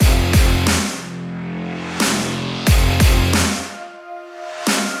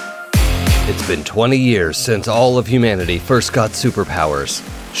It's been 20 years since all of humanity first got superpowers.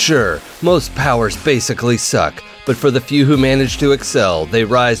 Sure, most powers basically suck, but for the few who manage to excel, they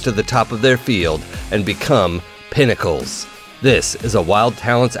rise to the top of their field and become Pinnacles. This is a Wild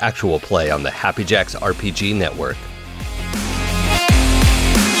Talents actual play on the Happy Jacks RPG Network.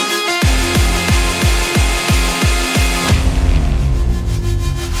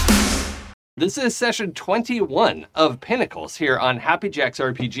 This is session 21 of Pinnacles here on Happy Jacks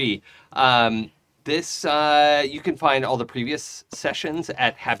RPG. You can find all the previous sessions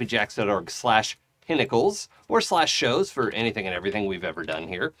at happyjacks.org/pinnacles or /shows for anything and everything we've ever done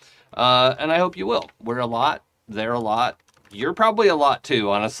here. And I hope you will. We're a lot. They're a lot. You're probably a lot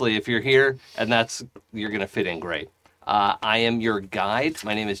too, honestly, if you're here, and you're going to fit in great. I am your guide.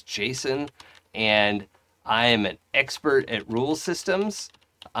 My name is Jason, and I am an expert at rule systems.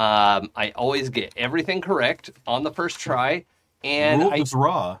 I always get everything correct on the first try, and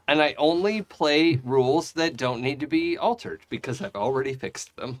I only play rules that don't need to be altered because I've already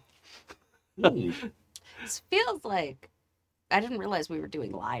fixed them. This feels like I didn't realize we were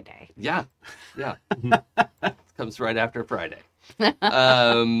doing Lie Day. Yeah. Comes right after Friday.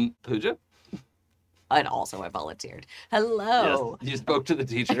 Pooja? And also I volunteered. Hello. Yes, you spoke to the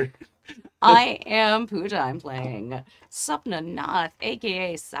teacher. I am Pooja. I'm playing Sapna Nath,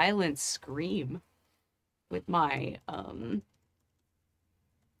 aka Silent Scream, with my fun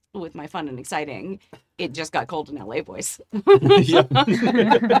and exciting "It just got cold in LA" voice.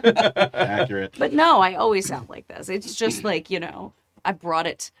 Accurate. But no, I always sound like this. It's just like, I brought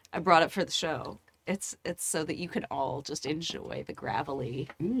it for the show. It's so that you can all just enjoy the gravelly.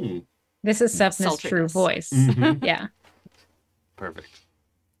 This is Sapna's true voice. Mm-hmm. Yeah. Perfect.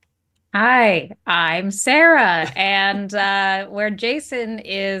 Hi, I'm Sarah, and where Jason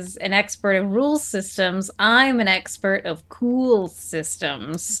is an expert of rule systems, I'm an expert of cool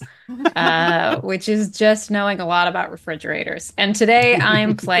systems, which is just knowing a lot about refrigerators. And today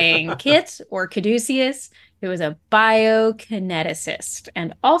I'm playing Kit, or Caduceus, who is a biokineticist,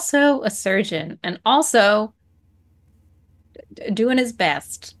 and also a surgeon, and also doing his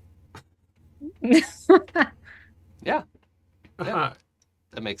best. Yeah. That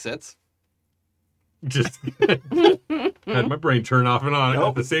makes sense. Just had my brain turn off and on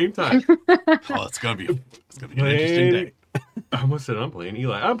at the same time. Oh, it's gonna be an interesting day. I almost said I'm playing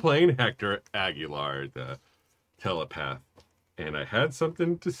Eli. I'm playing Hector Aguilar, the telepath. And I had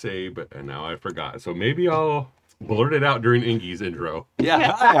something to say, but now I forgot. So maybe I'll blurt it out during Ingy's intro.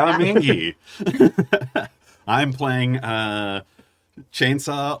 Yeah. Hi, I'm Ingy. I'm playing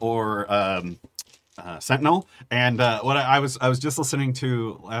Chainsaw or Sentinel, and what I was just listening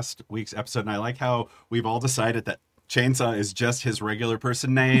to last week's episode, and I like how we've all decided that Chainsaw is just his regular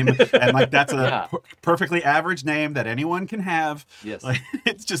person name, and like that's a perfectly average name that anyone can have. Yes, like,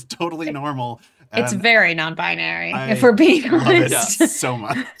 it's just totally normal. It's very non-binary, if we're being honest. So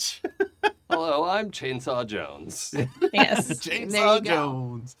much. Hello, I'm Chainsaw Jones. Yes, Chainsaw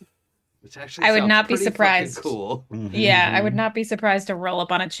Jones. Which actually I would not be surprised. Cool. Mm-hmm. Yeah, I would not be surprised to roll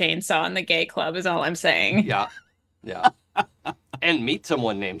up on a chainsaw in the gay club, is all I'm saying. Yeah. And meet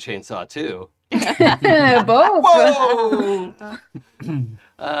someone named Chainsaw, too. Both. Whoa!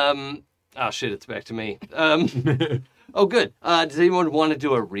 Oh, shit, it's back to me. Oh, good. Does anyone want to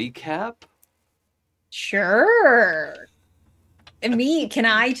do a recap? Sure. Me? Can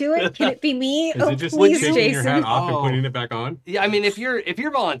I do it? Can it be me? Is it just please, taking Jason. your hat off and putting it back on? Yeah, I mean, if you're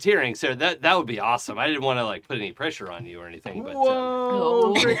volunteering, sir, that would be awesome. I didn't want to put any pressure on you or anything, but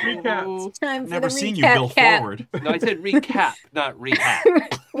Whoa! Great recap. Time for Never the seen recap you go cat. forward. no, I said recap, not rehab.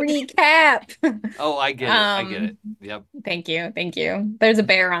 Recap. Oh, I get it. I get it. Yep. Thank you. There's a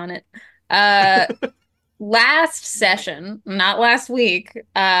bear on it. Last session, not last week.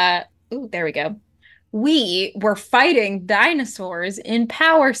 There we go. We were fighting dinosaurs in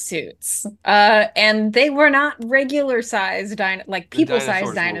power suits, and they were not regular-sized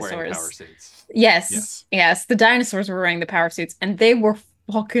people-sized dinosaurs. Power suits. Yes. The dinosaurs were wearing the power suits, and they were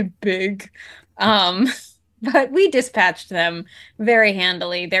fucking big. But we dispatched them very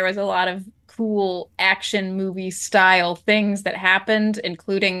handily. There was a lot of cool action movie style things that happened,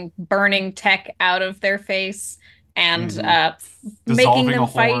 including burning tech out of their face and making them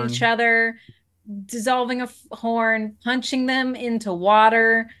fight each other. Dissolving a horn, punching them into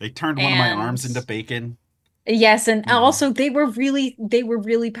water. They turned one of my arms into bacon. Yes, and also they were really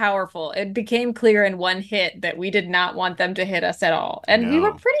powerful. It became clear in one hit that we did not want them to hit us at all. And we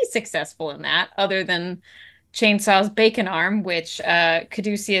were pretty successful in that, other than Chainsaw's bacon arm, which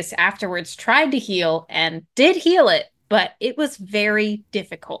Caduceus afterwards tried to heal and did heal it, but it was very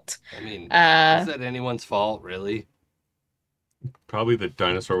difficult. I mean, is that anyone's fault, really? Probably the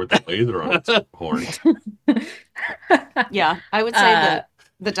dinosaur with the laser on its horn. Yeah, I would say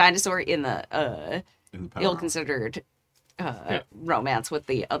the dinosaur in the In the power. ill-considered romance with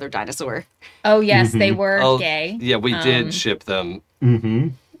the other dinosaur. Oh yes, they Mhm. were Oh, gay. Yeah, we did ship them. Mm-hmm.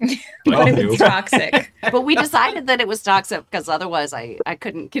 But it you. was toxic. But we decided that it was toxic because otherwise I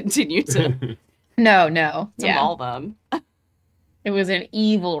couldn't continue to No, yeah. maul them. It was an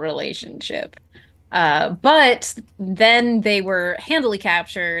evil relationship. But then they were handily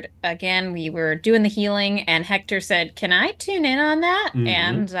captured. Again, we were doing the healing, and Hector said, "Can I tune in on that?" Mhm.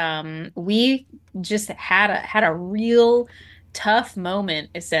 And we just had a real tough moment,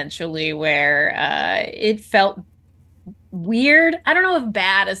 essentially, where it felt weird. I don't know if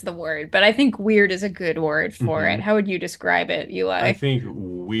bad is the word, but I think weird is a good word for it. Mhm. How would you describe it, Eli? I think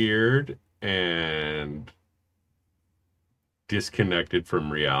weird and disconnected from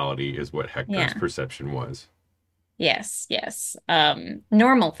reality is what Hector's Yeah. perception was. Yes.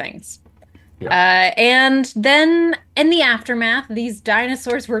 Normal things. Yeah. And then in the aftermath, these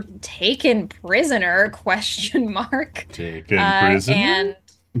dinosaurs were taken prisoner, question mark. Taken prisoner?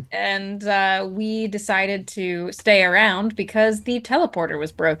 And we decided to stay around because the teleporter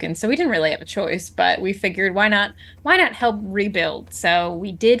was broken. So we didn't really have a choice, but we figured why not help rebuild? So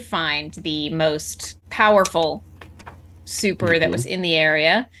we did find the most powerful super that was in the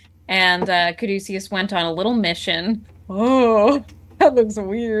area. And Caduceus went on a little mission. Oh, that looks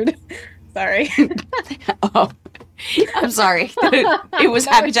weird. Sorry. Oh, I'm sorry. It was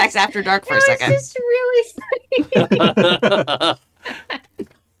That Happy was Jacks After Dark for a It was second. just really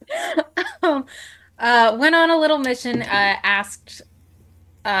went on a little mission, asked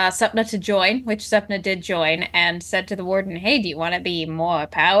Supna to join, which Supna did join, and said to the warden, "Hey, do you want to be more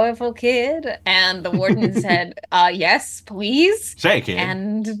powerful, kid?" And the warden said, "Yes, please." Say, kid.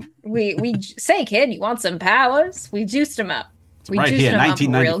 And we say, "Kid, you want some powers?" We juiced him up. We right juiced here, him up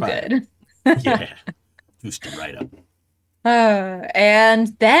real 1995. good. Yeah. Used to right up.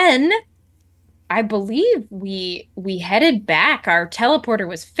 And then I believe we headed back. Our teleporter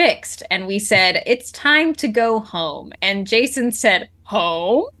was fixed, and we said, "It's time to go home." And Jason said,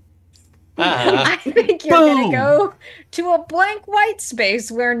 "Home?" I think you're Boom. gonna go to a blank white space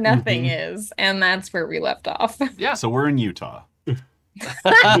where nothing is. And that's where we left off. Yeah. So we're in Utah.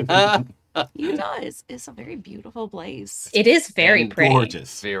 Utah is a very beautiful place It is very And pretty.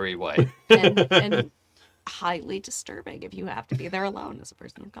 Gorgeous. Very white. and highly disturbing if you have to be there alone as a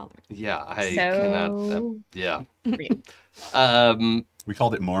person of color. Yeah, I So- cannot. Yeah. We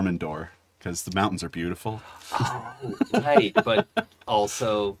called it Mormon Door because the mountains are beautiful. Oh, right, but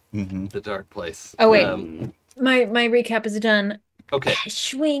also Mm-hmm. the dark place. Oh, wait. My recap is done. Okay,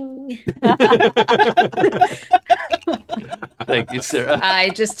 Swing. thank you, Sarah. I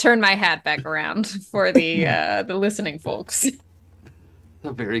just turned my hat back around for the listening folks.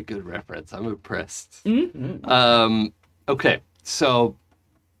 A very good reference. I'm impressed. Mm-hmm. Okay, so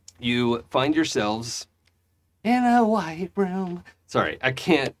you find yourselves in a white room. Sorry, I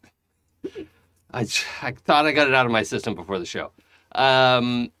can't. I thought I got it out of my system before the show.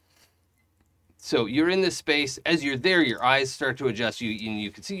 So you're in this space. As you're there, your eyes start to adjust.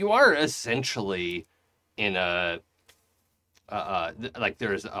 You can see you are essentially in a like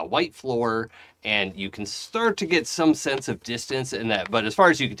there's a white floor, and you can start to get some sense of distance in that. But as far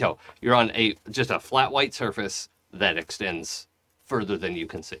as you can tell, you're on just a flat white surface that extends further than you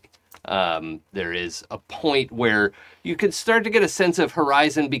can see. There is a point where you can start to get a sense of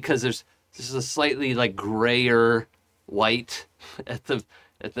horizon because there's a slightly like grayer white at the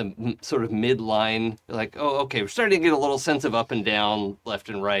sort of midline. Like, oh, okay, we're starting to get a little sense of up and down, left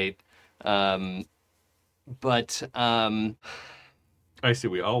and right. But I see.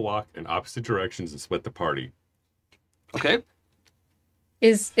 We all walk in opposite directions and split the party. okay.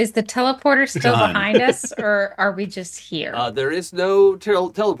 Is the teleporter still Done. behind us, or are we just here? There is no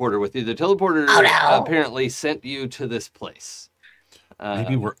teleporter with you. The teleporter Oh, no. apparently sent you to this place.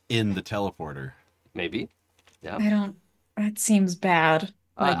 Maybe we're in the teleporter. Maybe. Yeah. I don't. That seems bad.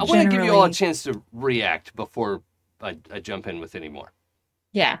 Like, I want to give you all a generally- chance to react before I jump in with any more.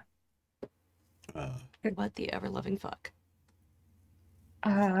 Yeah. What the ever-loving fuck?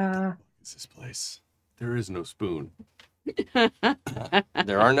 What's this place? There is no spoon.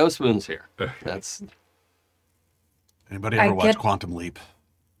 There are no spoons here. That's Anybody I ever watch get- Quantum Leap?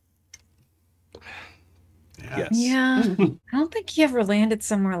 yes. Yeah. I don't think he ever landed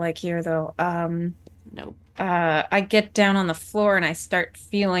somewhere like here, though. Nope. I get down on the floor and I start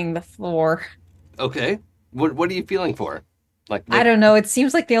feeling the floor. Okay. What are you feeling for? Like I don't know. It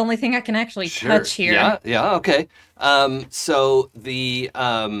seems like the only thing I can actually Sure. touch here. Yeah, okay. So the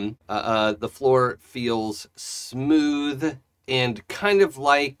floor feels smooth and kind of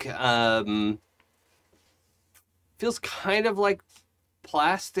like feels kind of like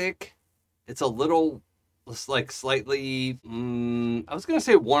plastic. It's a little, it's like slightly, I was gonna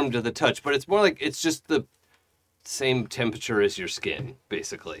say warm to the touch, but it's more like it's just the same temperature as your skin.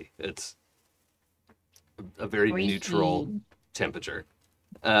 Basically, it's a very neutral temperature.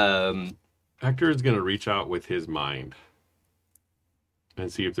 Hector is going to reach out with his mind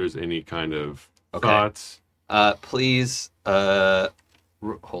and see if there's any kind of thoughts. Please,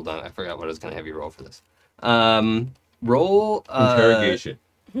 hold on. I forgot what I was going to have you roll for this. Roll Interrogation.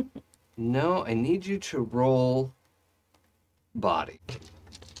 No, I need you to roll body.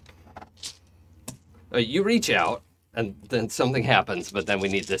 You reach out, and then something happens, but then we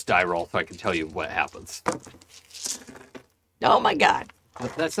need this die roll so I can tell you what happens. Oh my god.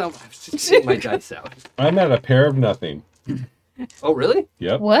 That's not. I was just getting my dice out. I'm at a pair of nothing. Oh, really?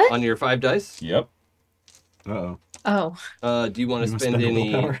 Yep. What? On your 5 dice? Yep. Uh-oh. Oh. Do you want to You wanna spend spend a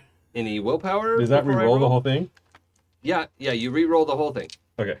any willpower? any willpower? Does that before I re-roll the roll? whole thing? Yeah, you re-roll the whole thing.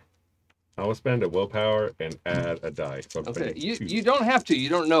 Okay. I will spend a willpower and add a die. So I'm Okay, spending two. you don't have to. You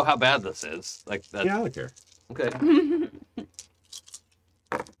don't know how bad this is. Like that's Yeah, I don't care. okay.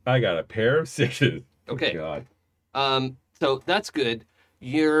 I got a pair of 6s. Okay. God. So that's good.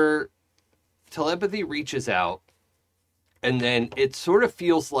 Your telepathy reaches out, and then it sort of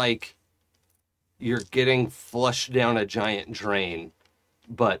feels like you're getting flushed down a giant drain,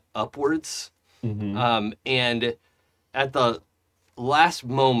 but upwards. Mm-hmm. And at the last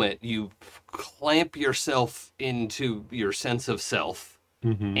moment, you clamp yourself into your sense of self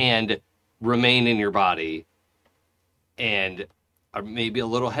Mm-hmm. and remain in your body, and are maybe a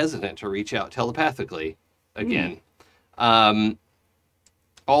little hesitant to reach out telepathically again.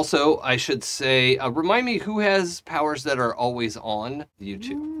 Also, I should say, remind me who has powers that are always on. You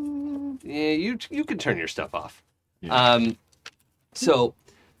two. Yeah, you can turn your stuff off. Yeah. So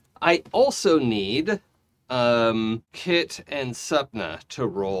I also need Kit and Supna to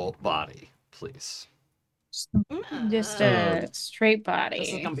roll body, please. Just a straight body.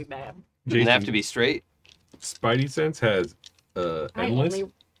 This is gonna be bad. Doesn't have to be straight. Spidey sense has endless.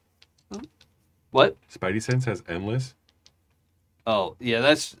 What? Spidey sense has endless. Oh, yeah,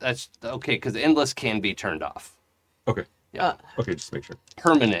 that's okay, because endless can be turned off. Okay. Yeah. Okay, just make sure.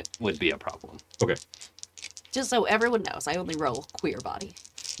 Permanent would be a problem. Okay. Just so everyone knows, I only roll queer body.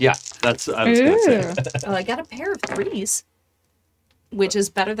 Yeah, that's I was going to say. I got a pair of 3s, which is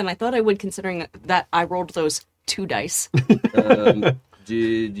better than I thought I would, considering that I rolled those 2 dice.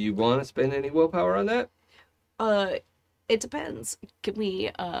 Did you want to spend any willpower on that? It depends. Can we,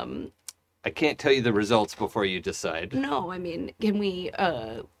 I can't tell you the results before you decide. no, I mean, can we,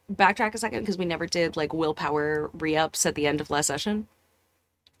 backtrack a second? Because we never did, like, willpower re-ups at the end of last session.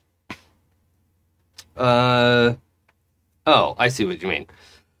 Oh, I see what you mean.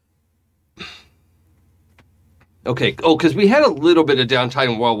 Okay. Oh, because we had a little bit of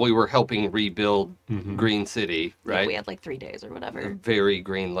downtime while we were helping rebuild Green City, Yeah, right? we had, like, 3 days or A whatever. very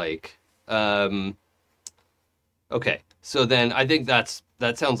green lake. Okay. So then I think that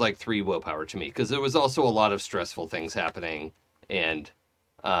sounds like 3 willpower to me, because there was also a lot of stressful things happening. And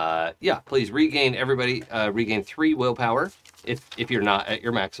yeah, please regain 3 willpower if you're not at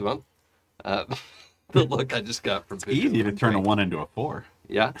your maximum. The look I just got from It's easy to turn a 1 into a 4.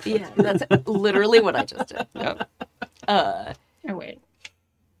 Yeah. Yeah, that's literally what I just did. Yeah. Oh, wait.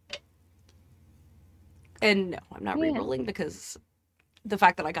 And no, I'm not Yeah. re-rolling because the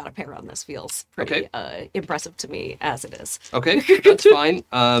fact that I got a pair on this feels pretty impressive to me as it is. Okay, that's fine.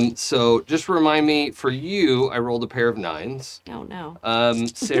 So just remind me, for you, I rolled a pair of 9s. Oh no.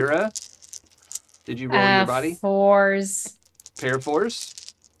 Sarah, did you roll your body? 4s. Pair of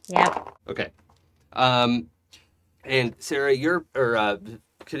 4s? Yep. Okay. And Sarah,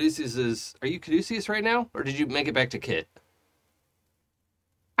 Caduceus is, are you Caduceus right now? Or did you make it back to Kit?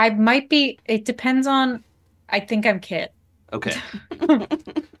 I might be, it depends on, I think I'm Kit. Okay.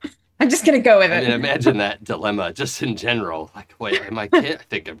 I'm just going to go with I it. mean, imagine that dilemma just in general. Like, wait, am I Kit? I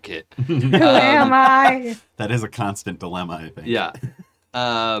think I'm Kit. Who am I? That is a constant dilemma, I think. Yeah.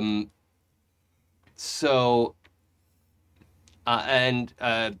 So, and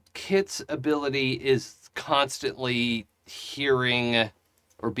Kit's ability is constantly hearing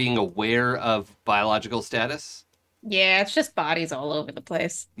or being aware of biological status. Yeah, it's just bodies all over the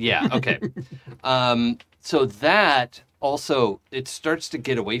place. Yeah, okay. So that also, it starts to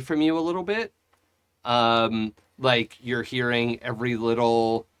get away from you a little bit. Like you're hearing every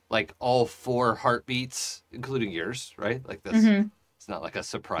little, like all 4 heartbeats, including yours, right? Like this. It's not like a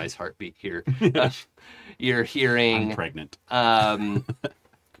surprise heartbeat here. You're hearing I'm pregnant.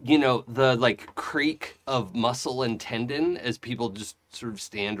 the like creak of muscle and tendon as people just sort of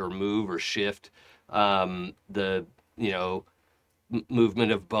stand or move or shift. The,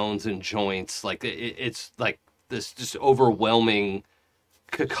 movement of bones and joints. Like it's like this just overwhelming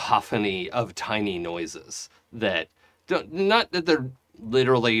cacophony of tiny noises that not that they're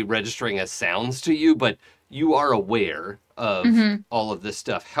literally registering as sounds to you, but you are aware of all of this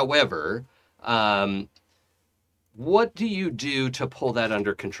stuff. However, what do you do to pull that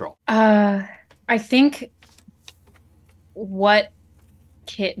under control? I think what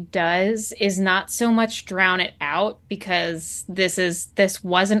Kit does is not so much drown it out, because this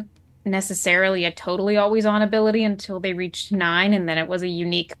wasn't necessarily a totally always on ability until they reached 9, and then it was a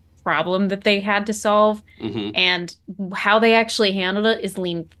unique problem that they had to solve. And how they actually handled it is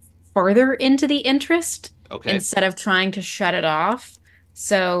lean further into the interest instead of trying to shut it off.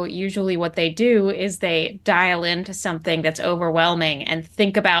 So usually what they do is they dial into something that's overwhelming and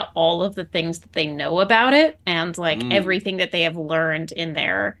think about all of the things that they know about it, and like everything that they have learned in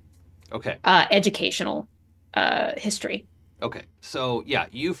their educational history. Okay. So yeah,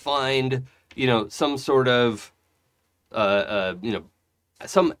 you find, some sort of,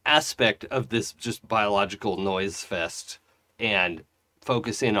 some aspect of this just biological noise fest and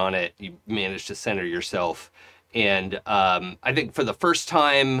focus in on it. You manage to center yourself. And I think for the first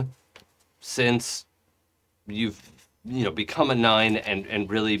time since you've become a 9 and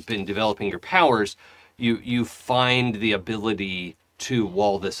really been developing your powers, you find the ability to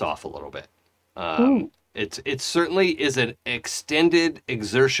wall this off a little bit. It certainly is an extended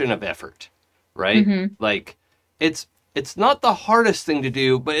exertion of effort, right? Like it's not the hardest thing to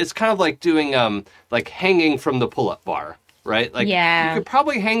do, but it's kind of like doing like hanging from the pull-up bar, right? Like you could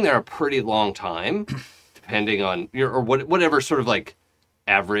probably hang there a pretty long time. Depending on whatever sort of like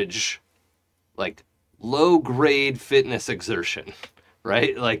average, like low grade fitness exertion,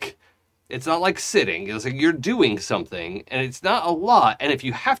 right? Like it's not like sitting. It's like you're doing something, and it's not a lot. And if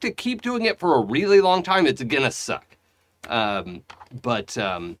you have to keep doing it for a really long time, it's gonna suck. Yeah,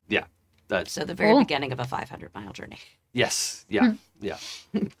 that's So the very beginning of a 500-mile journey. yes, yeah.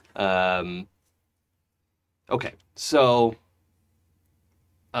 Okay, so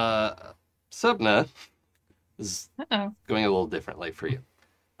Subna is going a little differently for you.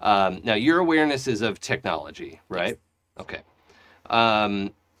 Now, your awareness is of technology, right? Yes. Okay.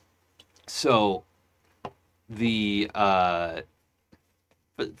 So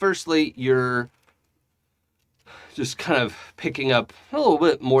but firstly, you're just kind of picking up a little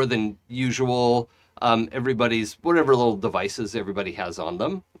bit more than usual. Everybody's, whatever little devices everybody has on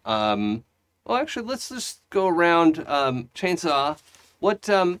them. Well, actually, let's just go around. Chainsaw, what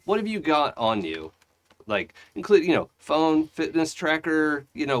have you got on you? Like, include, phone, fitness tracker,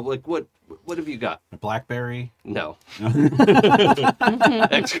 like what have you got? A BlackBerry? No.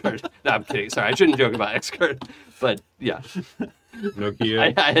 X-Card. No, I'm kidding. Sorry, I shouldn't joke about X-Card. But, yeah.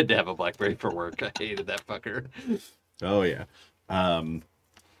 Nokia. I had to have a BlackBerry for work. I hated that fucker. Oh, yeah.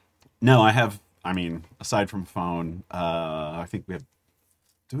 No, aside from phone, I think do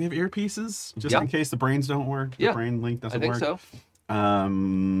we have earpieces? Just in case the brains don't work? The brain link doesn't work? I think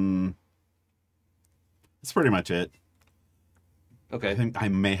so. That's pretty much it. Okay. I think I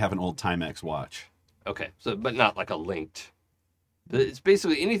may have an old Timex watch. Okay, so but not like a linked. It's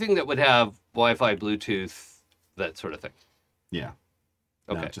basically anything that would have Wi-Fi, Bluetooth, that sort of thing. Yeah.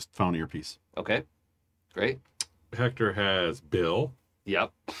 Okay. No, just phone earpiece. Okay. Great. Hector has Bill.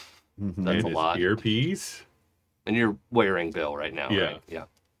 Yep. Mm-hmm. That's and a lot. His earpiece. And you're wearing Bill right now, Yeah. right? Yeah.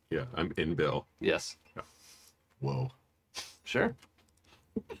 Yeah, I'm in Bill. Yes. Yeah. Whoa. Sure.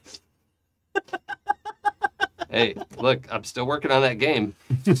 Hey, look, I'm still working on that game.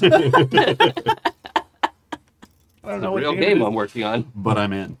 I don't The know what real game I'm working on. but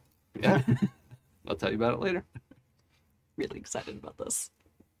I'm in. Yeah. I'll tell you about it later. Really excited about this.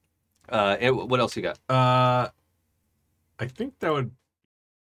 And what else you got? I think that would.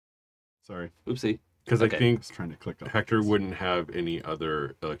 Sorry. Oopsie. Because Okay. I think I was trying to click on Hector wouldn't have any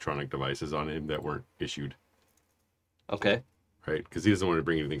other electronic devices on him that weren't issued, Okay. right? Because he doesn't want to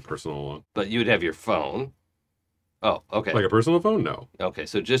bring anything personal along. But you would have your phone. Oh, okay. Like a personal phone? No. Okay,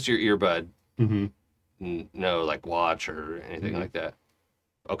 so just your earbud. Mm-hmm. No, like watch or anything Mhm. like that.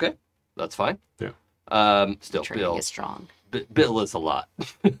 Okay, that's fine. Yeah. Still, Training Bill. is strong. Bill is a lot.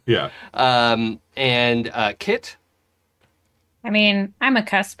 Yeah. And Kit. I mean, I'm a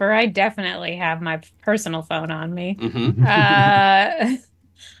cusper. I definitely have my personal phone on me. Mm-hmm.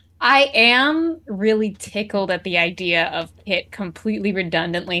 I am really tickled at the idea of Kit completely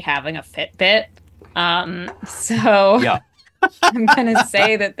redundantly having a Fitbit. So Yeah. I'm gonna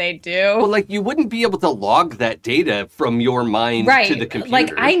say that they do. Well, like you wouldn't be able to log that data from your mind Right. to the computer.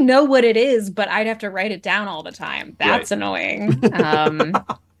 Like I know what it is, but I'd have to write it down all the time. That's annoying.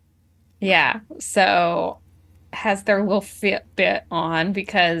 Yeah. So has their little Fitbit on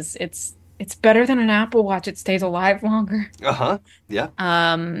because it's better than an Apple Watch. It stays alive longer. Uh-huh. Yeah.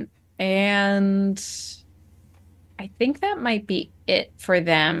 And I think that might be it for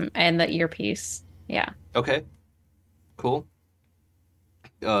them and the earpiece. Yeah. Okay. Cool.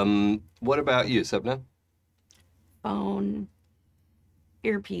 What about you, Sebna? Phone,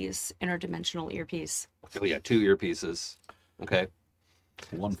 earpiece, interdimensional earpiece. Oh yeah, 2 earpieces. Okay.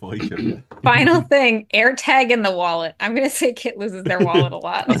 One for each of you. Final thing, AirTag in the wallet. I'm gonna say Kit loses their wallet a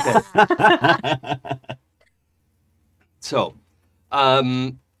lot. So,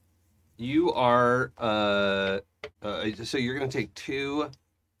 you are so you're going to take 2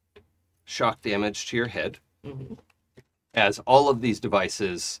 shock damage to your head, as all of these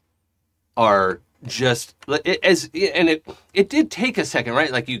devices are just it did take a second,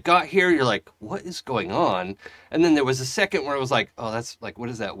 right? Like you got here, you're like, what is going on? And then there was a second where it was like, oh, that's like, what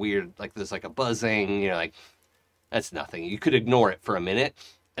is that weird? Like there's like a buzzing. You're like, that's nothing. You could ignore it for a minute,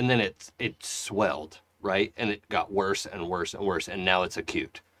 and then it swelled, right? And it got worse and worse and worse, and now it's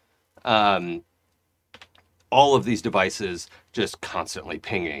acute. All of these devices just constantly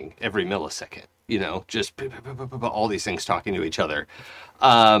pinging every millisecond, just all these things talking to each other.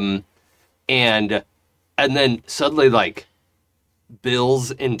 And then suddenly, like,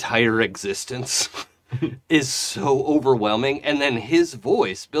 Bill's entire existence is so overwhelming. And then his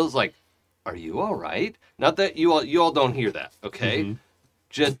voice, Bill's like, are you all right? Not that you all don't hear that, okay? Mm-hmm.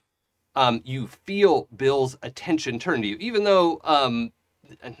 Just, you feel Bill's attention turn to you, even though,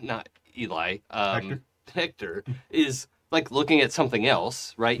 not Eli, Hector is like looking at something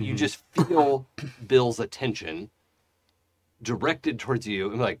else, right? Mm-hmm. You just feel Bill's attention directed towards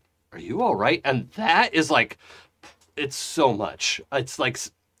you. I'm like, are you all right? And that is like, it's so much. It's like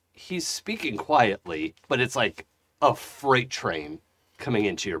he's speaking quietly, but it's like a freight train coming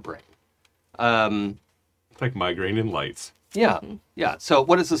into your brain. It's like migraine and lights. Yeah. Mm-hmm. Yeah. So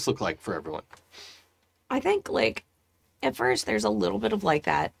what does this look like for everyone? I think, like, at first there's a little bit of like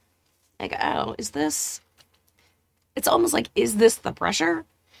that, like, oh, is this, it's almost like, is this the pressure?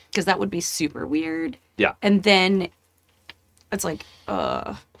 Because that would be super weird. Yeah. And then it's like,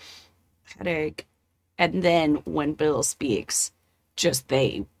 headache. And then when Bill speaks, just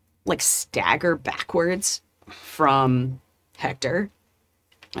they like stagger backwards from Hector.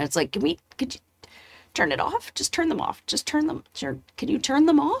 And it's like, could you turn it off? Just turn them off. Can you turn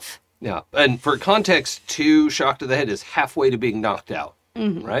them off? Yeah. And for context, 2 shock to the head is halfway to being knocked out.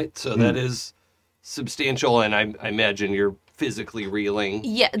 Mm-hmm. Right? So that is substantial, and I imagine you're physically reeling.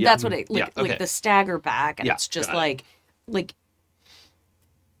 Yeah, that's what it, like, like the stagger back, and it's just like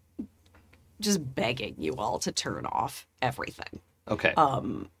just begging you all to turn off everything. Okay.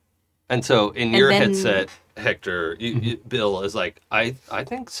 And so in your headset, Hector, Bill is like, I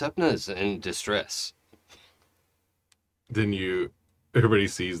think Sepna is in distress. Then everybody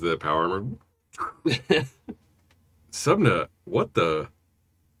sees the power armor. Sepna, what the?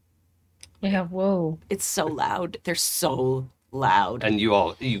 Yeah, whoa. It's so loud. They're so loud. And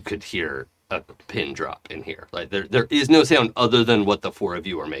you could hear a pin drop in here. Like there is no sound other than what the 4 of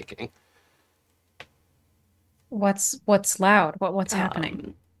you are making. What's loud? What's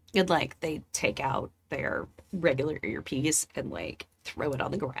happening? And like they take out their regular earpiece and like throw it on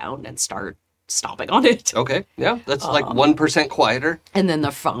the ground and start stomping on it. Okay. Yeah. That's like 1% quieter. And then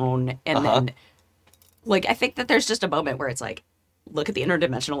the phone, and then like I think that there's just a moment where it's like, look at the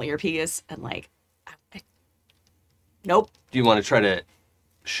interdimensional earpiece and like, nope. Do you want to try to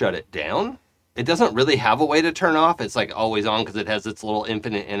shut it down? It doesn't really have a way to turn off. It's like always on because it has its little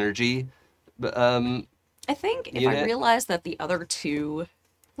infinite energy. But, I think if I realize that the other 2,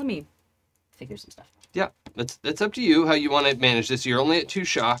 let me figure some stuff out. Yeah, it's up to you how you want to manage this. You're only at 2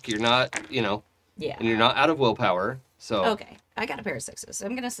 shock. You're not, yeah, and you're not out of willpower. So okay, I got a pair of 6s. So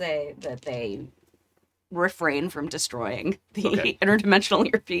I'm gonna say that they refrain from destroying the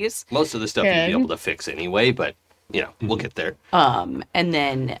interdimensional earpiece. Most of the stuff you'd be able to fix anyway, but we'll get there. And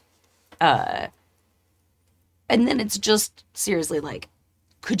then it's just seriously like,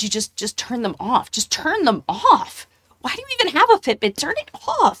 could you just turn them off? Just turn them off. Why do you even have a Fitbit? Turn it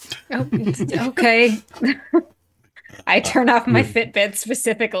off. Oh, okay. I turn off my Fitbit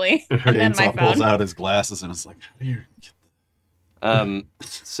specifically, and then my phone. Pulls out his glasses and it's like, here.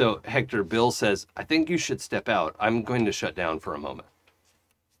 So Hector, Bill says, I think you should step out. I'm going to shut down for a moment.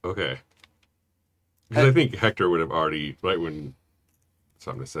 Okay. Because I think Hector would have already, right when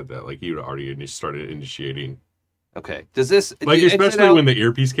Samna said that, like he would have already started initiating Okay. Does this Like, do you exit especially out- when the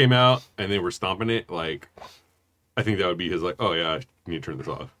earpiece came out and they were stomping it, like, I think that would be his, like, oh yeah, I need to turn this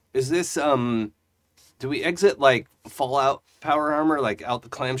off. Is this do we exit like Fallout power armor, like out the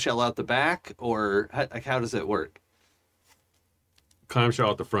clamshell out the back, or how does it work? Clamshell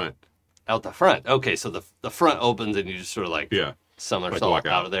out the front. Out the front. Okay, so the front opens and you just sort of like Yeah. somersault walk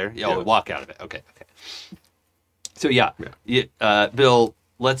out out. of there. Yeah, Yeah. we walk out of it. Okay. So yeah, Yeah. Bill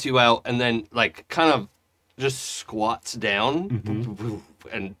lets you out and then like kind of just squats down Mm-hmm.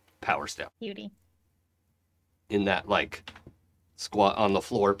 and powers down Beauty. in that like squat on the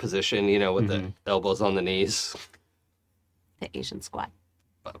floor position, you know, with the Mhm. elbows on the knees. The Asian squat.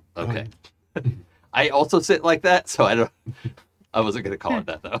 Okay. I also sit like that, so I wasn't going to call it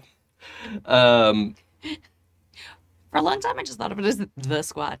that though. For a long time, I just thought of it as the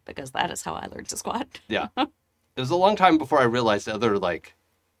squat because that is how I learned to squat. Yeah. It was a long time before I realized other like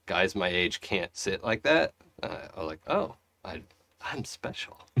guys my age can't sit like that. I was like, oh, I'm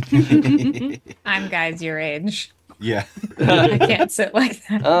special. I'm guys your age. Yeah. I can't sit like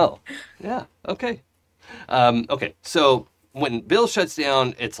that. Oh, yeah. Okay. Okay. So when Bill shuts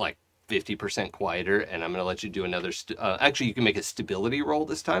down, it's like 50% quieter, and I'm going to let you do another. Actually, you can make a stability roll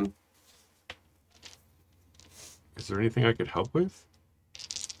this time. Is there anything I could help with?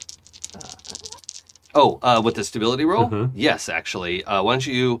 With the stability roll? Mhm. Yes, actually. Why don't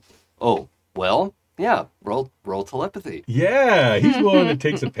you? Oh, well, yeah. Roll telepathy. Yeah, he's willing to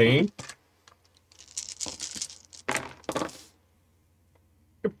take some pain.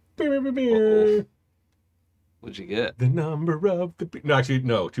 Uh-oh. What'd you get? The number of the... No, actually,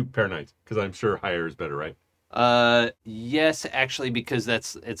 no, 2 pair knights, because I'm sure higher is better, right? Yes, actually, because I'm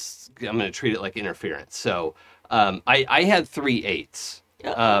going to treat it like interference. So, I had 3 8s.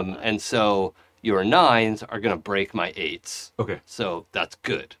 And so your 9s are going to break my 8s. Okay. So that's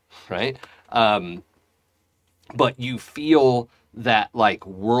good, right? But you feel that like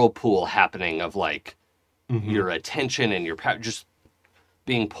whirlpool happening of like your attention and your power just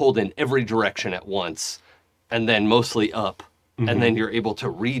being pulled in every direction at once, and then mostly up, and then you're able to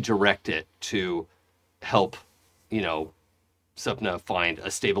redirect it to help, Supna find a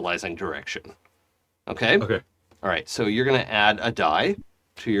stabilizing direction. Okay? Okay. All right, so you're going to add a die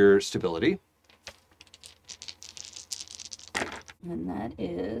to your stability. And that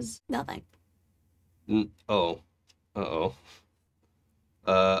is nothing. Oh. Uh-oh.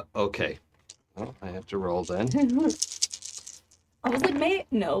 Okay. Well, I have to roll then. I was like, mate,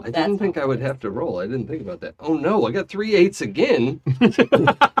 no. I didn't think I would have to roll. I didn't think about that. Oh no, I got 3 8s again.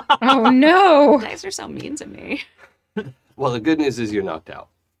 Oh no. You guys are so mean to me. Well, the good news is you're knocked out.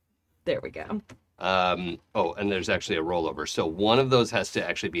 There we go. And there's actually a rollover. So one of those has to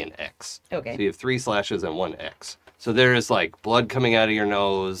actually be an X. Okay. So you have 3 slashes and 1 X. So there is like blood coming out of your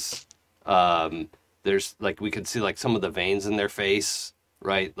nose. There's like, we could see like some of the veins in their face,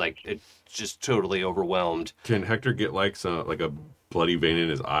 right? Like it's just totally overwhelmed. Can Hector get like a bloody vein in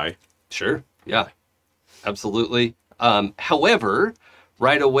his eye? Sure. Yeah, absolutely. However,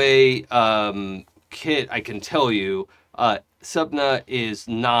 right away, Kit, I can tell you, Supna is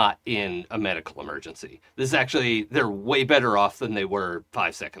not in a medical emergency. This is actually, they're way better off than they were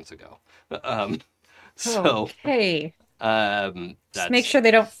 5 seconds ago. So, Okay. that's, Just make sure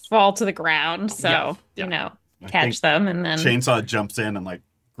they don't fall to the ground. So, Yeah, yeah. I think catch them and then. Chainsaw jumps in and like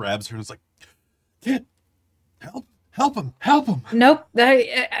grabs her and is like, "Kid, help him!" Nope.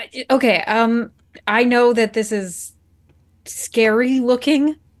 Okay. I know that this is scary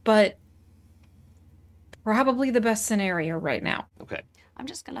looking, but probably the best scenario right now. okay. I'm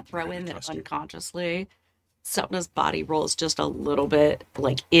just going to throw Ready in to that trust you. unconsciously, Supna's body rolls just a little bit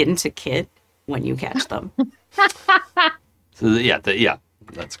like into Kit when you catch them. So, yeah,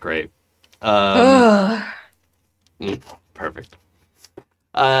 that's great. Ugh. Perfect.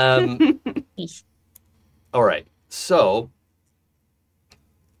 All right. So,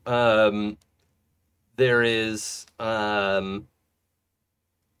 there is, a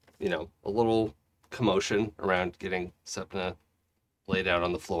little commotion around getting Sepna laid out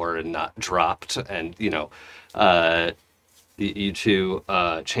on the floor and not dropped. And, you two,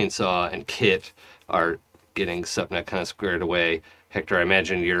 Chainsaw and Kit, are getting Sepna kind of squared away. Hector, I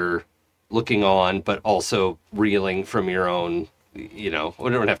imagine you're looking on, but also reeling from your own, we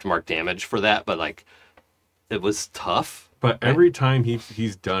don't have to mark damage for that, but like, it was tough. But every time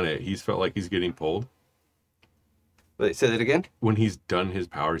he's done it, he's felt like he's getting pulled. Wait, say that again? When he's done his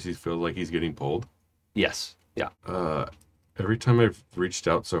powers, he's felt like he's getting pulled. Yes. Yeah. Every time I've reached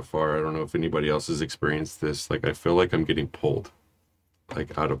out so far, I don't know if anybody else has experienced this. Like, I feel like I'm getting pulled,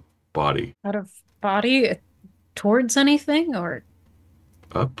 like out of body, Out of body towards anything or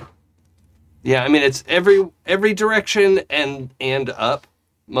up. Yeah, I mean it's every direction and up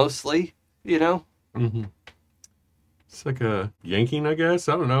mostly, you know. Mm-hmm. It's like a yanking, I guess.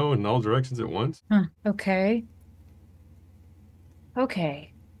 I don't know, in all directions at once. Huh. Okay.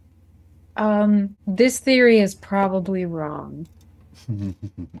 Okay. This theory is probably wrong.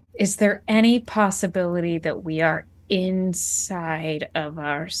 Is there any possibility that we are inside of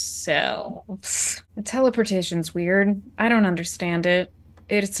ourselves? Teleportation's weird. I don't understand it.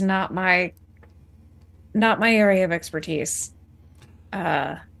 It's not my area of expertise.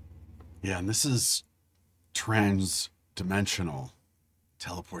 Yeah, and this is trans-dimensional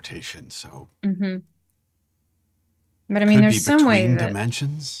teleportation, so hmm But I mean, could there's be some way between that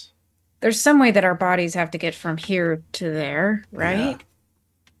dimensions. our bodies have to get from here to there, right?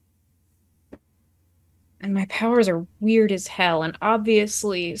 Yeah. And my powers are weird as hell, and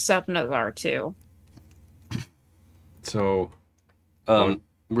obviously Sapna's are too. So,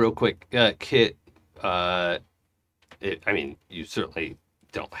 Real quick, Kit. I mean, you certainly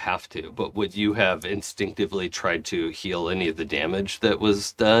don't have to, but would you have instinctively tried to heal any of the damage that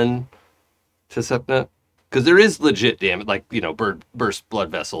was done to Sepna? Because there is legit damage, like, burst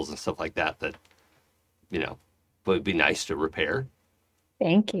blood vessels and stuff like that, would be nice to repair.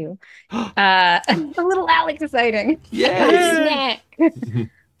 Thank you. A little Alex exciting. Yay! Snack.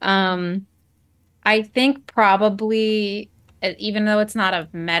 I think probably, even though it's not a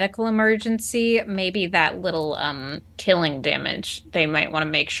medical emergency, maybe that little killing damage they might want to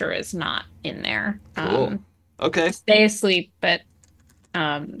make sure is not in there. Cool. Okay. Stay asleep, but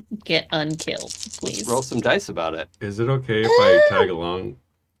get unkilled, please. Roll some dice about it. is it okay if I tag along?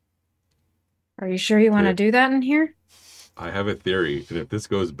 Are you sure you want to Yeah. do that in here? I have a theory, and if this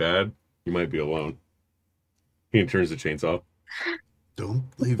goes bad, you might be alone. He turns the chainsaw. Don't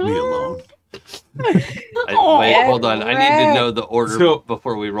leave me alone. Wait, hold on. I need to know the order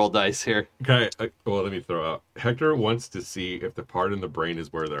before we roll dice here. Okay, well, let me throw out. Hector wants to see if the part in the brain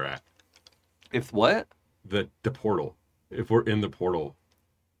is where they're at. If what? The portal. If we're in the portal,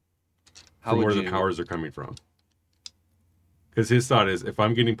 How from would where you... the powers are coming from. Because his thought is, if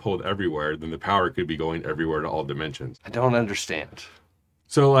I'm getting pulled everywhere, then the power could be going everywhere to all dimensions. I don't understand.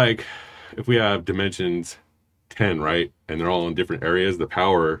 So, like, if we have dimensions 10, right, and they're all in different areas, the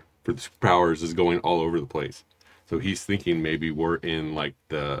power for the powers is going all over the place. So he's thinking maybe we're in, like,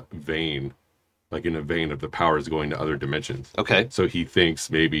 the vein, like in a vein of the powers going to other dimensions. Okay. So he thinks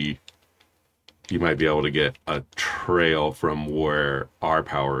maybe you might be able to get a trail from where our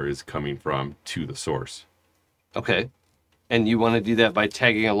power is coming from to the source. Okay. And you want to do that by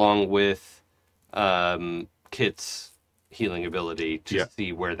tagging along with Kit's healing ability to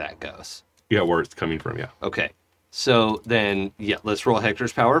see where that goes. Yeah, where it's coming from, yeah. Okay. So then, let's roll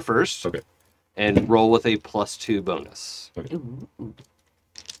Hector's power first. Okay. And roll with a +2 bonus. Okay.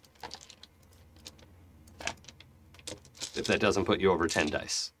 If that doesn't put you over 10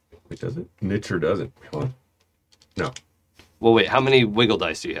 dice. Wait, does it? It sure doesn't. Hold on. No, Well, wait, how many wiggle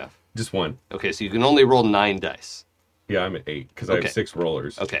dice do you have? just one. Okay, so you can only roll 9 dice. Yeah, I'm at 8 because I Okay. have 6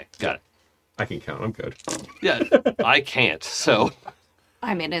 rollers. Okay, got it. I can count. I'm good. Yeah, I can't. So,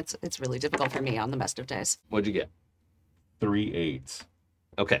 I mean, it's really difficult for me on the best of days. what'd you get? 3 8s.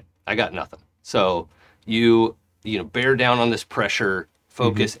 Okay, I got nothing. So you bear down on this pressure,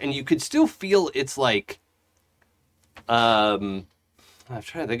 focus, and you could still feel it's like, I'm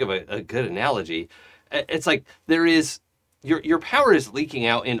trying to think of a good analogy. It's like there is, your power is leaking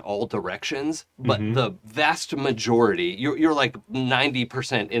out in all directions, but the vast majority, you're like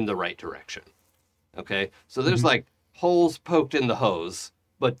 90% in the right direction. Okay, so there's like holes poked in the hose,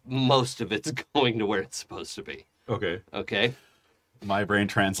 but most of it's going to where it's supposed to be. Okay. Okay. My brain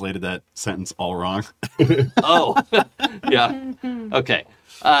translated that sentence all wrong. Oh, yeah. Okay.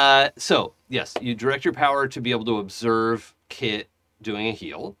 So, yes, you direct your power to be able to observe Kit doing a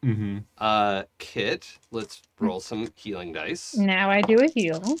heal. Mm-hmm. Kit, let's roll some healing dice. Now I do a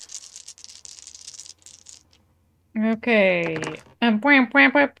heal. Okay.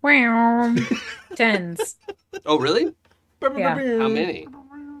 Tens. Oh, really? Yeah. How many?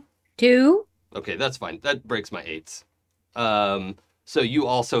 2. Okay, that's fine. That breaks my 8s. So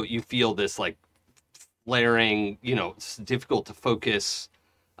you feel this like flaring, it's difficult to focus.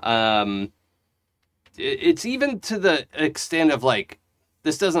 It's even to the extent of like,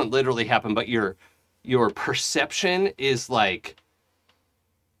 this doesn't literally happen, but your perception is like,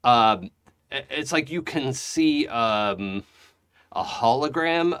 it's like you can see a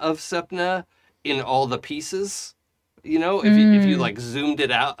hologram of Sepna in all the pieces. If you like zoomed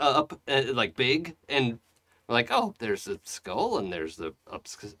it out up like big and like, oh, there's the skull and there's the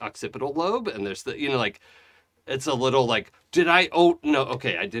occipital lobe and there's the it's a little like, did I? Oh no,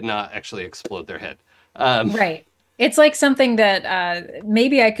 okay, I did not actually explode their head. Right. It's like something that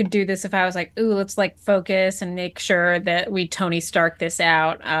maybe I could do this if I was like, ooh, let's like focus and make sure that we Tony Stark this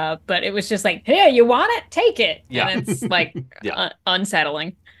out. But it was just like, hey, you want it? Take it. Yeah. And it's like Yeah.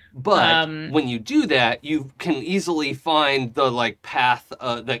 unsettling. But when you do that, you can easily find the like path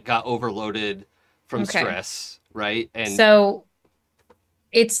that got overloaded from stress, right? And so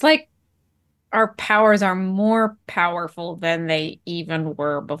it's like our powers are more powerful than they even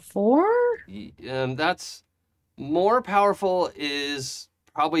were before. that's more powerful is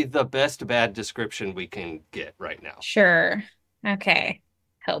probably the best bad description we can get right now. Sure. Okay.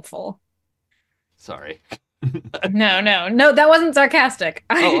 Helpful. Sorry. No, that wasn't sarcastic.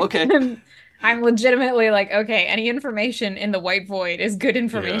 Oh, okay. I'm legitimately like, okay, any information in the white void is good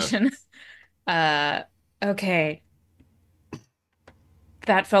information. Okay.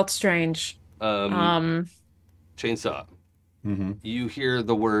 That felt strange. Chainsaw. You hear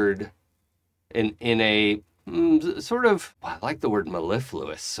the word in a sort of, I like the word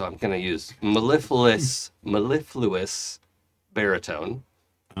mellifluous, so I'm going to use mellifluous baritone.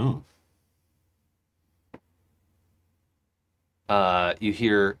 Oh. You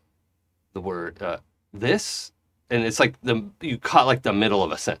hear the word this, and it's like you caught like the middle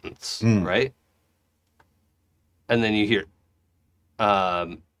of a sentence, right? And then you hear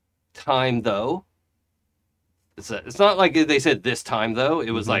time though. It's not like they said this time though.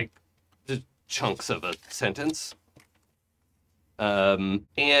 It was like just chunks of a sentence.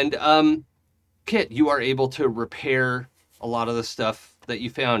 Kit, you are able to repair a lot of the stuff that you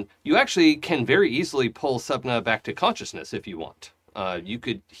found. You actually can very easily pull Supna back to consciousness if you want. You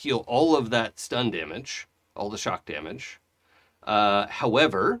could heal all of that stun damage, all the shock damage.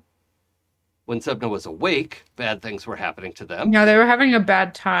 However, when Supna was awake, bad things were happening to them. No, they were having a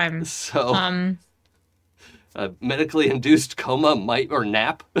bad time. So, medically induced coma or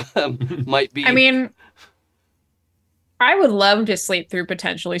nap might be. I mean, I would love to sleep through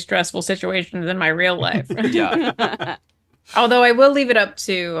potentially stressful situations in my real life. Yeah. Although I will leave it up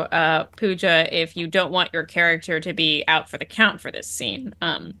to Pooja if you don't want your character to be out for the count for this scene.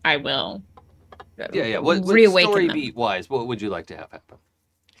 I will. Yeah. What reawaken story them. beat wise? What would you like to have happen?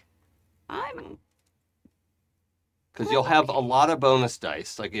 Because you'll have a lot of bonus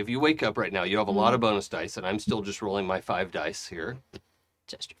dice. Like if you wake up right now, you have a lot of bonus dice, and I'm still just rolling my 5 dice here.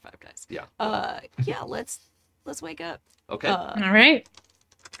 Just your 5 dice. Yeah. Yeah. Let's wake up. Okay. All right.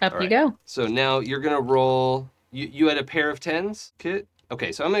 Up All you right. go. So now you're gonna roll. You had a pair of 10s, Kit?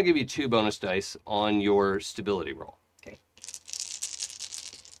 Okay, so I'm gonna give you 2 bonus dice on your stability roll. Okay.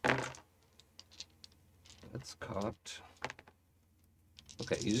 That's cocked.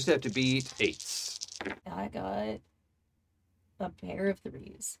 Okay, you just have to beat 8s. I got a pair of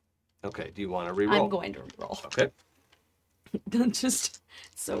 3s. Okay, do you want to reroll? I'm going to reroll. Okay. Just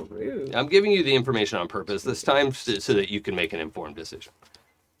so rude. I'm giving you the information on purpose this time so that you can make an informed decision.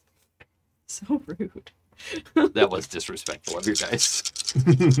 So rude. That was disrespectful of you guys.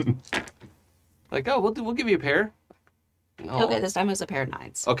 Like, oh, we'll give you a pair. No. Okay, this time it was a pair of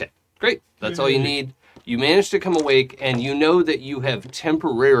 9s. Okay, great. That's all you need. You managed to come awake, and you know that you have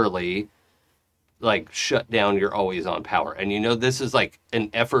temporarily, like, shut down your always-on power. And you know this is, like,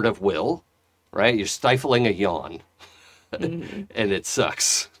 an effort of will, right? You're stifling a yawn, and it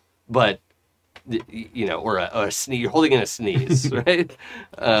sucks. But, you know, or a sneeze. You're holding in a sneeze, right?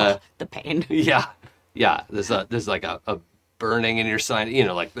 The pain. Yeah. There's like a burning in your side. You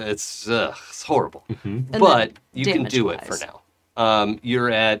know, like, it's horrible. But you can do it for now.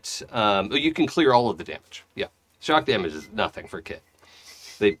 You're at, you can clear all of the damage. Yeah. Shock damage is nothing for Kit.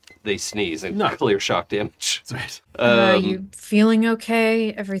 They sneeze and clear shock damage. That's right. Are you feeling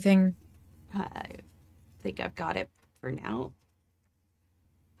okay? Everything? I think I've got it for now.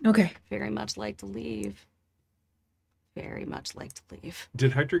 Okay. Very much like to leave. Very much like to leave.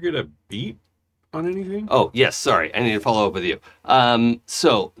 Did Hector get a beat on anything? Oh, yes, sorry. I need to follow up with you.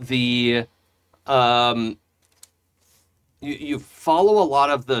 So the you follow a lot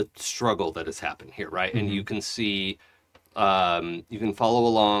of the struggle that has happened here, right? And you can see you can follow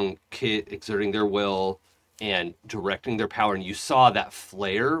along Kit exerting their will and directing their power, and you saw that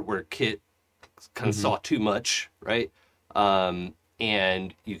flare where Kit kind of saw too much, right?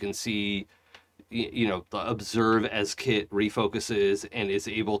 And you can see, you know, observe as Kit refocuses and is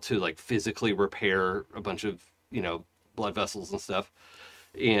able to like physically repair a bunch of, you know, blood vessels and stuff.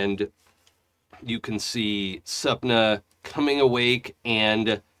 And you can see Supna coming awake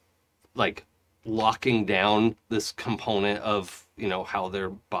and like locking down this component of, you know, how their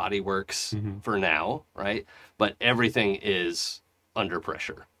body works for now, right? But everything is under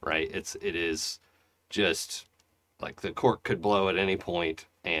pressure, right? It is just like the cork could blow at any point,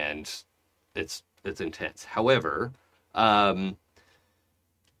 and it's intense. However,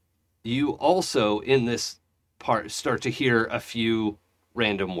 you also in this part start to hear a few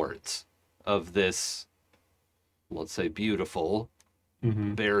random words of this, let's say, beautiful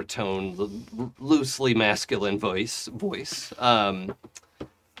baritone, loosely masculine voice. And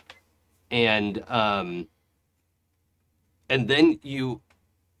then you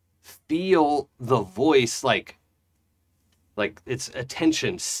feel the voice like its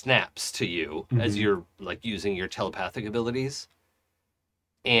attention snaps to you as you're like using your telepathic abilities,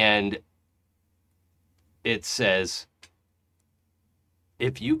 and it says,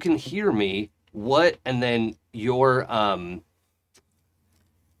 if you can hear me, what, and then your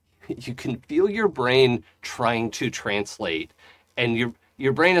you can feel your brain trying to translate, and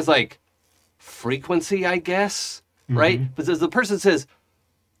your brain is like, frequency, I guess, right? But as the person says,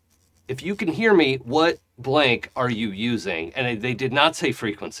 if you can hear me, what blank are you using? And they did not say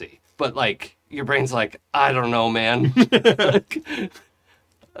frequency, but like your brain's like, I don't know, man. Like,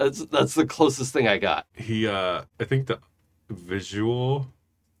 that's the closest thing I got. I think the visual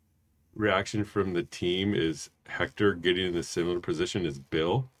reaction from the team is Hector getting in a similar position as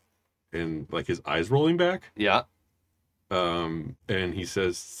Bill, and like his eyes rolling back. Yeah. And he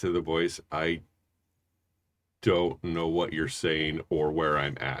says to the voice, I don't know what you're saying or where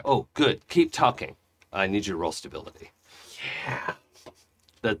I'm at. Oh, good. Keep talking. I need your roll stability. Yeah.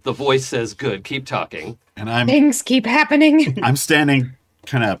 That the voice says, good, keep talking. And Things keep happening. I'm standing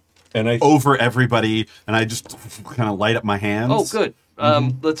kind of over everybody, and I just kind of light up my hands. Oh, good.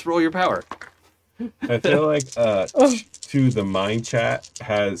 Let's roll your power. I feel like to the mind chat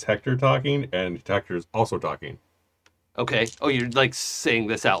has Hector talking, and Hector's also talking. Okay. Oh, you're like saying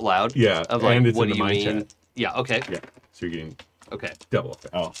this out loud? Yeah. Of like, and it's what in do the you mind mean? chat. Yeah, okay. Yeah. So you're getting Okay. double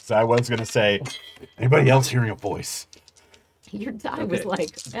effect. Oh, so I was going to say, anybody else hearing a voice? I was like,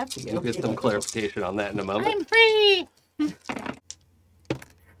 F you. We'll get some clarification on that in a moment. I'm free.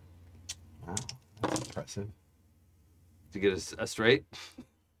 Wow, that's impressive. To get us a straight?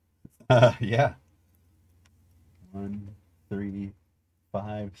 Yeah. 1, 3,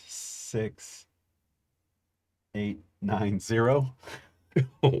 5, 6, 8, 9, 0.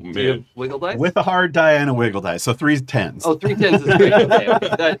 Oh, Do you man. have wiggle dice? With a hard die and a wiggle die. So 3 10s. Oh, 3 10s is great. Okay.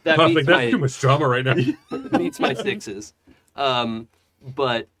 That I was meets like, that's too much drama right now. meets my 6s.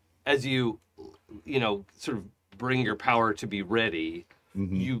 But as you sort of bring your power to be ready,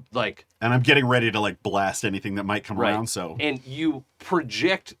 you like... And I'm getting ready to like blast anything that might come Right. around, so... And you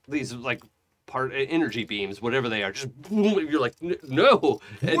project these like energy beams, whatever they are, just boom, you're like, no!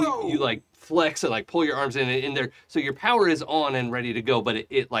 And you like flex and like pull your arms in there. So your power is on and ready to go, but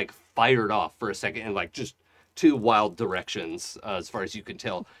it like fired off for a second in like just 2 wild directions as far as you can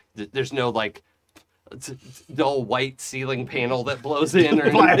tell. There's no like dull white ceiling panel that blows in or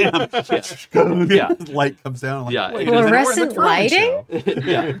anything. Yeah. Light comes down. Like, Yeah. wait, is it more in the Fluorescent Truman lighting? Show?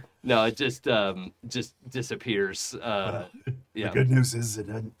 Yeah. No, it just disappears. The Yeah. good news is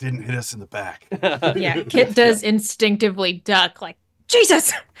it didn't hit us in the back. Yeah, Kit does instinctively duck, like,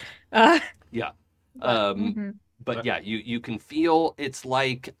 Jesus! Yeah. Mhm. But yeah, you can feel it's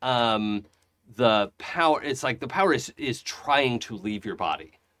like the power. It's like the power is trying to leave your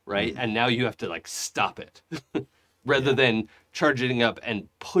body, right? And now you have to like stop it, rather than charging up and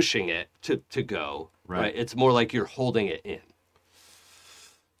pushing it to go. Right. It's more like you're holding it in.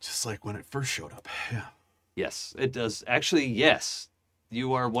 Just like when it first showed up. Yeah. Yes, it does. Actually, yes,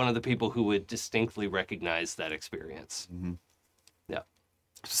 you are one of the people who would distinctly recognize that experience. Yeah.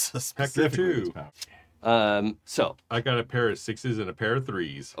 Specifically too. its power. So. I got a pair of 6s and a pair of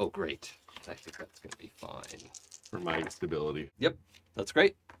 3s Oh, great. I think that's going to be fine. for my stability. Yep, that's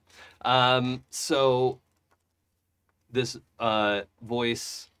great. So this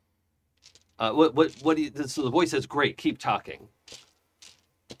voice, what do you? So the voice says, "Great, keep talking."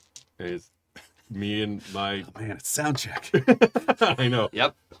 It's me and my... Oh, man, it's sound check. I know.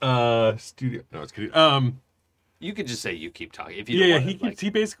 Yep. Studio... No, it's kidding. You could just say you keep talking if you Yeah, don't want to, he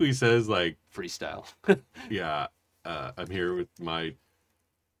basically says, like, freestyle. yeah, I'm here with my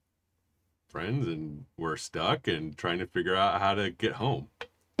friends, and we're stuck and trying to figure out how to get home.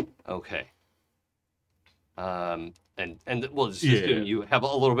 Okay. And we'll just Yeah. assume you have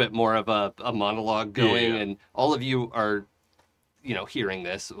a little bit more of a monologue going, Yeah. and all of you are, hearing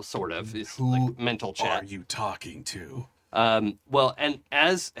this sort of. It's Who like mental chat. are you talking to? Well, and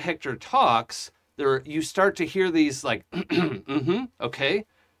as Hector talks, you start to hear these like, okay,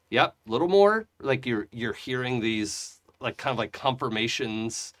 yep, a little more. Like you're hearing these like kind of like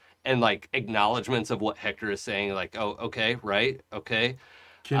confirmations and like acknowledgments of what Hector is saying. Like, oh, okay, right, okay.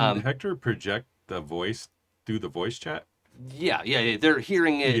 Can Hector project the voice through the voice chat? Yeah. They're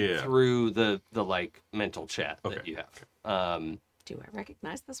hearing it Yeah. through the like mental chat that Okay. you have. Do I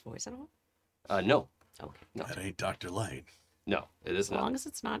recognize this voice at all? No, Okay. That ain't Dr. Light. no, it is As not. long as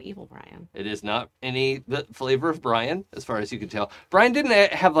it's not evil Brian. It is not the flavor of Brian, as far as you can tell. Brian didn't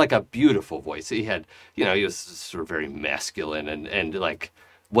have like a beautiful voice. He had, he was sort of very masculine and like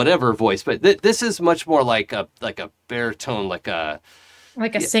whatever voice. But this is much more like a baritone, like a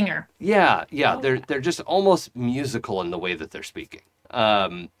singer. yeah. They're just almost musical in the way that they're speaking.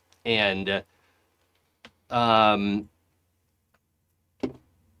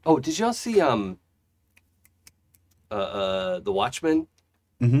 Oh, did y'all see The Watchmen?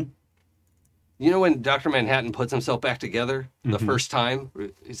 Mm-hmm. You know when Dr. Manhattan puts himself back together the first time?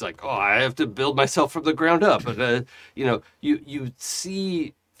 He's like, "Oh, I have to build myself from the ground up." And you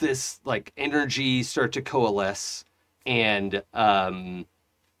see this like energy start to coalesce, and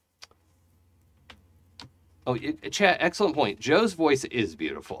chat, excellent point. Joe's voice is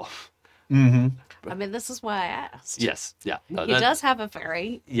beautiful. Mm-hmm. I mean, this is why I asked. Yes, yeah. No, He does have a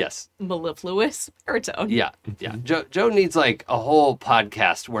very Yes, mellifluous baritone. yeah. Joe needs like a whole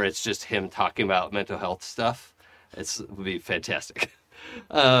podcast where it's just him talking about mental health stuff. It would be fantastic.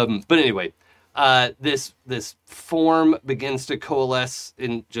 But anyway, this form begins to coalesce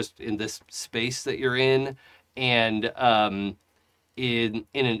in this space that you're in, and in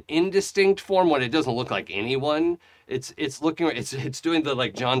an indistinct form when it doesn't look like anyone. It's doing the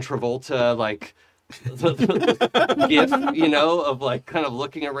like John Travolta like gif, of like kind of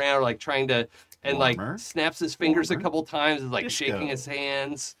looking around, like trying to, and Warmer. like snaps his fingers a Warmer. couple times, is like Disco. shaking his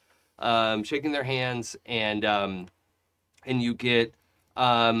hands, shaking their hands, and you get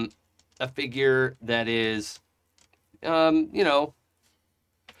a figure that is,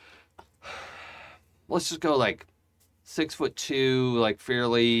 let's just go like 6'2", like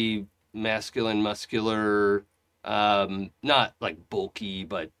fairly masculine, muscular, not like bulky,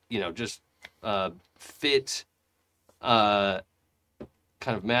 but just fit, kind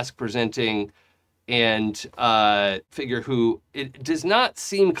of mask presenting, and figure who it does not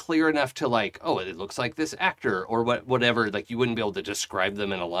seem clear enough to like, oh, it looks like this actor or whatever. Like you wouldn't be able to describe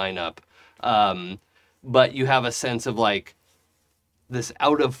them in a lineup, but you have a sense of like this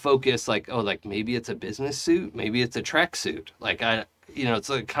out of focus, like, oh, like maybe it's a business suit, maybe it's a track suit. Like it's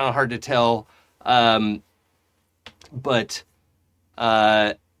like kind of hard to tell. But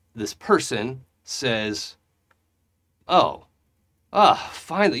this person says,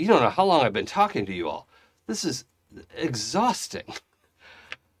 finally, you don't know how long I've been talking to you all. This is exhausting.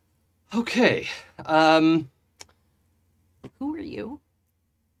 Okay. Who are you?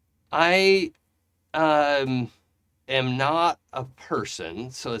 I am not a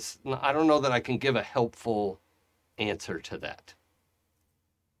person, so I don't know that I can give a helpful answer to that.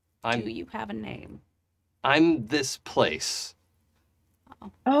 Do you have a name? I'm this place.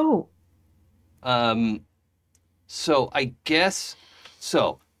 Oh, So I guess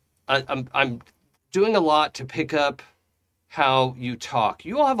I'm doing a lot to pick up how you talk.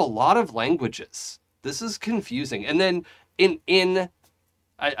 You all have a lot of languages. This is confusing. And then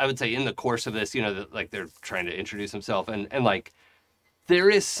I would say in the course of this, like they're trying to introduce himself, and like there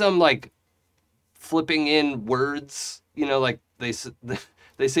is some like flipping in words, like they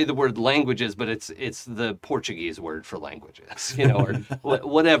say the word languages, but it's the Portuguese word for languages, or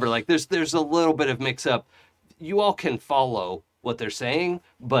whatever. Like there's a little bit of mix up. You all can follow what they're saying,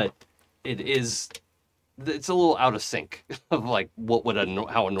 but it's a little out of sync of like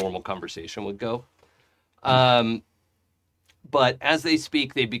how a normal conversation would go. But as they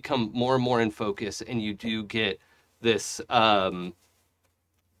speak, they become more and more in focus, and you do get this why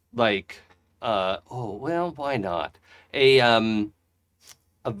not?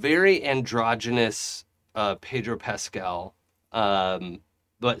 A very androgynous Pedro Pascal,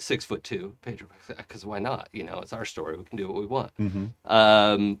 but 6'2" Pedro Pascal, because why not? It's our story. We can do what we want.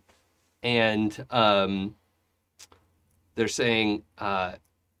 Mm-hmm. They're saying,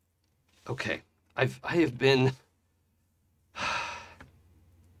 okay, I have been.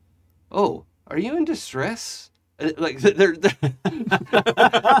 Oh, are you in distress? Like they're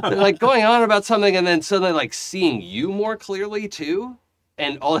like going on about something, and then suddenly like seeing you more clearly too,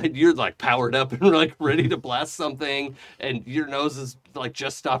 and you're like powered up and like ready to blast something, and your nose is like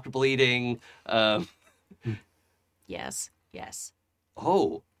just stopped bleeding. Yes.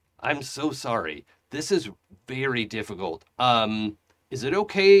 Oh, I'm so sorry. This is very difficult. Is it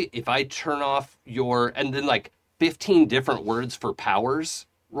okay if I turn off and then like 15 different words for powers?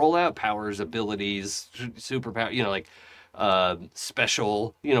 Roll out powers, abilities, superpower,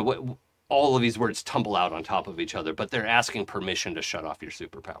 special, what all of these words tumble out on top of each other, but they're asking permission to shut off your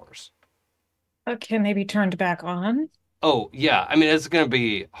superpowers. Can they be turned back on? Oh, yeah. I mean, it's going to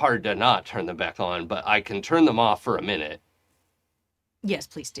be hard to not turn them back on, but I can turn them off for a minute. Yes,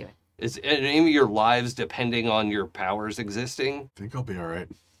 please do it. Is any of your lives depending on your powers existing? I think I'll be all right.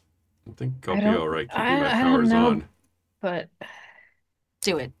 I think I'll I be don't- all right keeping I- my I don't powers know. on. But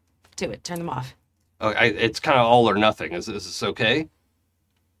Do it. Do it. Turn them off. Oh, it's kind of all or nothing. Is this okay?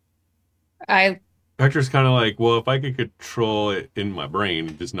 I Hector's kind of like, well, if I could control it in my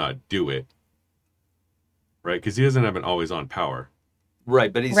brain, just not do it. Right? Because he doesn't have an always-on power.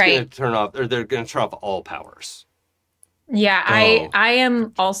 Right, but he's Right. going to turn off, or they're going to turn off all powers. Yeah, Oh. I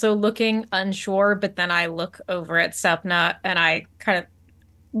am also looking unsure, but then I look over at Sepna and I kind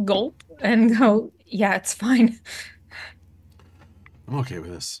of gulp and go, yeah, it's fine. I'm okay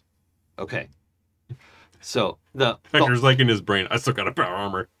with this. Okay. So Hector's like in his brain, I still got a power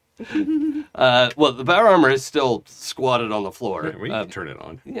armor. well, the power armor is still squatted on the floor. Yeah, we can turn it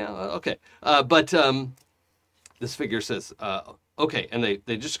on. Yeah, okay. But this figure says, okay, and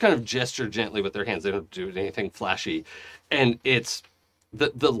they just kind of gesture gently with their hands. They don't do anything flashy. And it's,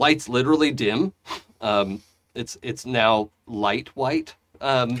 the light's literally dim. It's now light white.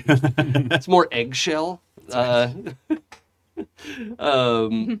 It's more eggshell.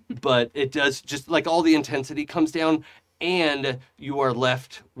 But it does, just like all the intensity comes down, and you are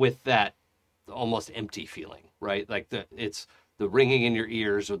left with that almost empty feeling, right? Like it's the ringing in your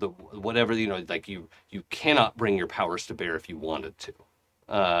ears, or the whatever, like you cannot bring your powers to bear if you wanted to.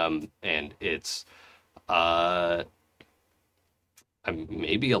 And it's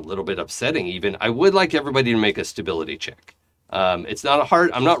maybe a little bit upsetting even. I would like everybody to make a stability check. It's not a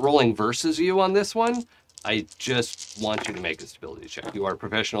hard, I'm not rolling versus you on this one. I just want you to make a stability check. You are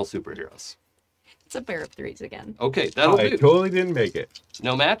professional superheroes. It's a pair of threes again. Okay, that'll I do. totally didn't make it.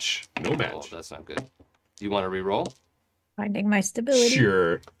 No match? No match. Oh, that's not good. Do you want to re-roll? Finding my stability.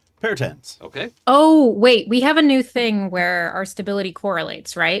 Sure. Pair of tens. Okay. Oh, wait, we have a new thing where our stability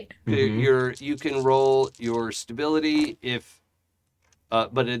correlates, right? Mhm. You can roll your stability if,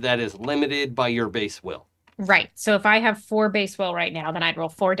 but that is limited by your base will. Right. So if I have 4 base will right now, then I'd roll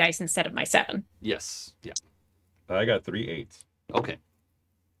 4 dice instead of my 7. Yes. Yeah. I got 3 8s. Okay.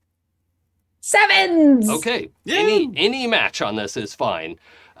 7s! Okay. Yay! Any match on this is fine.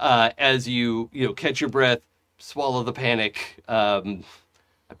 As you catch your breath, swallow the panic. I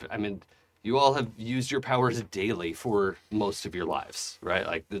mean, you all have used your powers daily for most of your lives, right?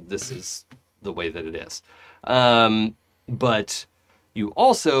 Like this is the way that it is. But you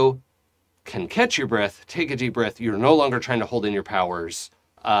also can catch your breath, take a deep breath. You're no longer trying to hold in your powers.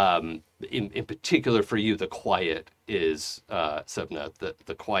 In particular for you, the quiet is, Subna,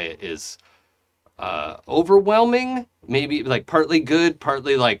 the quiet is overwhelming, maybe like partly good,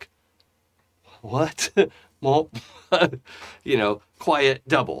 partly like, what? Well, quiet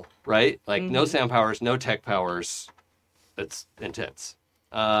double, right? Like no sound powers, no tech powers. It's intense.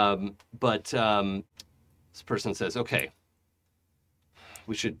 But this person says, okay,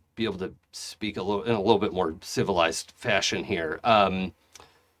 we should be able to speak in a little bit more civilized fashion here.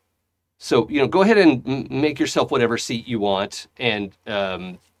 So, go ahead and make yourself whatever seat you want. And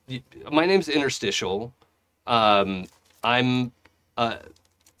my name's Interstitial. I'm, and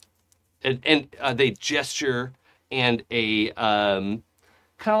they gesture, and a kind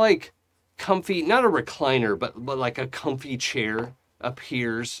of like comfy, not a recliner, but like a comfy chair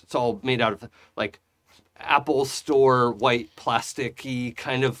appears. It's all made out of like Apple Store white plasticky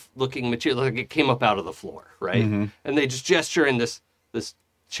kind of looking material, like it came up out of the floor, right? Mm-hmm. And they just gesture, and this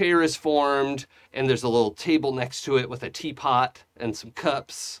chair is formed, and there's a little table next to it with a teapot and some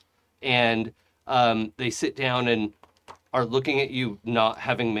cups, and they sit down and are looking at you, not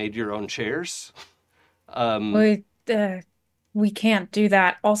having made your own chairs. We can't do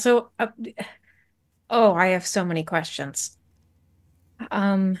that. Also, I have so many questions.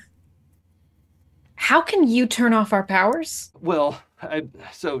 How can you turn off our powers? Well,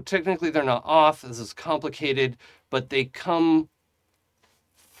 so technically they're not off. This is complicated, but they come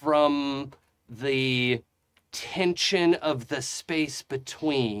from the tension of the space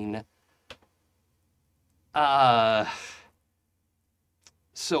between.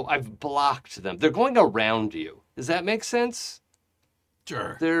 So I've blocked them. They're going around you. Does that make sense?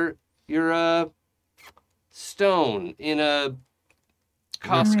 Sure. You're a stone in a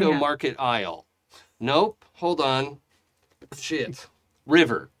Costco Yeah. market aisle. Nope. Hold on. Shit.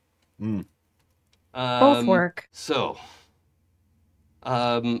 River. Mm. Both work. So,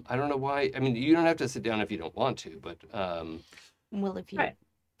 I don't know why. I mean, you don't have to sit down if you don't want to, but Well, if you Right.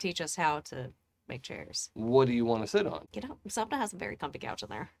 teach us how to make chairs. what do you want to sit on? Sapna has a very comfy couch in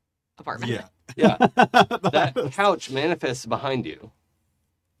their apartment. Yeah. Yeah, that couch manifests behind you.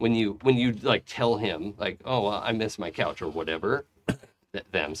 when you like tell him like, oh, well, I miss my couch or whatever,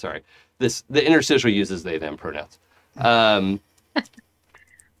 them, sorry. The interstitial uses they them pronouns.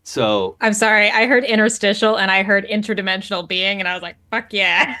 So I'm sorry, I heard interstitial and I heard interdimensional being, and I was like, fuck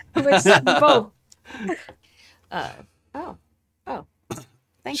yeah. Which both. Oh,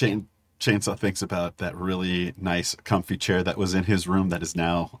 thank you. Chainsaw thinks about that really nice, comfy chair that was in his room that is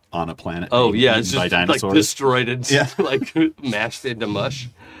now on a planet. Oh being yeah, eaten it's by just like dinosaurs. destroyed and Yeah. like mashed into mush.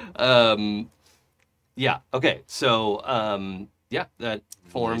 Yeah. Okay. So yeah, that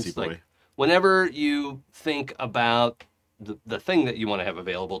forms Lazy boy. like whenever you think about the thing that you want to have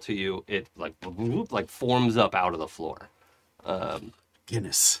available to you, it like forms up out of the floor.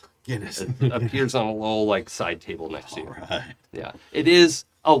 Guinness. It appears on a little like side table next to you. All right. Yeah. It is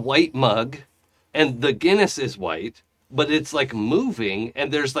a white mug, and the Guinness is white, but it's like moving,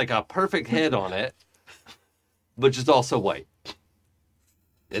 and there's like a perfect head on it, which is also white.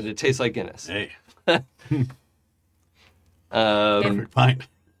 And it tastes like Guinness. Hey, Um, fine.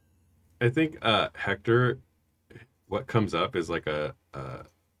 I think Hector, what comes up is like a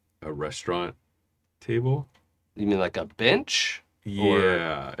restaurant table. you mean like a bench?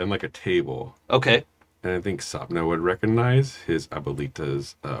 Yeah, and like a table. Okay. And I think Sapna would recognize his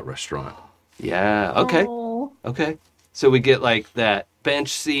Abuelita's restaurant. Yeah. Okay. Oh. Okay. So we get like that bench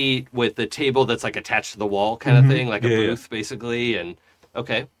seat with the table that's like attached to the wall kind of thing, like a Yeah, yeah. booth basically. And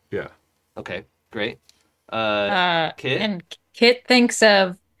okay. Yeah. Okay. Great. Kit? And Kit thinks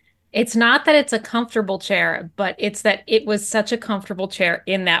of, it's not that it's a comfortable chair, but it's that it was such a comfortable chair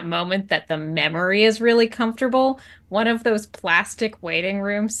in that moment that the memory is really comfortable. One of those plastic waiting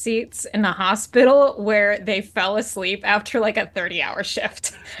room seats in the hospital where they fell asleep after like a 30-hour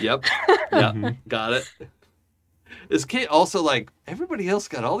shift. Yep. Yeah. Got it. Is Kit also like, everybody else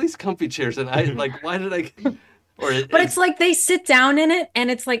got all these comfy chairs and I like, why did I? But it's like they sit down in it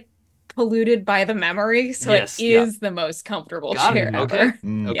and it's like polluted by the memory, so Yes, it is the most comfortable Got chair it. ever. Okay.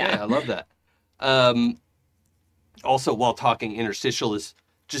 Mm. Okay, Yeah. I love that. Also, while talking, interstitial is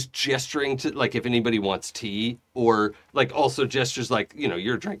just gesturing to like if anybody wants tea, or like also gestures like, you know,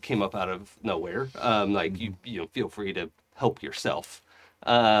 your drink came up out of nowhere. Like you know, feel free to help yourself.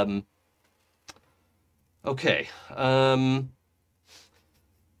 Okay.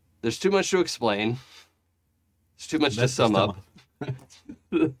 There's too much to explain. There's too much to sum up.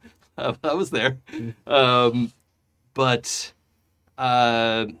 I was there. But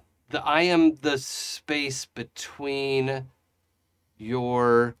I am the space between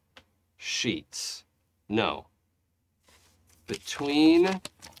your sheets. No. Between.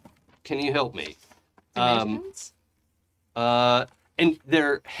 Can you help me? Dimensions? And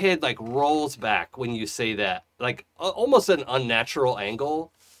their head like rolls back when you say that, like almost an unnatural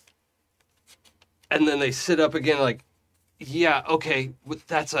angle. And then they sit up again, like, yeah, okay,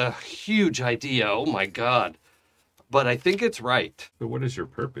 that's a huge idea. Oh my God. But I think it's right. So what is your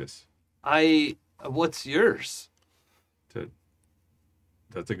purpose? What's yours?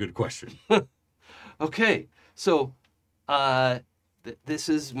 That's a good question. Okay, so, this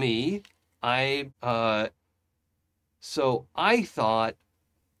is me. So I thought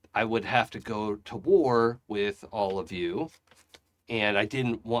I would have to go to war with all of you, and I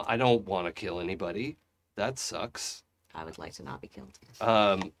don't want to kill anybody. That sucks. I would like to not be killed.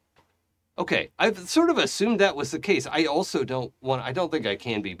 Okay, I've sort of assumed that was the case. I also I don't think I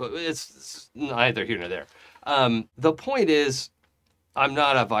can be, but it's neither here nor there. The point is, I'm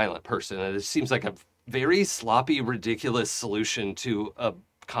not a violent person, and it seems like a very sloppy, ridiculous solution to a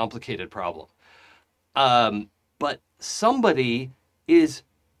complicated problem. But somebody is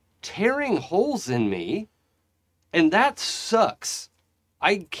tearing holes in me, and that sucks.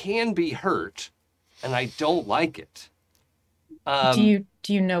 I can be hurt, and I don't like it. Do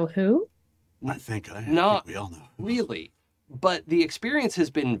you know who? I think Not we all know. really. But the experience has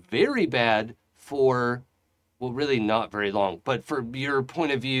been very bad for, well, really not very long. But for your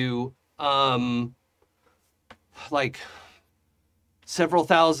point of view, like several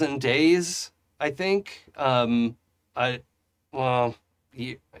thousand days, I think. I don't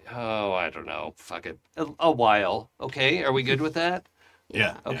know. Fuck it. A while. Okay, are we good with that?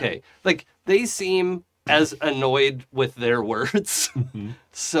 Yeah. Okay. Like they seem as annoyed with their words.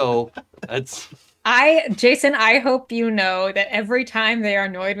 So it's Jason, I hope you know that every time they are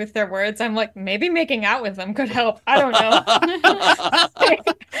annoyed with their words, I'm like, maybe making out with them could help. I don't know.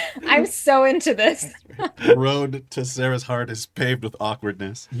 I'm so into this. The road to Sarah's heart is paved with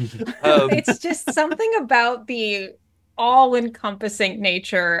awkwardness. It's just something about the all-encompassing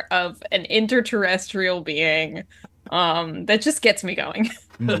nature of an interterrestrial being that just gets me going.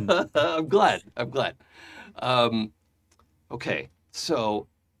 I'm glad. Okay. So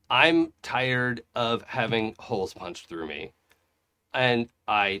I'm tired of having holes punched through me. And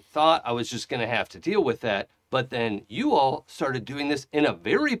I thought I was just going to have to deal with that. But then you all started doing this in a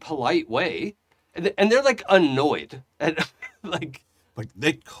very polite way. And they're like annoyed. And like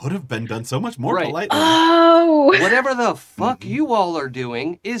they could have been done so much more Right. politely. Oh, whatever the fuck you all are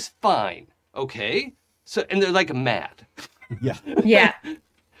doing is fine. Okay? So, and they're like mad. Yeah. yeah.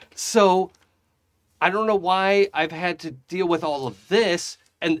 So I don't know why I've had to deal with all of this.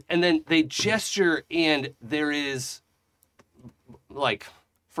 And then they gesture, and there is, like,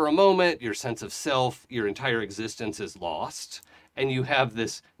 for a moment, your sense of self, your entire existence is lost. And you have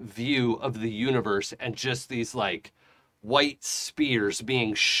this view of the universe and just these, like, white spears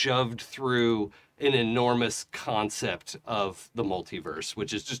being shoved through an enormous concept of the multiverse,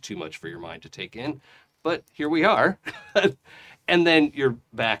 which is just too much for your mind to take in. But here we are. And then you're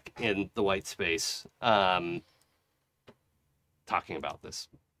back in the white space, talking about this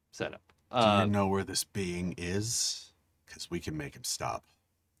setup. Do you know where this being is? Because we can make him stop.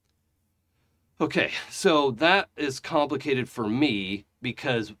 Okay, so that is complicated for me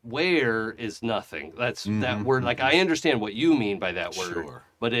because where is nothing. That's that word. Like, I understand what you mean by that word, Sure.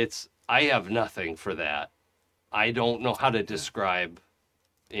 but I have nothing for that. I don't know how to describe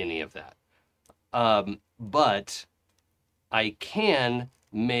any of that. But I can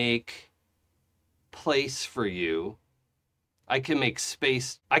make place for you. I can make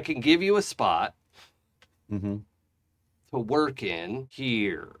space. I can give you a spot Mm-hmm. to work in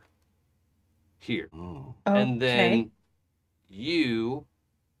here. Oh. And Okay. then you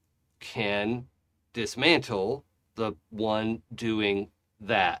can dismantle the one doing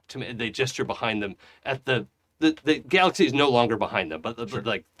that. To me, they gesture behind them at the galaxy is no longer behind them, but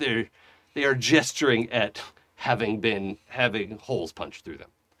like they are gesturing at having holes punched through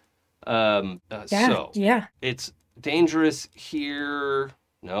them. So Yeah. it's dangerous here.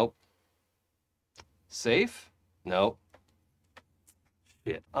 Nope. Safe? Nope.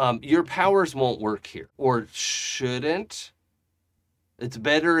 Shit. Your powers won't work here, or shouldn't. It's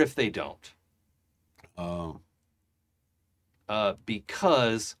better if they don't. Oh.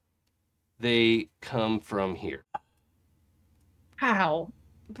 Because they come from here. How?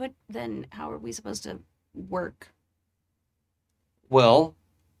 But then how are we supposed to work? Well,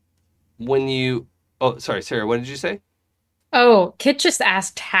 when you... Oh, sorry, Sarah, what did you say? Oh, Kit just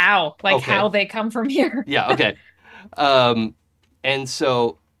asked how, like Okay. how they come from here. Yeah, okay. And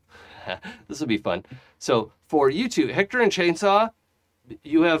so, this will be fun. So, for you two, Hector and Chainsaw,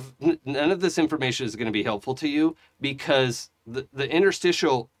 you have... None of this information is going to be helpful to you because the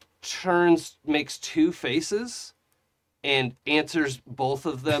interstitial makes two faces and answers both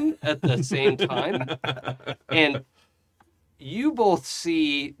of them at the same time. And you both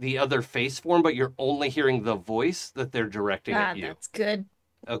see the other face form, but you're only hearing the voice that they're directing at you. That's good.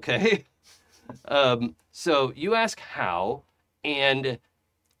 Okay. So you ask how, and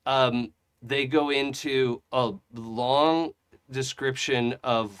they go into a long description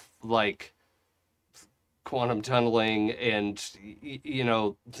of like quantum tunneling and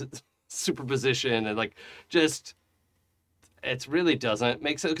superposition and like just it really doesn't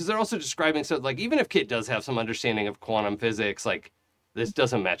make sense because they're also describing so like even if Kit does have some understanding of quantum physics, like this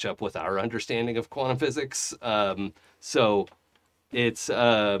doesn't match up with our understanding of quantum physics. So it's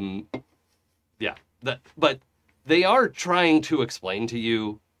but they are trying to explain to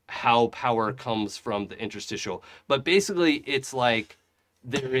you how power comes from the interstitial. But basically it's like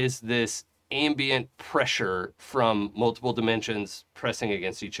there is this ambient pressure from multiple dimensions pressing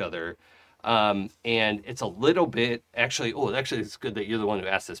against each other. And it's a little bit actually it's good that you're the one who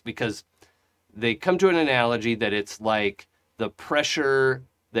asked this because they come to an analogy that it's like the pressure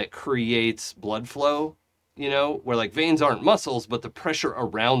that creates blood flow, where like veins aren't muscles, but the pressure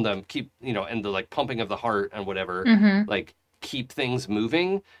around them and the like pumping of the heart and whatever, like keep things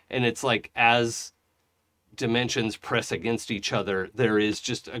moving. And it's like as dimensions press against each other, there is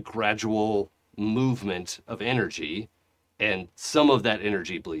just a gradual movement of energy. And some of that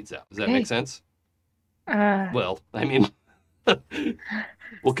energy bleeds out. Does that make sense? Well, I mean,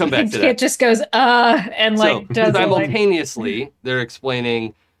 we'll come back to that. It just goes, and like so, does simultaneously, they're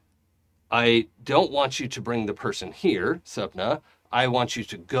explaining, I don't want you to bring the person here, Supna. I want you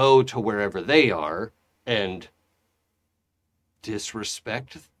to go to wherever they are and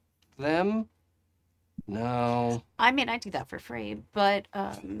disrespect them. No. I mean, I do that for free, but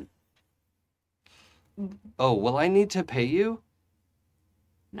Oh, will I need to pay you?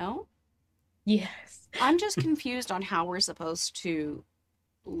 no. Yes. I'm just confused on how we're supposed to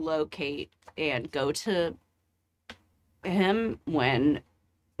locate and go to him when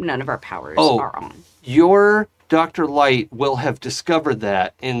none of our powers are on. You're Dr. Light will have discovered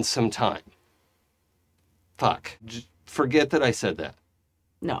that in some time. Fuck. Forget that I said that.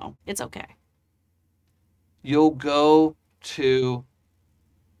 No, it's okay. You'll go to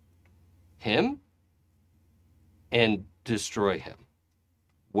him and destroy him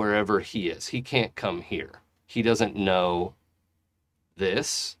wherever he is. He can't come here. He doesn't know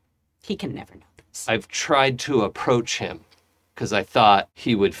this. He can never know this. I've tried to approach him because I thought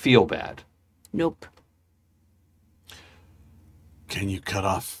he would feel bad. Nope. Can you cut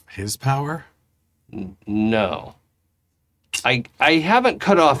off his power? No. I haven't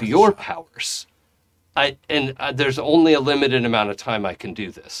cut off your powers. There's only a limited amount of time I can do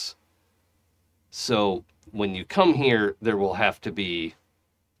this. So when you come here, there will have to be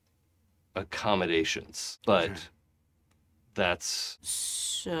accommodations. But that's...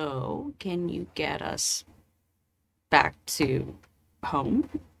 So, can you get us back to home?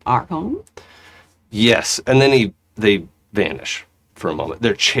 Our home? Yes. And then they vanish for a moment.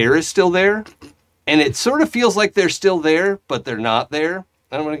 Their chair is still there. And it sort of feels like they're still there, but they're not there.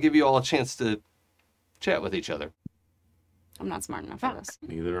 I'm going to give you all a chance to chat with each other. I'm not smart enough for this.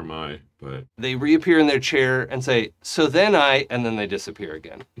 Neither am I, but They reappear in their chair and say, so then and then they disappear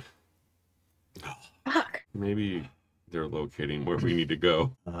again. Fuck. maybe they're locating where we need to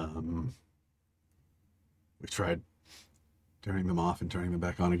go. We tried turning them off and turning them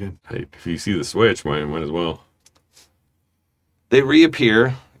back on again. Hey, if you see the switch, might as well. They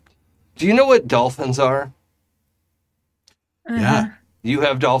reappear. Do you know what dolphins are? Yeah. You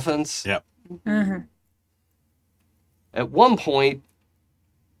have dolphins? Yep. Uh-huh. At one point,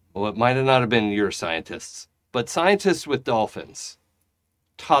 well, it might have not have been your scientists, but scientists with dolphins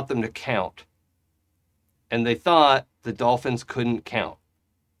taught them to count. And they thought the dolphins couldn't count.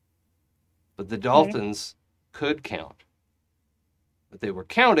 But the dolphins could count. But they were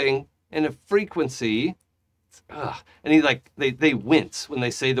counting in a frequency. And they wince when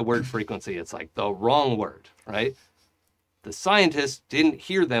they say the word frequency. It's like the wrong word, right? The scientists didn't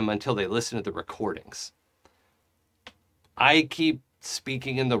hear them until they listened to the recordings. I keep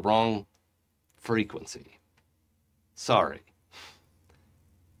speaking in the wrong frequency. Sorry.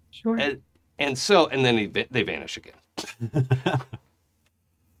 Sure. And then they vanish again.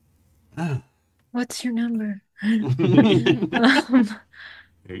 What's your number?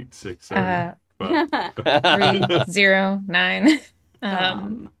 867. 309.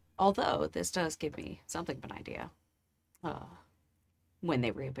 Although this does give me something of an idea. When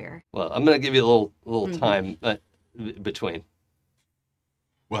they reappear. Well, I'm going to give you a little time between.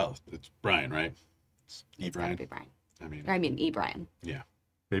 Well, it's Brian, right? It's It's gotta be Brian. I I mean, E. Brian. yeah.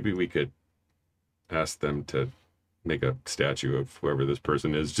 Maybe we could ask them to make a statue of whoever this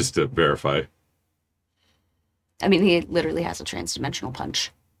person is just to verify. I mean, he literally has a trans-dimensional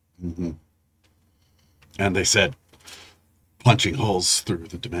punch. Mm-hmm. And they said punching holes through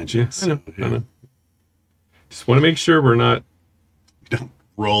the dimensions. I know. Just want to make sure we're not. You don't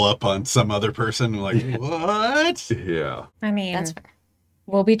roll up on some other person like, what? Yeah. I mean, That's fair.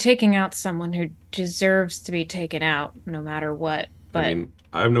 we'll be taking out someone who deserves to be taken out no matter what. But I mean,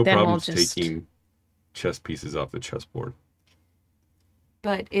 I have no then we'll problems just- taking chess pieces off the chessboard.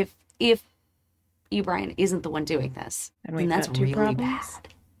 But if E. Brian isn't the one doing this, And then we've that's got two really problems.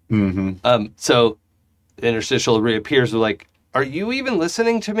 bad. Mm-hmm. So the interstitial reappears. They're like, are you even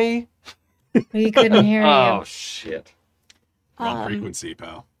listening to me? We couldn't hear Oh, you. shit. Wrong frequency,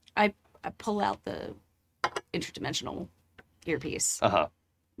 pal. I pull out the interdimensional earpiece. Uh-huh.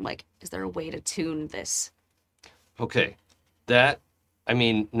 I'm like, is there a way to tune this? Okay. Not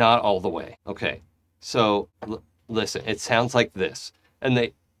all the way. Okay. So, listen, it sounds like this. And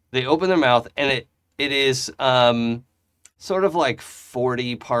they open their mouth, and it is sort of like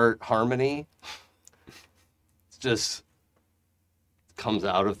 40-part harmony. It just comes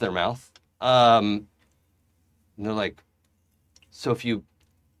out of their mouth. And they're like, so if you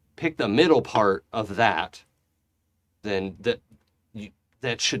pick the middle part of that, then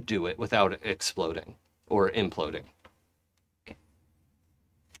that should do it without exploding or imploding. Okay.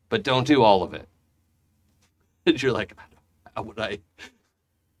 But don't do all of it. And you're like, how would I?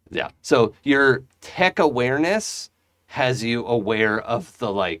 Yeah. So your tech awareness has you aware of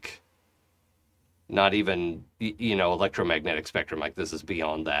the, like, not even, electromagnetic spectrum. Like, this is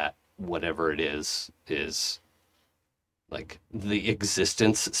beyond that. Whatever it is like the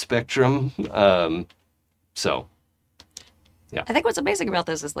existence spectrum. So, yeah. I think what's amazing about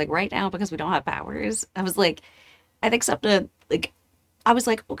this is, like, right now, because we don't have powers, I was like, I think I was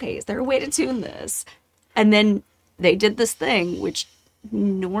like, okay, is there a way to tune this? And then they did this thing, which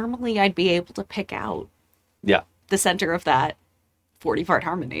normally I'd be able to pick out Yeah. the center of that 40-part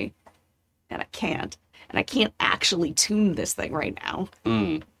harmony, and I can't. and I can't actually tune this thing right now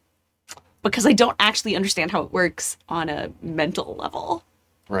Mm, because I don't actually understand how it works on a mental level.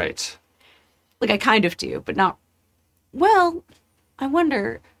 right. Like, I kind of do, but not... Well, I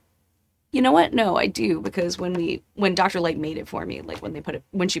wonder... You know what? No, I do, because when Dr. Light made it for me, like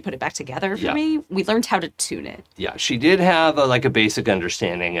when she put it back together for Yeah. me, we learned how to tune it. Yeah, she did have a basic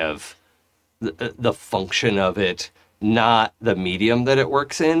understanding of the function of it, not the medium that it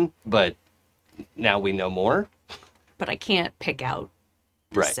works in, but now we know more. But I can't pick out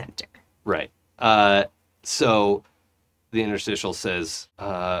the Right. center. Right. So the interstitial says,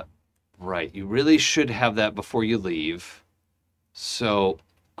 right, you really should have that before you leave. So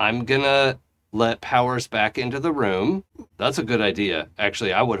I'm gonna let Powers back into the room. That's a good idea.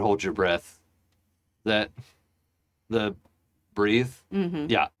 Actually, I would hold your breath. Breathe. Mm-hmm.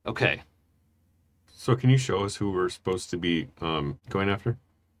 Yeah. Okay. So can you show us who we're supposed to be going after?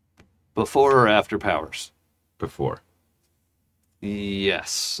 Before or after Powers? Before.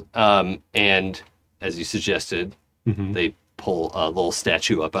 Yes. And as you suggested, Mm-hmm. they pull a little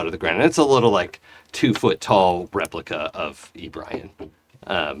statue up out of the ground. And it's a little 2 foot tall replica of E. Brian.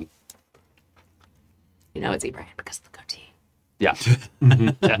 You know it's Abraham because of the goatee. Yeah.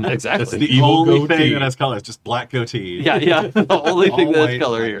 Yeah, exactly. That's the evil only goatee. thing that has color. It's just black goatee. Yeah, yeah. The only thing All that's white,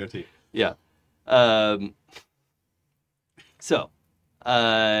 color black here. goatee. Yeah. So,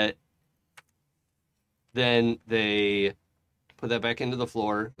 then they put that back into the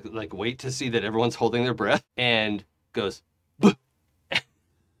floor, wait to see that everyone's holding their breath, and goes, "Buh."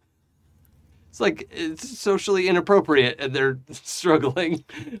 It's socially inappropriate, and they're struggling.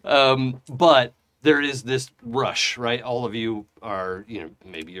 But there is this rush, right? All of you are,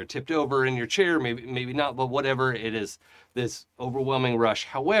 maybe you're tipped over in your chair, maybe not, but whatever. It is this overwhelming rush.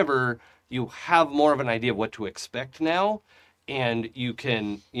 However, you have more of an idea of what to expect now, and you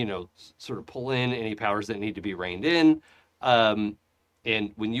can, sort of pull in any powers that need to be reined in.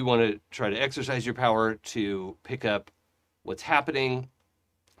 And when you want to try to exercise your power to pick up what's happening,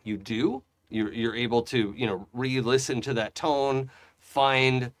 you do. You're able to, re-listen to that tone,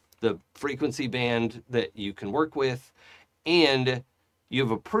 find the frequency band that you can work with, and you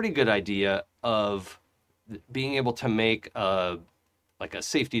have a pretty good idea of being able to make a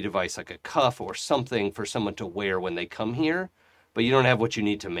safety device, like a cuff or something for someone to wear when they come here, but you don't have what you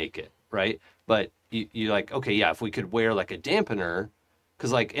need to make it, right? But you're like, okay, yeah, if we could wear a dampener,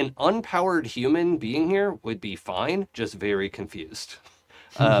 because an unpowered human being here would be fine, just very confused.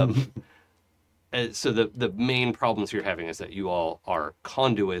 So the main problems you're having is that you all are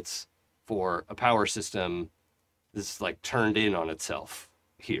conduits for a power system that's turned in on itself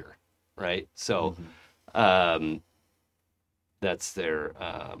here, right? So that's their,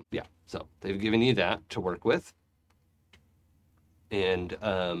 so they've given you that to work with. And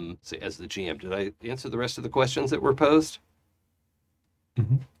so as the GM, did I answer the rest of the questions that were posed?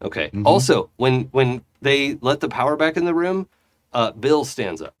 Mm-hmm. Okay. Mhm. Also, when they let the power back in the room, Bill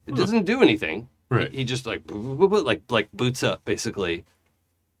stands up. It doesn't do anything. Right. He just boots up basically.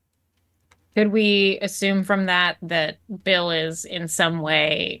 Could we assume from that Bill is in some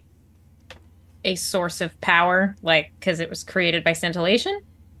way a source of power, because it was created by scintillation?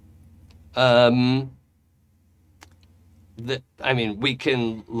 We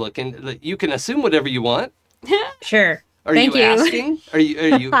can look in. You can assume whatever you want. Sure. Are Thank you you. asking? Are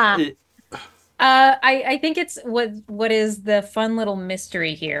you? I think it's what is the fun little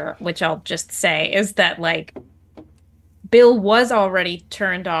mystery here, which I'll just say, is that Bill was already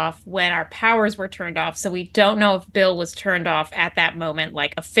turned off when our powers were turned off, so we don't know if Bill was turned off at that moment.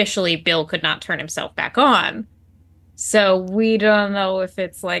 Officially, Bill could not turn himself back on. So we don't know if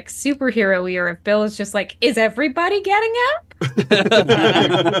it's superhero-y or if Bill is just is everybody getting up?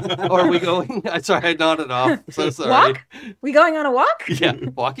 Or are we going? I'm sorry, I nodded off. So sorry. Walk? We going on a walk? Yeah,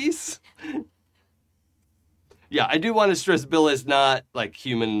 walkies. Yeah, I do want to stress Bill is not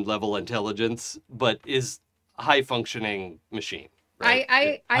human level intelligence, but is high functioning machine. Right?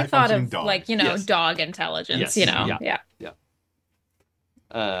 I thought of dog. Yes. dog intelligence. Yes. Yeah.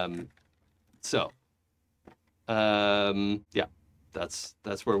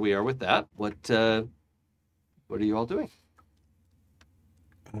 That's where we are with that. What are you all doing?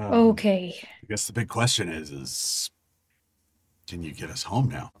 Okay. I guess the big question is can you get us home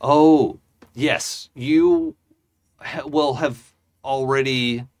now? Oh, yes, you will have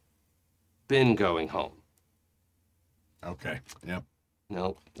already been going home. Okay. Yep.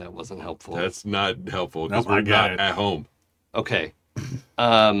 No, that wasn't helpful. That's not helpful because Nope, I we're got not it. at home. Okay.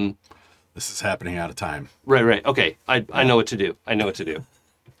 This is happening out of time. Right. Okay. I know what to do.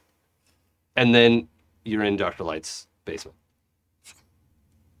 And then you're in Dr. Light's basement.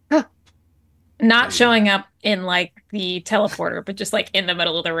 Not showing up in like the teleporter, but just like in the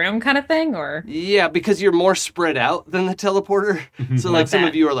middle of the room kind of thing, or Yeah, because you're more spread out than the teleporter. So like some that.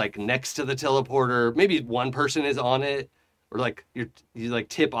 of you are like next to the teleporter. Maybe one person is on it, or like you like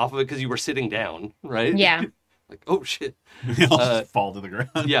tip off of it because you were sitting down, right? Yeah. Like, oh shit. They all just fall to the ground.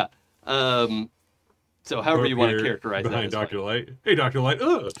 Yeah. So however you want to characterize that. behind is Dr. fine. Light. Hey, Dr. Light.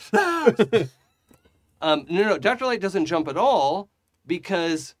 Ugh. No, Dr. Light doesn't jump at all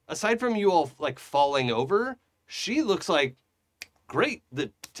because aside from you all like falling over, she looks like great.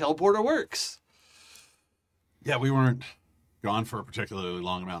 The teleporter works. Yeah, we weren't gone for a particularly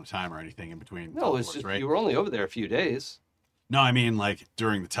long amount of time or anything in between. No, it's teleports, just right? you were only over there a few days. No, I mean like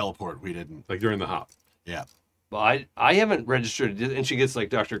during the teleport, we didn't. Like during the hop. Yeah. Well, I haven't registered, and she gets like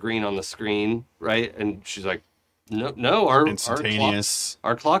Dr. Green on the screen, right? And she's like, no, Instantaneous.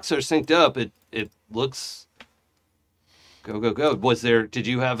 our clocks are synced up. It looks go. Did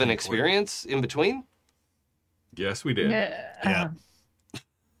you have an experience in between? Yes, we did. Yeah.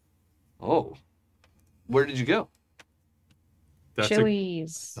 Oh, where did you go? That's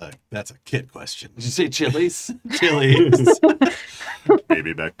Chili's. That's a kid question. Did you say Chili's? Chili's.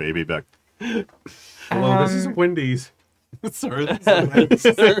 Baby back. Hello, this is Wendy's. Sorry.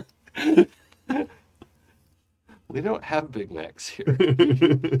 We don't have Big Macs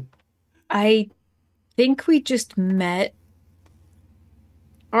here. I think we just met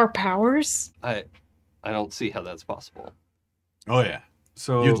our powers. I don't see how that's possible. Oh yeah,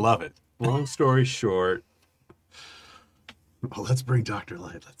 So, you'd love it. long story short, Well, let's bring Dr.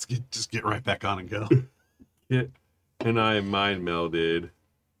 Light. Let's just get right back on and go. Kit and I mind melded,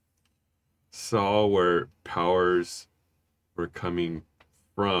 saw where powers were coming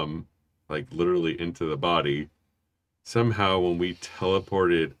from, like literally into the body. Somehow, when we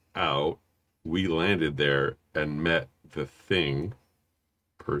teleported out, we landed there and met the thing.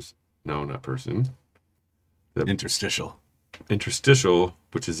 No, not person. The Interstitial. interstitial,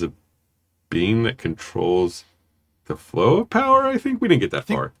 which is a being that controls the flow of power. I think we didn't get that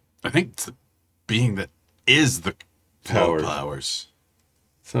far. I think it's the being that is the flow of Powers. powers.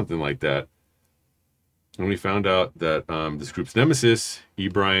 Something like that. And we found out that this group's nemesis,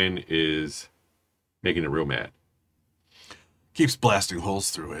 Brian, is making it real mad. Keeps blasting holes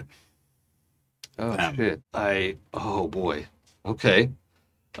through it. Oh Damn. shit! Oh boy. Okay.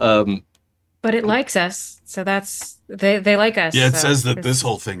 But it likes us, so that's they like us. Yeah, it so says that it's- this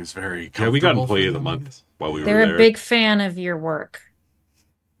whole thing is very comfortable. Yeah, we got employee for of the them. month while we were They're there. a big fan of your work.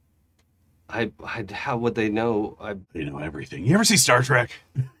 How would they know? They know everything. You ever see Star Trek?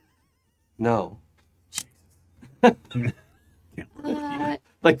 No. Can't work with you.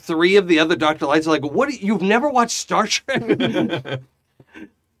 Like 3 of the other Dr. Lights are like, what? You've never watched Star Trek? They're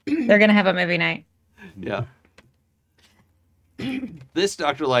gonna have a movie night. Yeah. This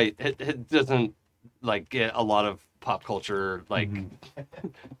Dr. Light it doesn't like get a lot of pop culture, like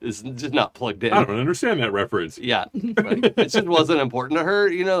is just not plugged in. I don't understand that reference. Yeah. Like, it just wasn't important to her,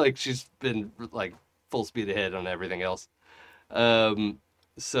 like she's been like full speed ahead on everything else.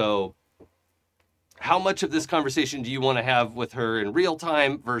 So how much of this conversation do you want to have with her in real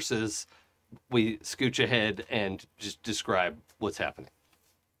time versus we scooch ahead and just describe what's happening?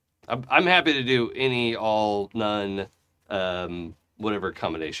 I'm happy to do any, all, none, whatever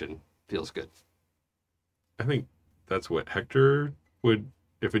combination feels good. I think that's what Hector would,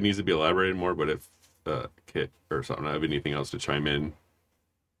 if it needs to be elaborated more, but if Kit or something, I have anything else to chime in.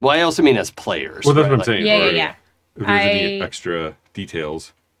 Well, I also mean as players. Well, that's right? what I'm Like, saying. Yeah, or yeah. If there's any extra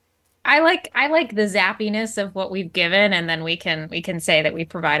details. I like the zappiness of what we've given, and then we can say that we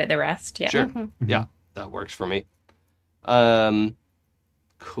provided the rest. Yeah. Sure. Yeah, that works for me.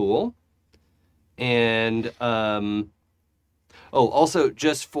 Cool. And also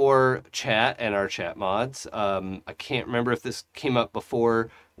just for chat and our chat mods, I can't remember if this came up before.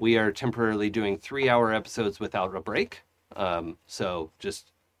 We are temporarily doing 3-hour episodes without a break. So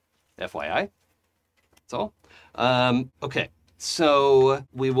just FYI. That's all. Okay. So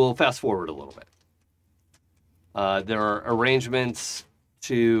we will fast forward a little bit. There are arrangements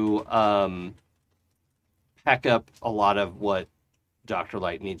to pack up a lot of what Dr.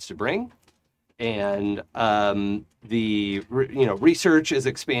 Light needs to bring. And the research is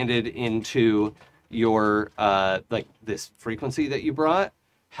expanded into your like this frequency that you brought.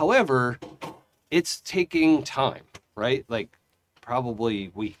 However, it's taking time, right? Like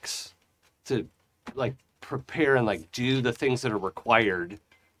probably weeks to like prepare and like do the things that are required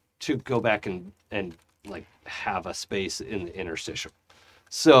to go back and like have a space in the interstitial.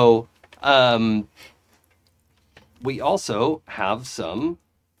 So we also have some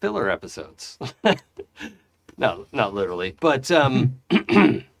filler no, not literally, but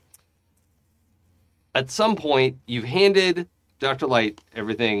at some point, you've handed Dr. Light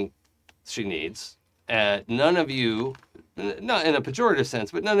everything she needs. None of you, not in a pejorative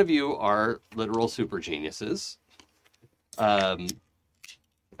sense, but none of you are literal super geniuses. I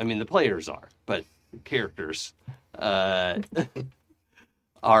mean, the players are, but characters are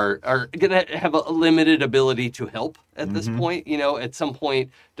gonna have a limited ability to help at this point. You know, at some point,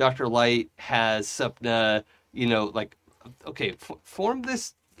 Dr. Light has Supna, you know, like, okay, form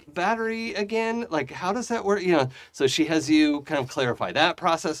this battery again. Like, how does that work? You know, so she has you kind of clarify that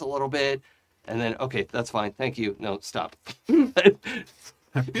process a little bit, and then, okay, that's fine, thank you. No, stop.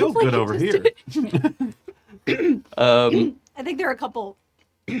 I feel good over here. I think there are a couple.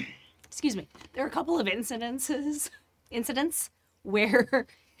 Excuse me. There are a couple of incidents where,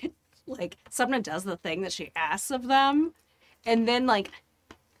 like, Subna does the thing that she asks of them, and then, like,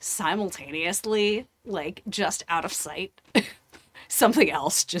 simultaneously, like, just out of sight, something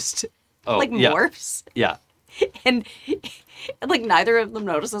else just morphs. Yeah. And like neither of them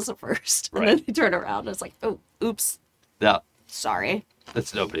notices at first, and then they turn around and it's like, oh, oops. Yeah. Sorry.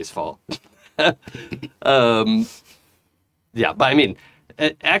 That's nobody's fault. Yeah, but I mean,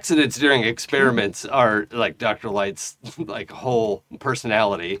 accidents during experiments are like Dr. Light's like whole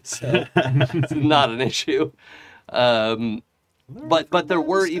personality, so it's not an issue. But there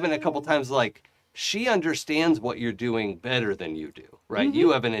were even a couple times like she understands what you're doing better than you do, right? Mm-hmm.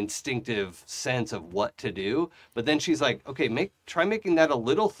 You have an instinctive sense of what to do, but then she's like, okay, try making that a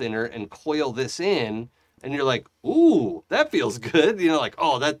little thinner and coil this in. And you're like, ooh, that feels good. You know, like,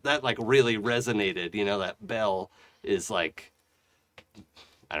 oh, that like really resonated. You know, that bell is like,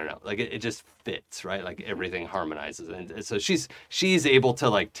 I don't know, like it just fits, right? Like everything harmonizes. And so she's able to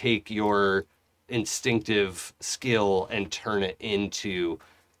like take your instinctive skill and turn it into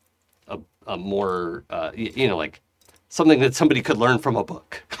a more, you know, like something that somebody could learn from a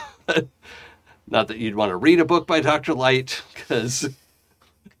book. Not that you'd want to read a book by Dr. Light, because...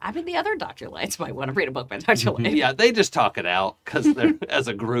 I mean, the other Dr. Lights might want to read a book by Dr. Light. Yeah, they just talk it out, because they're, as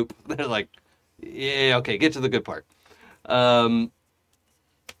a group, they're like, yeah, okay, get to the good part. And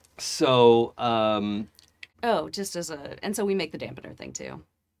so we make the dampener thing too.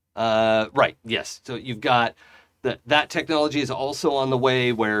 Right, yes. So you've got... That technology is also on the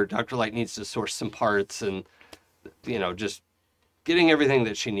way where Dr. Light needs to source some parts and, you know, just getting everything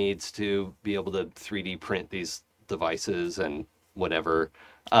that she needs to be able to 3D print these devices and whatever.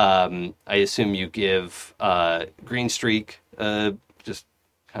 I assume you give Green Streak just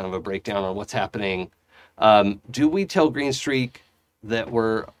kind of a breakdown on what's happening. Do we tell Green Streak that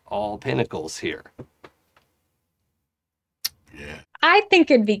we're all Pinnacles here? Yeah. I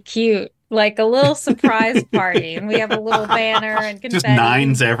think it'd be cute. Like a little surprise party, and we have a little banner and confetti. Just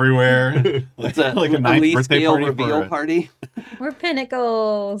nines everywhere. It's a like a ninth birthday scale party reveal party. We're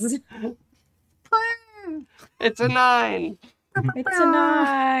Pinnacles. It's a 9. It's a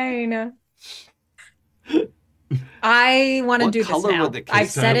 9. I want to What do this color now. would the I've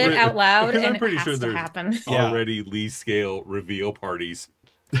cake said it be? out loud, Because and I'm pretty it sure has to there's happen. already Lee scale reveal parties.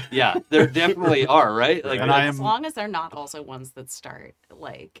 Yeah, there definitely are, right? Like, And As long as they're not also ones that start,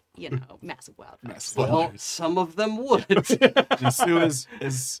 like, you know, massive wildfires. well, some of them would. as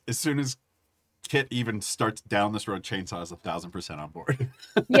soon as Kit even starts down this road, Chainsaw is 1,000% on board.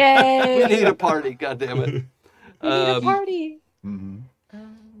 Yay! We need a party, goddammit. We need a party. Mm-hmm.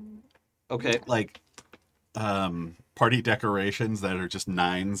 Okay. Like party decorations that are just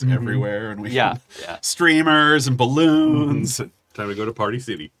 9s everywhere, and we Yeah. streamers and balloons. Time to go to Party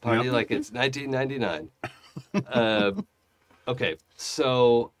City. Party Yep. like it's 1999. Okay,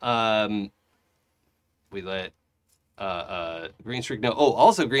 so we let Green Streak know. Oh,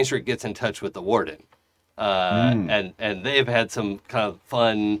 also Green Streak gets in touch with the warden, and they've had some kind of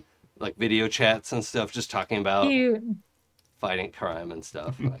fun like video chats and stuff, just talking about Cute. fighting crime and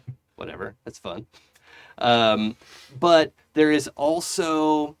stuff. Like, whatever, it's fun. But there is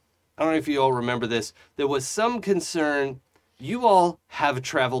also, I don't know if you all remember this, there was some concern. You all have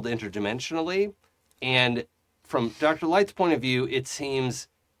traveled interdimensionally, and from Dr. Light's point of view, it seems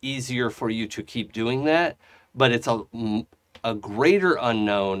easier for you to keep doing that, but it's a greater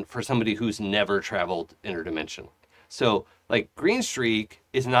unknown for somebody who's never traveled interdimensionally. So, like, Green Streak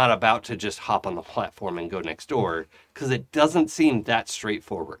is not about to just hop on the platform and go next door, because it doesn't seem that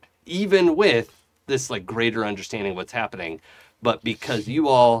straightforward, even with this, like, greater understanding of what's happening. But because you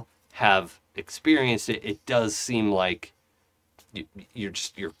all have experienced it, it does seem like your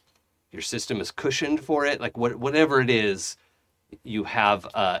system is cushioned for it. Like whatever it is, you have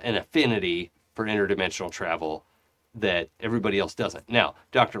an affinity for interdimensional travel that everybody else doesn't. Now,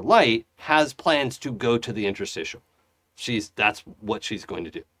 Dr. Light has plans to go to the interstitial. That's what she's going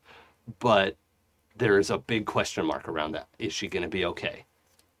to do. But there is a big question mark around that. Is she going to be okay?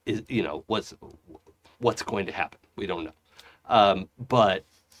 Is, what's going to happen? We don't know. But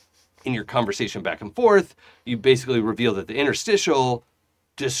in your conversation back and forth, you basically reveal that the interstitial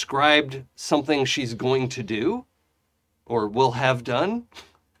described something she's going to do or will have done.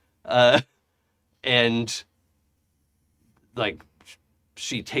 And like,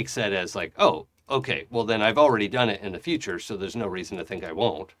 she takes that as like, oh, okay, well then I've already done it in the future, so there's no reason to think I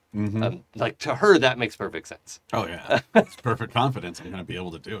won't. Like, to her, that makes perfect sense. Oh yeah, it's perfect confidence. I'm going to be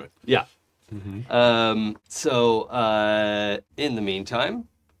able to do it. Yeah. So in the meantime,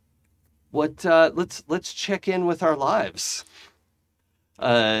 let's check in with our lives.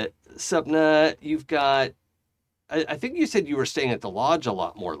 Supna, you've got, I think you said you were staying at the lodge a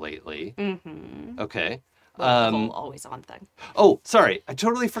lot more lately. Mm-hmm. Okay. Well, the whole always on thing. Oh, sorry. I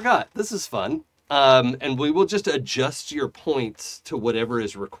totally forgot. This is fun. And we will just adjust your points to whatever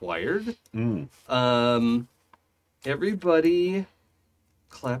is required. Everybody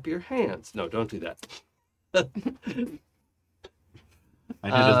clap your hands. No, don't do that. I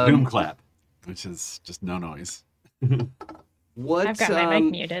did a Zoom clap, which is just no noise. What? I've got my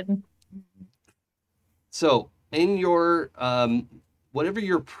mic muted. So, in your whatever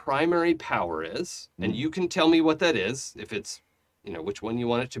your primary power is, and you can tell me what that is, if it's, which one you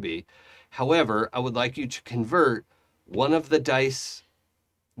want it to be. However, I would like you to convert one of the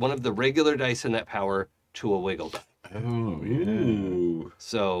regular dice in that power to a wiggle die. Oh, yeah. Ooh.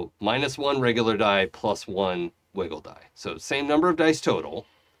 So, -1 regular die plus 1 wiggle die. So, same number of dice total.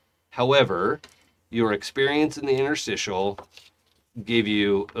 However, your experience in the interstitial gave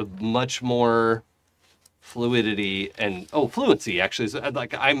you a much more fluidity and fluency, actually. So,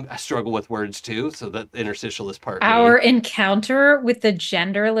 like, I struggle with words too, so that interstitial is part Our me. encounter with the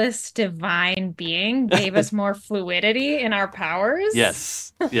genderless divine being gave us more fluidity in our powers.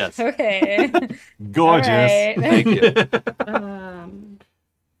 Yes. Okay. Gorgeous. All right. Thank you.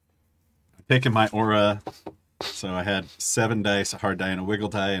 Taking my aura. So I had 7 dice, a hard die, and a wiggle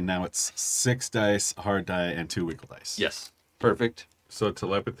die, and now it's 6 dice, a hard die, and 2 wiggle dice. Yes. Perfect. So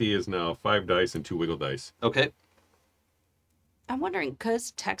telepathy is now 5 dice and 2 wiggle dice. Okay. I'm wondering,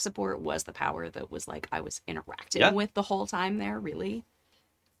 because tech support was the power that was like I was interacting with the whole time there, really?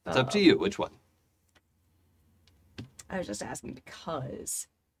 It's up to you. Which one? I was just asking because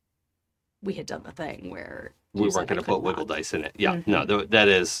we had done the thing where We weren't going to put wiggle dice in it. Yeah. No,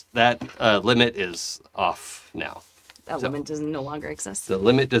 that limit is off now. That limit does no longer exist. The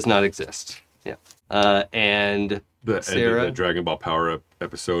limit does not exist. Yeah. And The end Sarah? of the Dragon Ball Power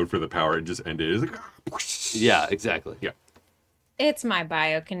episode for the power it just ended. It's like, yeah, exactly. Yeah. It's my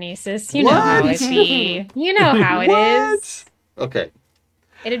biokinesis. You know how it be. You know how it is. Okay.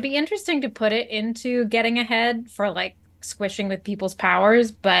 It'd be interesting to put it into getting ahead for like squishing with people's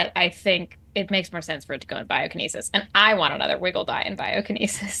powers, but I think it makes more sense for it to go in biokinesis. And I want another wiggle die in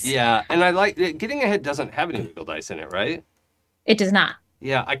biokinesis. Yeah, and I like getting ahead doesn't have any wiggle dice in it, right? It does not.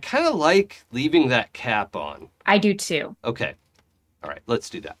 Yeah, I kind of like leaving that cap on. I do too. Okay. All right, let's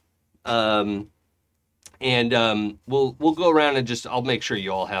do that. We'll go around and I'll make sure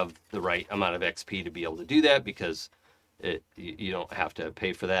you all have the right amount of XP to be able to do that, because you don't have to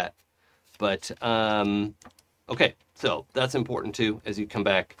pay for that. But okay, so that's important too as you come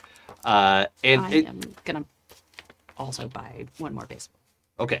back. I am gonna also buy one more baseball.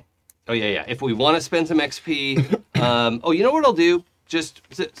 Okay. Oh yeah. If we want to spend some XP, you know what I'll do?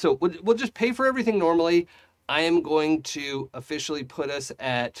 So we'll just pay for everything normally. I am going to officially put us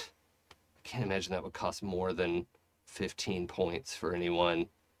at. I can't imagine that would cost more than 15 points for anyone.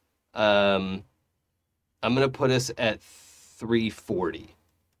 I'm going to put us at 340.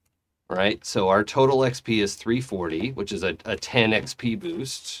 Right? So our total XP is 340, which is a 10 XP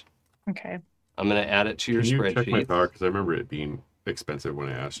boost. Okay. I'm going to add it to your Can you spreadsheet. check my power? Because I remember it being expensive when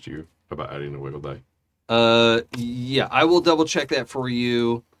I asked you about adding the wiggle die. Yeah, I will double check that for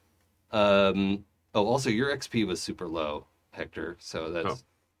you. Also your XP was super low, Hector, so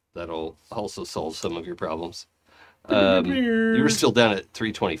that'll also solve some of your problems. You were still down at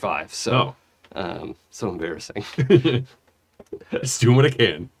 325, so so embarrassing. Just doing what I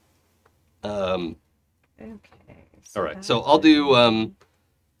can. Okay. All right, so I'll do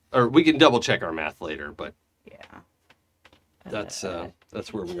or we can double check our math later, but yeah. That's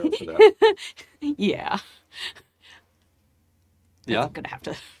where we are for that. Yeah. Yeah. I'm gonna have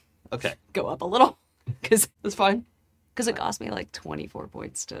to go up a little because that's fine. Because it cost me like 24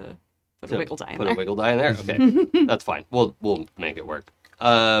 points to put a wiggle die in Put there. a wiggle die in there. Okay, that's fine. We'll make it work.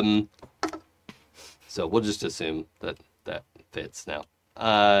 So we'll just assume that fits now.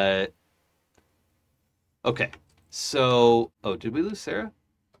 Okay. So, did we lose Sarah?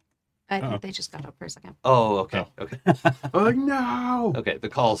 I think they just got up for a second. Oh, okay. Oh. Okay. I'm like, no. Okay. The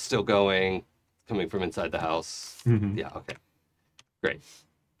call's still going, coming from inside the house. Mhm. Yeah. Okay. Great.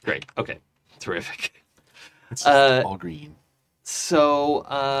 Great. Okay. Terrific. It's just all green.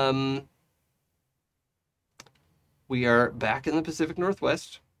 So, we are back in the Pacific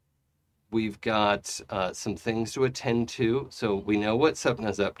Northwest. We've got some things to attend to. So we know what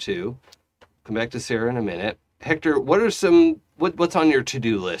Sepna's up to. Come back to Sarah in a minute. Hector, what's on your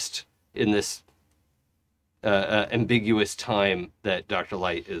to-do list in this ambiguous time that Dr.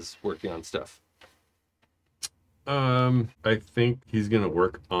 Light is working on stuff? I think he's gonna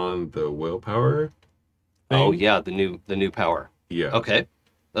work on the willpower thing. Oh yeah, the new power. Yeah. Okay,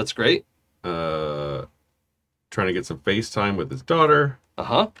 that's great. Trying to get some FaceTime with his daughter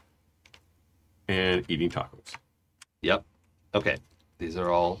Uh-huh. and eating tacos. Yep. Okay. These are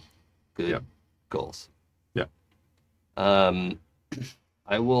all good Yep. goals. Yeah.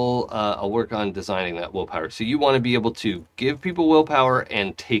 I'll work on designing that willpower. So you want to be able to give people willpower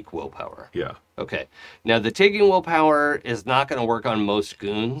and take willpower. Yeah. Okay. Now the taking willpower is not going to work on most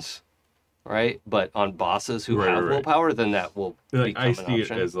goons, right? But on bosses who have Right. willpower, then that will Like, become I an see it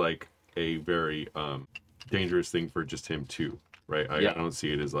option. as like a very dangerous thing for just him too, right? I Yeah. don't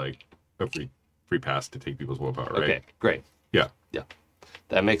see it as like a free pass to take people's willpower, right? Okay, great. Yeah. Yeah.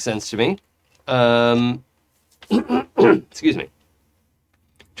 That makes sense to me. Excuse me.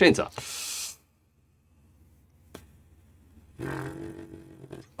 Chainsaw.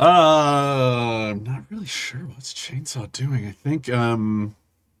 I'm not really sure what's Chainsaw doing. I think You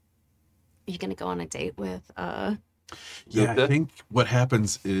gonna go on a date with yeah, Gupta? I think what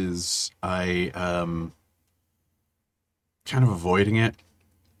happens is I kind of avoiding it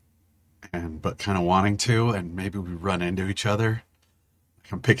but kind of wanting to, and maybe we run into each other.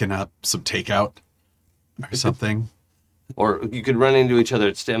 Like I'm picking up some takeout or something. Or you could run into each other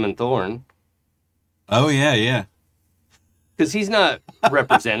at Stem and Thorn. Oh yeah. Because he's not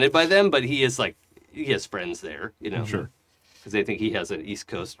represented by them, but he has friends there, Sure. Because they think he has an East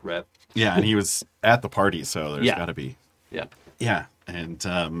Coast rep. Yeah, and he was at the party, so there's Yeah. got to be. Yeah. Yeah, and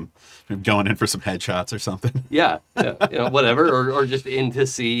going in for some headshots or something. Yeah. Whatever. Or just in to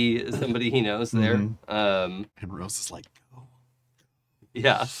see somebody he knows there. Mhm. And Rose is like, oh.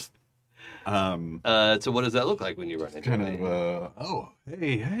 Yeah. So what does that look like when you run into Kind him? of,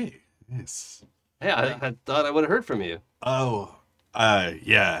 hey, yes. Hey, I thought I would have heard from you. Oh,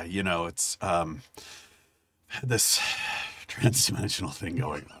 yeah, it's, this transdimensional thing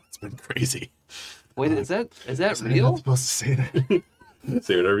going on. It's been crazy. Wait, is that Am I not real? supposed to say that?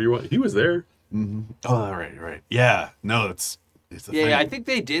 Say whatever you want. He was there. Mm-hmm. Oh, right. Yeah, no, it's a thing. Yeah, I think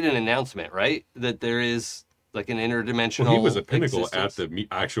they did an announcement, right? That there is like an interdimensional. Well, he was a pinnacle existence. at the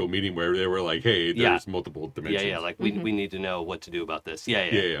actual meeting where they were like, "Hey, there's multiple dimensions." Yeah. Like we need to know what to do about this. Yeah.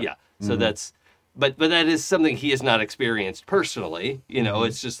 Yeah. So that's, but that is something he has not experienced personally.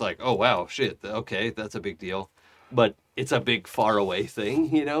 It's just like, oh wow, shit. Okay, that's a big deal, but it's a big far away thing.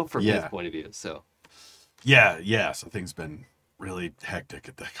 From his Yeah. point of view. So Yeah. So things been really hectic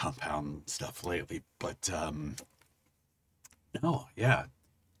at the compound stuff lately, but no, yeah,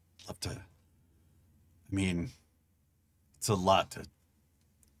 love to. I mean, it's a lot to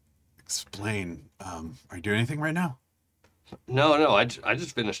explain. Are you doing anything right now? no, I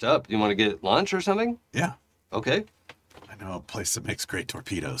just finished up. Do you want to get lunch or something? Yeah, Okay. I know a place that makes great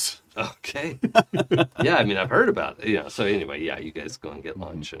torpedoes. Okay. Yeah, I mean, I've heard about it. So anyway, yeah, you guys go and get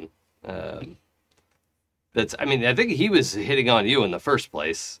lunch, and I think he was hitting on you in the first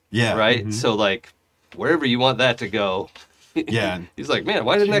place. Yeah. Right. Mhm. So like, wherever you want that to go. Yeah. and He's like, man,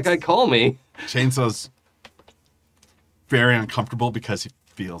 why didn't that guy call me? Chainsaw's very uncomfortable because he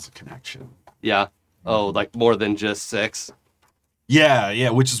feels a connection. Yeah. Oh, like more than just sex. Yeah,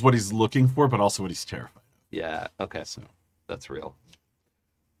 which is what he's looking for, but also what he's terrified Yeah. Okay. of. So That's real.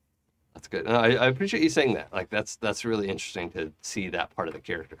 That's good. No, I appreciate you saying that. Like, that's really interesting to see that part of the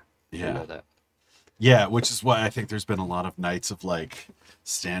character. I didn't know that. yeah, which is why I think there's been a lot of nights of like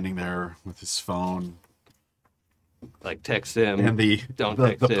standing there with his phone Like, text him. and Don't the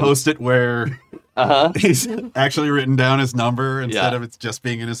text him. post-it where Uh-huh. he's actually written down his number instead Yeah. of it's just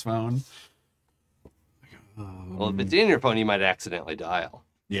being in his phone. Well, if it's in your phone, you might accidentally dial.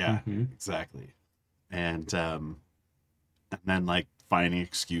 Yeah, Mhm. exactly. And then like finding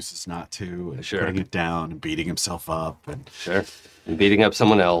excuses not to, and Sure. putting it down and beating himself up, and Sure. And beating up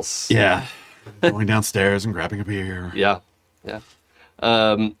someone else. yeah, going downstairs and grabbing a beer. Yeah.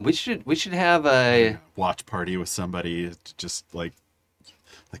 We should have a Watch party with somebody, just like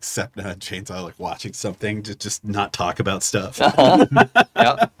Sepna and Chainsaw, like watching something to just not talk about stuff.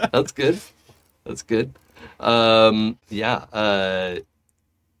 yeah. That's good.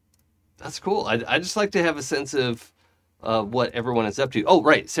 That's cool. I just like to have a sense of what everyone is up to. Oh,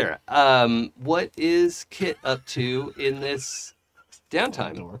 right, Sarah. What is Kit up to in this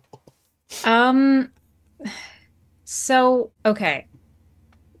downtime? Um, so, okay.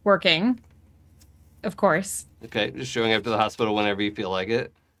 Working, of course, Okay, just showing up to the hospital whenever you feel like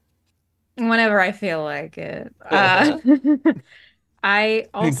it. whenever I feel like it. I I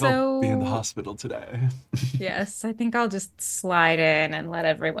think I'll be in the also, hospital today. yes, I think I'll just slide in and let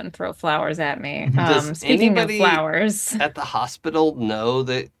everyone throw flowers at me. Does Speaking of anybody flowers, at the hospital know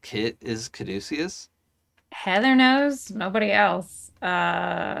that Kit is Caduceus? Heather knows, nobody else.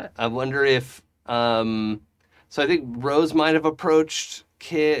 I wonder if so I think Rose might have approached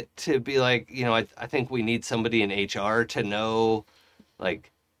Kit to be like, I think we need somebody in HR to know,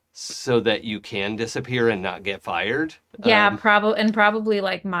 like, so that you can disappear and not get fired. Yeah, probably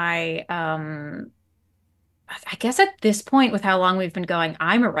like my I guess at this point with how long we've been going,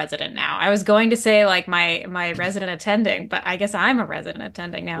 I'm a resident now. I was going to say like my resident attending, but I guess I'm a resident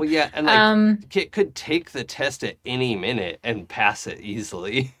attending now. Well, yeah, and like Kit could take the test at any minute and pass it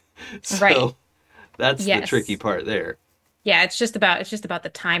easily. So Right. that's the Yes. tricky part there. Yeah, it's just about the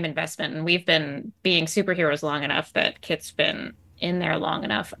time investment, and we've been being superheroes long enough that Kit's been in there long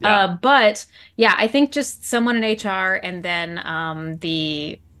enough. Yeah. But yeah, I think just someone in HR and then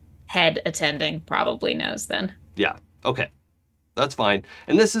the head attending probably knows then. Yeah. Okay. That's fine.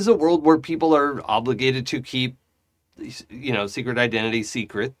 And this is a world where people are obligated to keep, secret identity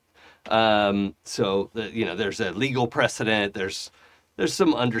secret. So there's a legal precedent. There's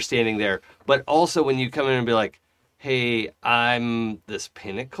some understanding there. But also when you come in and be like, hey, I'm this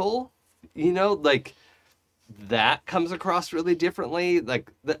Pinnacle, like that comes across really differently.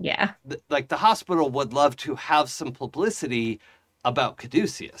 Like Yeah. like the hospital would love to have some publicity about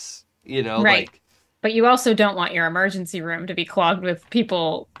Caduceus, Right. like. But you also don't want your emergency room to be clogged with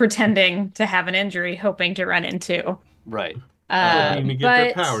people pretending to have an injury, hoping to run into. Right. Hoping to get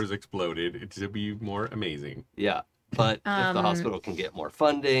their But powers exploded. It's to be more amazing. Yeah. But if the hospital can get more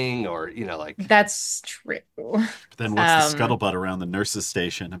funding or, like. that's true. But then what's the scuttlebutt around the nurses'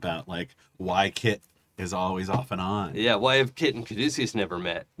 station about like why Kit is always off and on? Yeah, why have Kit and Caduceus never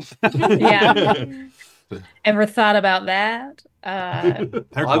met? Yeah. Ever thought about that?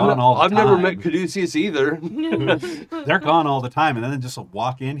 They're gone all the I've time. never met Caduceus either. They're gone all the time, and then just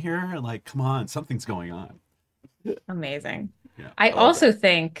walk in here and like, come on, something's going on. Amazing. Yeah. I also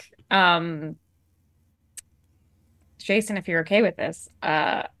think, Jason, if you're okay with this,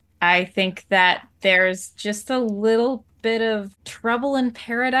 I think that there's just a little bit of trouble in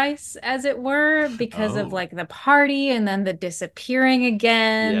paradise, as it were, because of Oh. like the party and then the disappearing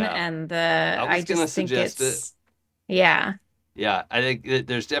again, Yeah. and I was gonna just think suggest it's yeah. Yeah, I think that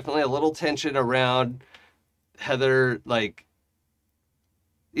there's definitely a little tension around Heather, like,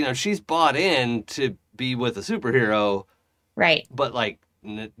 she's bought in to be with a superhero, Right. but like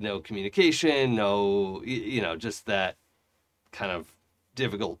no communication, no, just that kind of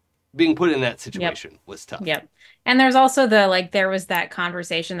difficult. Being put in that situation was tough. Yep. And there's also there was that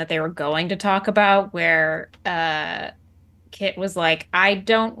conversation that they were going to talk about where Kit was like, I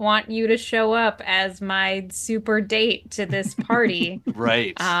don't want you to show up as my super date to this party.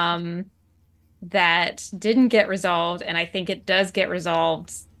 Right. That didn't get resolved, and I think it does get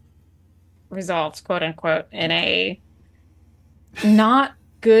resolved, quote unquote, in a not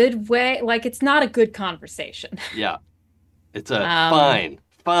good way. Like it's not a good conversation. Yeah. It's a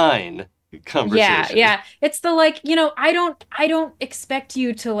fine conversation. Yeah. It's the I don't expect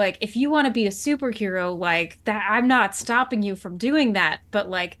you to if you want to be a superhero like that, I'm not stopping you from doing that, but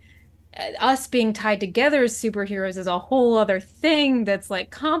us being tied together as superheroes is a whole other thing that's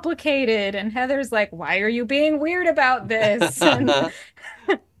complicated, and Heather's like, why are you being weird about this? And,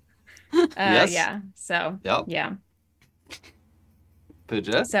 Yes. yeah. So Yep. yeah.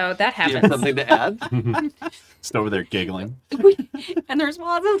 Pooja, So that do you have happens. something to add? Just over there giggling. And there's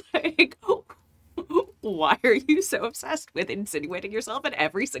lots of why are you so obsessed with insinuating yourself in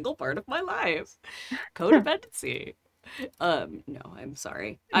every single part of my life? Codependency. No, I'm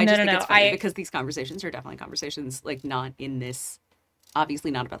sorry. I just think it's funny because these conversations are definitely conversations not in this, obviously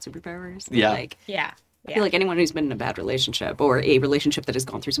not about superpowers. Yeah. Yeah. I feel like anyone who's been in a bad relationship or a relationship that has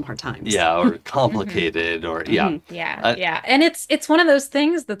gone through some hard times. Yeah, or complicated, or yeah. Yeah. And it's one of those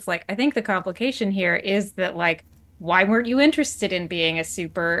things that's I think the complication here is that why weren't you interested in being a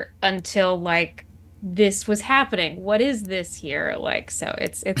super until this was happening? What is this here? So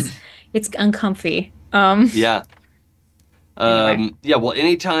it's uncomfy. Yeah. Anyway. Yeah, well,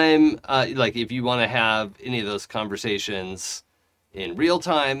 anytime, if you want to have any of those conversations in real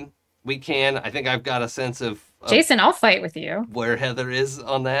time, we can. I think I've got a sense of Jason, I'll fight with you. where Heather is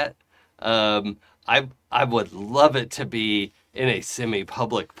on that. I would love it to be in a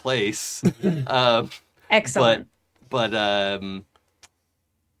semi-public place. Excellent. But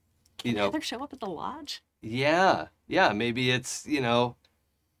Heather show up at the lodge? yeah, maybe it's,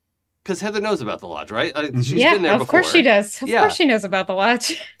 because Heather knows about the lodge, right? She's Yeah, been there before. of course she does. Of Yeah. course she knows about the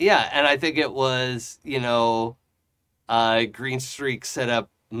lodge. Yeah, and I think it was, Green Streak set up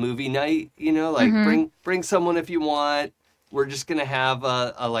movie night, bring someone if you want. We're just gonna have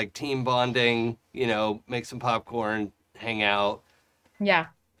a like team bonding, make some popcorn, hang out. Yeah.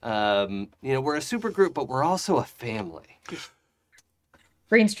 We're a super group, but we're also a family.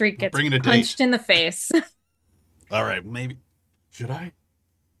 Green Streak gets Bringing a date. punched in the face. All right, maybe. Should I? I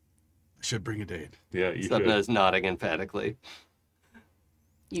should bring a date. Yeah, you Subna should. is nodding emphatically.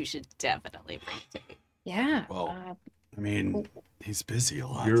 You should definitely bring it. Yeah. Well, I mean, he's busy a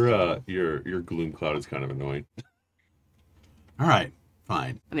lot. Your gloom cloud is kind of annoying. All right,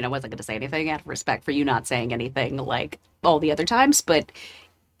 fine. I mean, I wasn't going to say anything out of respect for you not saying anything like all the other times, but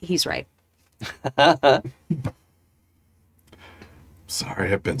he's right.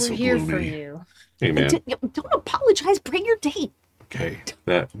 Sorry, I've been We're so here gloomy. for you. Hey man, Don't apologize. Bring your date. Okay,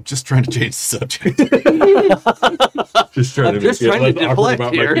 that I'm just trying to change the subject. just trying I'm to just make it trying to less awkward deflect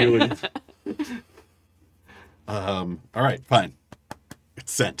about here. my feelings. All right, fine.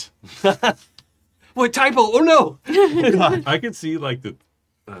 It's sent. What typo? Oh no! I could see like the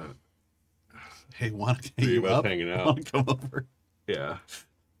Hey, want to three hang of us up? hanging out. Want to come over Yeah.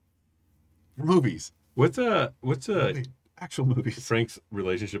 for movies? What's Wait, actual movies. Frank's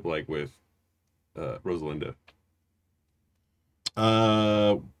relationship like with Rosalinda?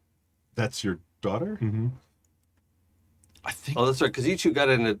 That's your daughter? Mm-hmm. I think Oh, that's right. Because you two got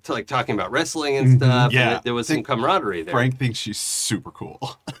into like talking about wrestling and stuff. Yeah. And there was I some think camaraderie there. Frank thinks she's super cool.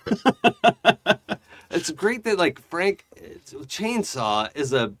 It's great that like Frank Chainsaw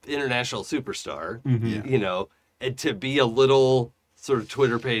is a international superstar. Yeah. And to be a little sort of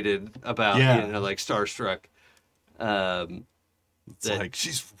Twitter-pated about Yeah. like starstruck. It's That- like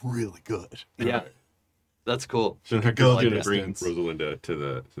she's really good. Yeah, that's cool. So Go Hector's like gonna bring distance. Rosalinda to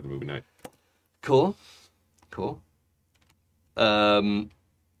the movie night. Cool.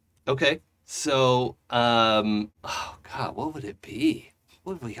 Okay. So, oh God, what would it be?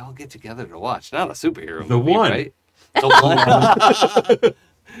 What would we all get together to watch? Not a superhero The movie, One. right? The One.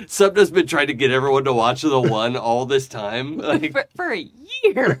 Subna's been trying to get everyone to watch The One all this time. Like, For a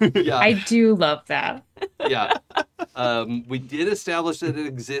year. yeah, I do love that. yeah. We did establish that it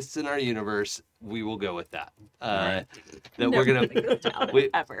exists in our universe. We will go with that. right. That we're gonna.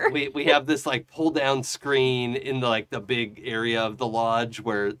 Ever. We have this like pull down screen in the big area of the lodge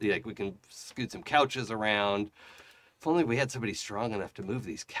where like we can scoot some couches around. If only we had somebody strong enough to move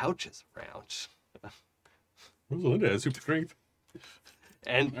these couches around. Rosalinda has super strength.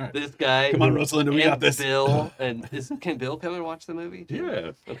 And All right. this guy, Come on, Rosalinda, we and got this. Bill, and can Bill come and watch the movie? too?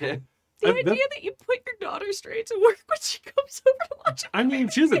 Yeah. Okay. The I- idea that- that you put your daughter straight to work when she comes over to watch it. I mean,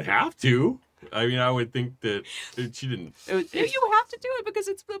 she doesn't have to. I mean, I would think that she didn't. It was- No, it's- you have to do it because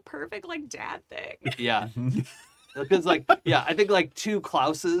it's the perfect dad thing. yeah. Because I think like two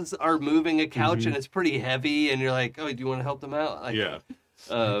Klauses are moving a couch and it's pretty heavy, and you're like, oh, do you want to help them out? Like, Yeah.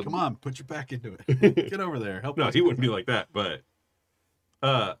 Come on, put your back into it. Get over there. Help No, us. he wouldn't be like that. But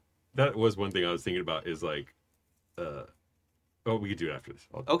that was one thing I was thinking about is like, oh, we could do it after this.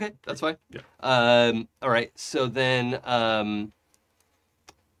 Okay, that's fine. Yeah. All right. So then,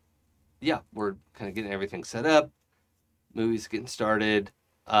 yeah, we're kind of getting everything set up. Movie's getting started,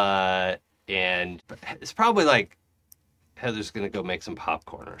 and it's probably like Heather's gonna go make some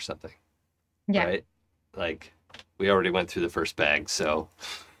popcorn or something. Yeah. Right. Like we already went through the first bag, so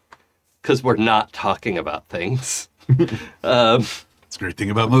because we're not talking about things. It's a great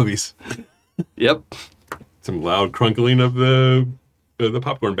thing about movies. Yep. Some loud crunkling of the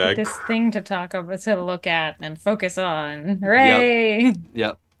popcorn bag. This thing to talk about, to look at and focus on. Hooray!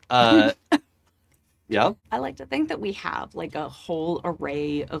 Yep. Yeah. I like to think that we have a whole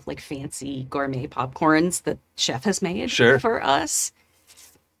array of fancy gourmet popcorns that chef has made Sure. for us.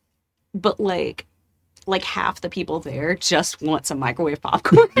 But like half the people there just want some microwave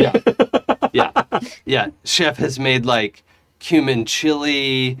popcorn. Yeah. Chef has made cumin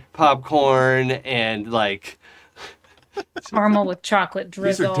chili popcorn and Caramel with chocolate These are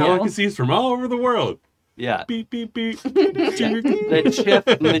drizzle. delicacies from all over the world. yeah. Beep, beep, beep. That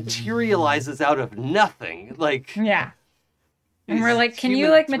chef materializes out of nothing. Yeah. And we're He's like, can you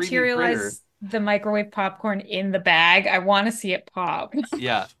human 3D materialize the microwave popcorn in the bag? I want to see it pop.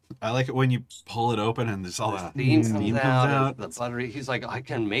 Yeah. I like it when you pull it open and there's all that Steam steam comes out. The buttery. He's like, I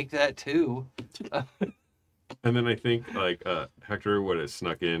can make that too. And then I think like Hector would have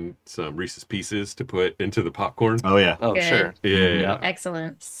snuck in some Reese's Pieces to put into the popcorn. Oh yeah. Oh, Good. sure. Yeah.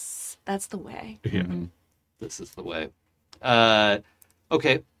 Excellent. That's the way. Yeah. This is the way.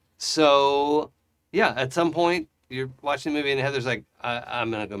 Okay. So, yeah, at some point, you're watching the movie and Heather's like, I'm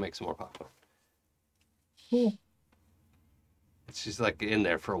going to go make some more popcorn. Cool. She's like in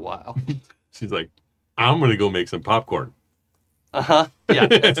there for a while. She's like, I'm gonna go make some popcorn. Uh-huh. Yeah,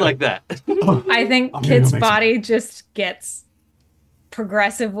 it's like that. I think I'm gonna Kit's go make body just gets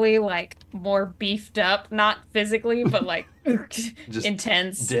progressively like more beefed up, not physically, but like Just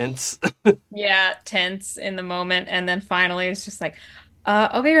intense. dense. Yeah, tense in the moment. And then finally it's just like,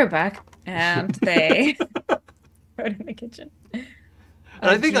 I'll be right back. And they go to the kitchen. And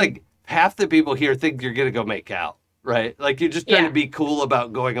I think like half the people here think you're gonna go make out, right? Like you're just trying Yeah. to be cool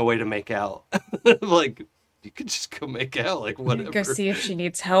about going away to make out. Like you could just go make out, like whatever. Go see if she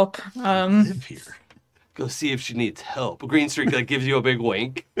needs help. Live here. Go see if she needs help. Green Streak like gives you a big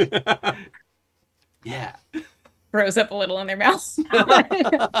wink. Yeah. Throws up a little in their mouth. No.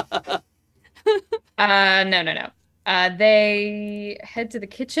 They head to the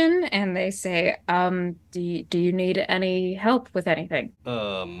kitchen and they say, do you need any help with anything?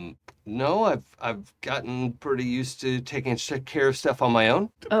 No, I've gotten pretty used to taking care of stuff on my own.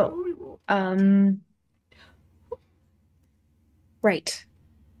 Oh, right.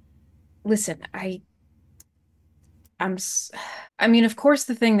 Listen, I mean, of course,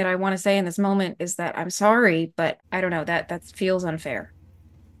 the thing that I want to say in this moment is that I'm sorry, but I don't know, that feels unfair.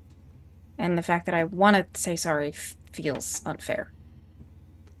 And the fact that I want to say sorry feels unfair.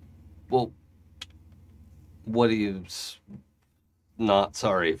 Well, what are you not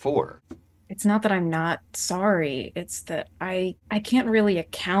sorry for? It's not that I'm not sorry, it's that I can't really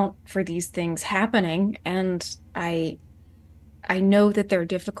account for these things happening, and I know that they're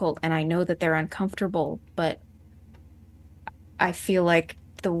difficult and I know that they're uncomfortable, but I feel like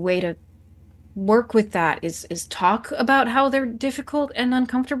the way to work with that is talk about how they're difficult and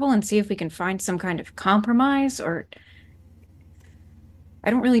uncomfortable and see if we can find some kind of compromise. Or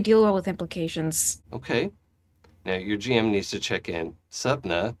I don't really deal well with implications. Okay. Now your GM needs to check in.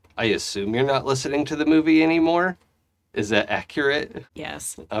 Supna, I assume you're not listening to the movie anymore? Is that accurate?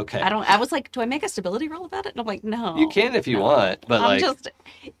 Yes. Okay. I was like, do I make a stability roll about it? And I'm like, no. You can if you want, but like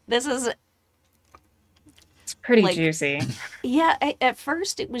this is, It's pretty Like- juicy. yeah, at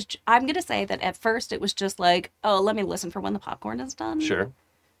first it was, I'm going to say that at first it was just like, oh, let me listen for when the popcorn is done. sure.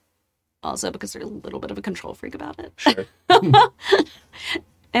 Also because there's a little bit of a control freak about it. Sure.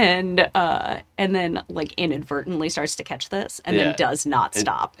 And then like inadvertently starts to catch this and Yeah. then does not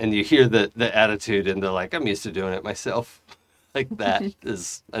stop. And you hear the attitude and they're like, I'm used to doing it myself. Like that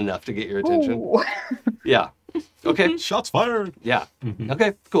is enough to get your attention. Ooh. Yeah. Okay. Shots fired. Yeah.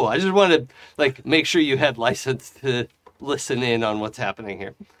 Okay, cool. I just wanted to like make sure you had license to listen in on what's happening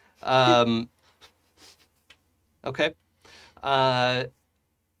here. Okay.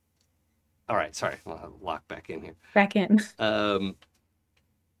 All right, sorry. I'll lock back in here. Back in.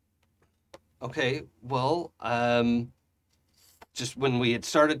 Okay, well, just when we had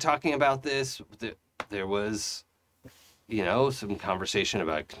started talking about this, there was, some conversation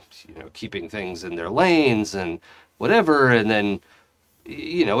about, keeping things in their lanes and whatever. And then,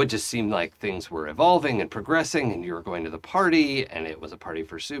 it just seemed like things were evolving and progressing and you were going to the party and it was a party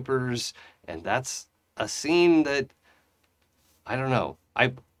for supers. And that's a scene that, I don't know.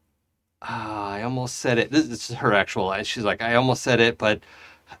 I almost said it. This is her actual line. She's like, I almost said it, but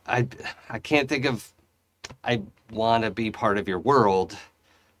I can't think of, I want to be part of your world.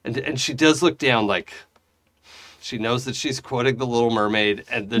 And she does look down like she knows that she's quoting The Little Mermaid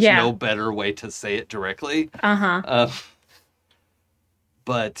and there's Yeah. no better way to say it directly. Uh-huh.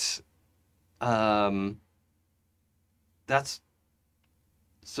 But that's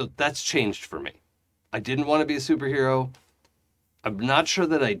changed for me. I didn't want to be a superhero. I'm not sure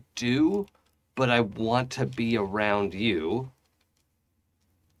that I do, but I want to be around you.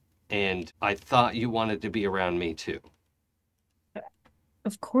 And I thought you wanted to be around me too.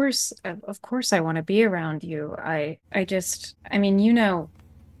 Of course I want to be around you. I mean,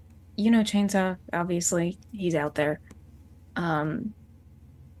 Chainsaw, obviously, he's out there. And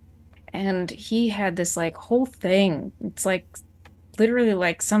he had this like whole thing. It's like literally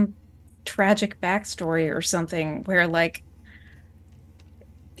like some tragic backstory or something where like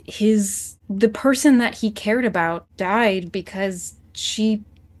the person that he cared about died because she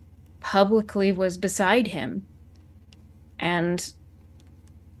publicly was beside him. And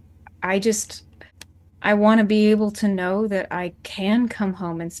I want to be able to know that I can come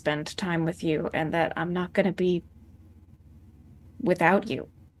home and spend time with you and that I'm not going to be without you.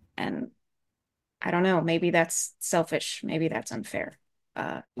 And I don't know. Maybe that's selfish. Maybe that's unfair.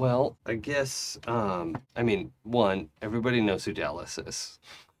 Well, I guess, I mean, one, everybody knows who Dallas is.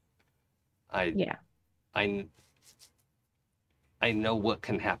 I, Yeah. I, I know what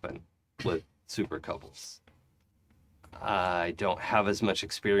can happen with super couples. I don't have as much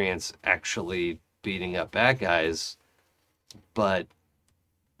experience actually beating up bad guys, but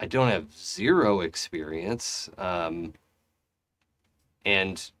I don't have zero experience. And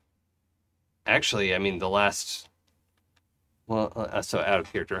actually, I mean, the last, well, so out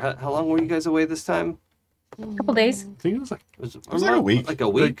of character. How long were you guys away this time? A couple days. I think it was like Was It was like a week. Like a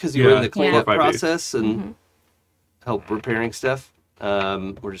week, because you were in Yeah, the cleanup 4 or 5 days. process and Mhm. help repairing stuff.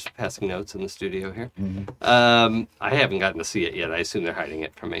 We're just passing notes in the studio here. Mhm. I haven't gotten to see it yet. I assume they're hiding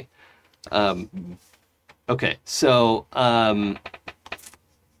it from me. Okay, so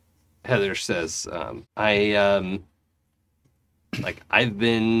Heather says, I've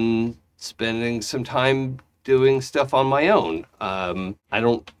been spending some time doing stuff on my own. I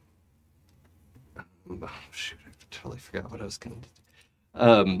don't. Oh, shoot, I totally forgot what I was going to do.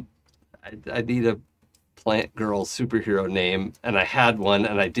 I need a plant girl superhero name, and I had one,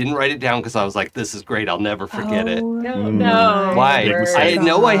 and I didn't write it down because I was like, "This is great. I'll never forget it." No, no. Why? Big I mistake.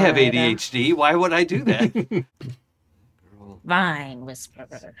 know I have ADHD. Why would I do that? Girl Vine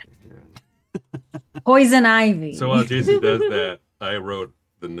Whisperer. Poison Ivy. so while Jason does that, I wrote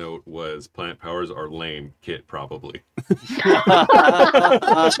the note was plant powers are lame. Kit probably.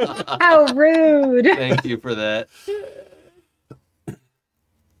 How rude. Thank you for that.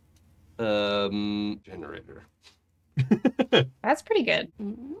 Generator. That's pretty good.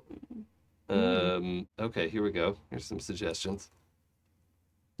 Okay, here we go. Here's some suggestions.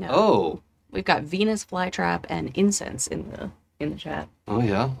 No. Oh, We've got Venus flytrap and incense in the chat. oh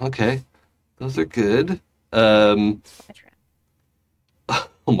yeah. Okay, those are good. Oh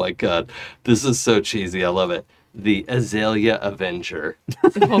my god, this is so cheesy. I love it. The Azalea Avenger,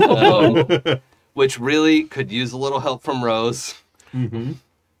 which really could use a little help from Rose, Mm-hmm.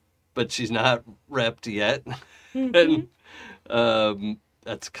 but she's not repped yet. And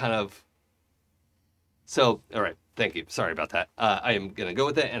that's kind of so. All right, thank you. Sorry about that. I am gonna go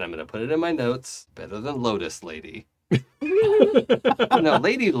with it, and I'm gonna put it in my notes. Better than Lotus Lady. No,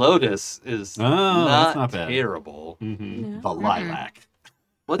 Lady Lotus is Oh, that's not bad. terrible. Mm-hmm. The lilac.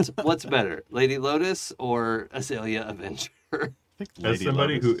 What's better, Lady Lotus or Azalea Avenger? I think As Lady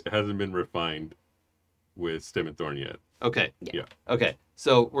somebody Lotus. who hasn't been refined with Stem and Thorn yet. Okay. Yeah. Okay.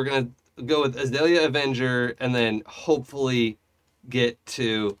 So we're gonna go with Azalea Avenger, and then hopefully get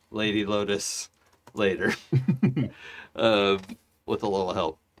to Lady Lotus later, with a little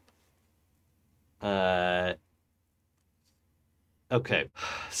help. Okay.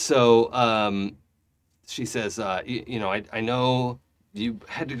 So she says, I know you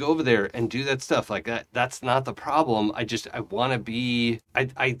had to go over there and do that stuff like that. That's not the problem. I want to be.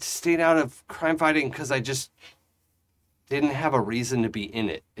 I stayed out of crime fighting because I just didn't have a reason to be in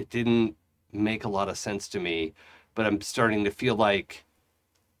it. It didn't make a lot of sense to me, but I'm starting to feel like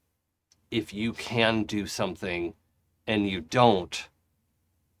if you can do something and you don't,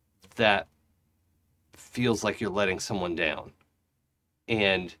 that feels like you're letting someone down.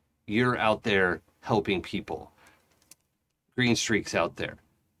 And you're out there helping people. Green Streak's out there.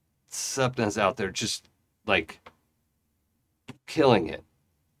 Supna's out there just like killing it.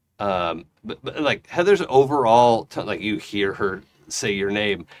 But like Heather's overall, like you hear her say your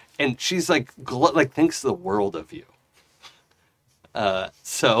name, and she's like thinks the world of you.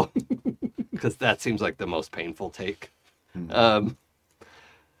 So because that seems like the most painful take.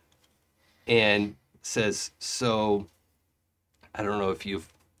 And says, so I don't know if you've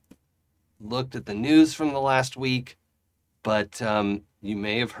looked at the news from the last week, but you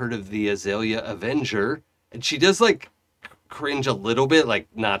may have heard of the Azalea Avenger. And she does like cringe a little bit, like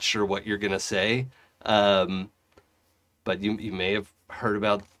not sure what you're gonna say. But you may have heard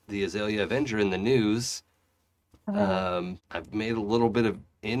about the Azalea Avenger in the news. I've made a little bit of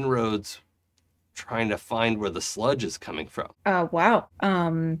inroads trying to find where the sludge is coming from. Wow.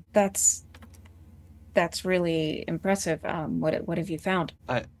 That's really impressive. What have you found?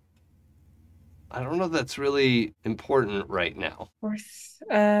 I don't know if that's really important right now. Worth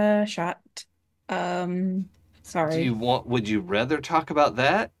a shot. Sorry. Would you rather talk about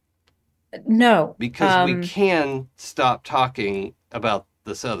that? No. Because we can stop talking about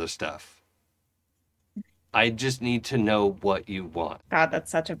this other stuff. I just need to know what you want. God,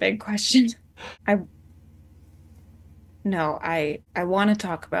 that's such a big question. I want to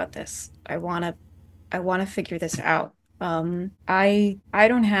talk about this. I want to figure this out. I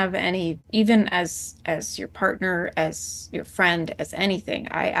don't have any, even as your partner, as your friend, as anything.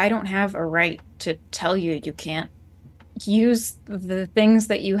 I don't have a right to tell you you can't use the things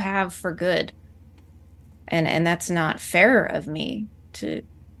that you have for good. And that's not fair of me to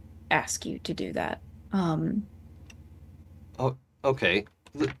ask you to do that. Um, Oh, okay.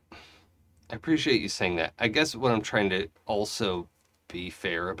 I appreciate you saying that. I guess what I'm trying to also be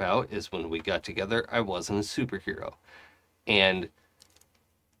fair about is when we got together, I wasn't a superhero. And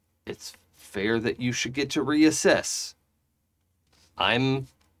it's fair that you should get to reassess. I'm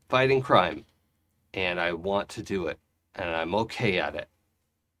fighting crime, and I want to do it, and I'm okay at it.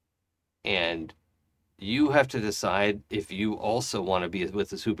 And you have to decide if you also want to be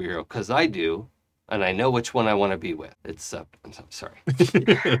with a superhero, because I do, and I know which one I want to be with. I'm so sorry.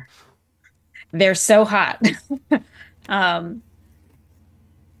 they're so hot. Um,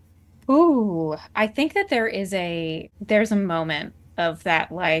 ooh, I think that there's a moment of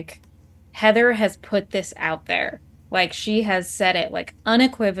that, like Heather has put this out there. Like she has said it like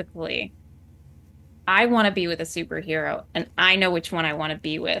unequivocally. I want to be with a superhero and I know which one I want to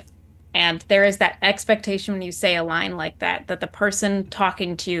be with. And there is that expectation when you say a line like that, that the person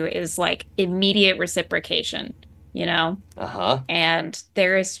talking to you is like immediate reciprocation, you know? Uh-huh. And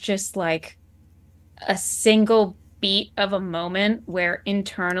there is just like a single beat of a moment where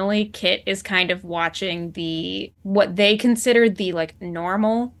internally Kit is kind of watching the what they consider the like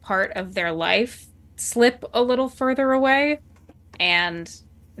normal part of their life slip a little further away. And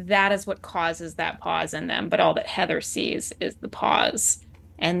that is what causes that pause in them. But all that Heather sees is the pause.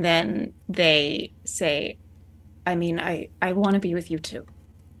 And then they say, I mean, I want to be with you too.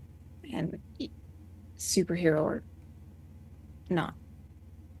 And superhero or not.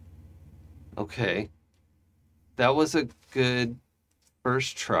 Okay. That was a good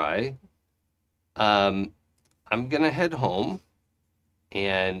first try. I'm gonna head home,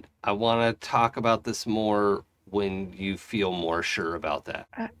 and I want to talk about this more when you feel more sure about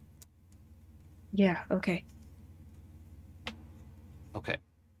that. Yeah, okay. Okay.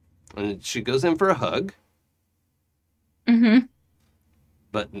 And she goes in for a hug, Mm-hmm.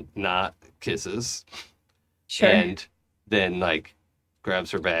 but not kisses. Sure. And then, like,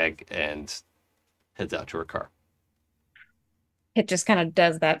 grabs her bag and heads out to her car. It just kind of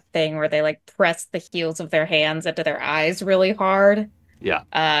does that thing where they like press the heels of their hands into their eyes really hard. Yeah.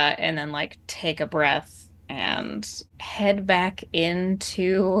 And then like take a breath and head back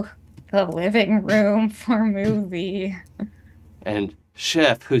into the living room for movie. And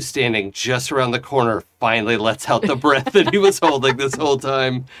Chef, who's standing just around the corner, finally lets out the breath that he was holding this whole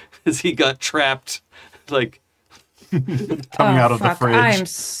time as he got trapped. Like, Coming out of the fuck. fridge. I'm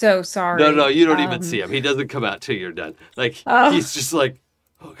so sorry. no, you don't even see him. He doesn't come out till you're done. Like, Oh. he's just like,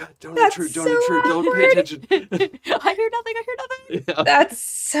 oh God, don't That's intrude, so don't pay attention. I hear nothing. Yeah. That's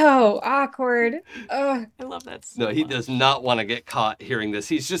so awkward. Ugh. I love that so No, he much. does not want to get caught hearing this.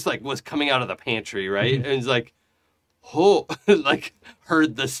 He's just like, was coming out of the pantry, right? And he's like, oh, like,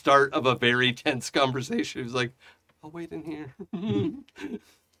 heard the start of a very tense conversation. He's like, I'll wait in here.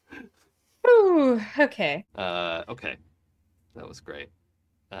 Ooh, okay. Okay. That was great.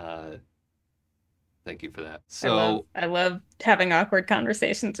 Thank you for that. So I love having awkward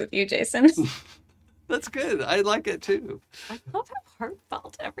conversations with you, Jason. that's good. I like it too. I love how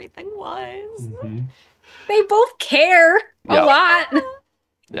heartfelt everything was. Mhm. They both care a Yeah. lot.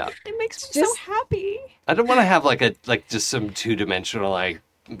 Yeah. It makes me Just- so happy. I don't want to have like just some two-dimensional like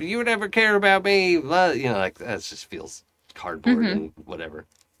you would never care about me. Blah, you know, like that just feels cardboard Mhm. and whatever.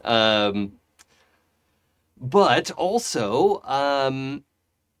 But also,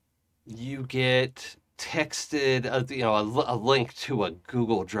 you get texted, a link to a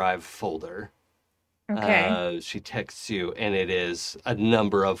Google Drive folder. Okay. She texts you, and it is a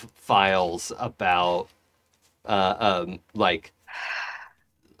number of files about, like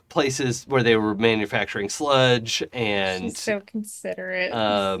places where they were manufacturing sludge, and She's so considerate.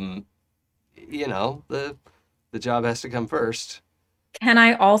 the job has to come first. Can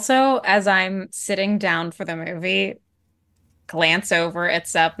I also, as I'm sitting down for the movie, glance over at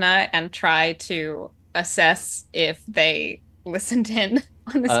Sapna and try to assess if they listened in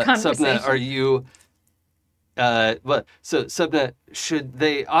on this conversation? Subna, are you? So Subna, should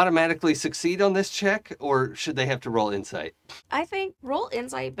they automatically succeed on this check, or should they have to roll insight? I think roll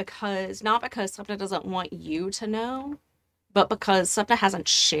insight not because Supna doesn't want you to know, but because Supna hasn't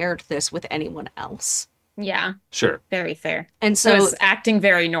shared this with anyone else. Yeah, Sure. very fair. And So so, it's acting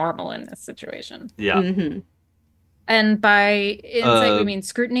very normal in this situation. Yeah. Mhm. And by insight, we Uh, mean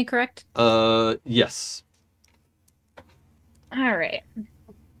scrutiny, correct? Yes. All right.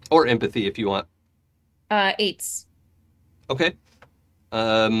 Or empathy if you want. 8s. Okay.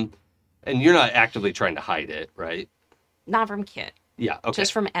 And you're not actively trying to hide it, right? Not from Kit, Yeah. Okay.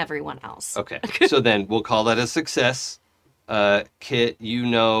 just from everyone else. Okay. So then we'll call that a success. Kit,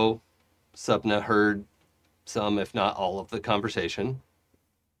 Subna heard some, if not all, of the conversation.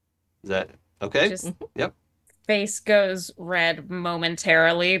 Is that okay? Just Yep. face goes red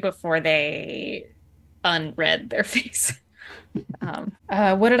momentarily before they unread their face.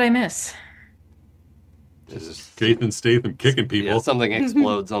 What did I miss? This is- Jason Statham kicking Yeah, people. something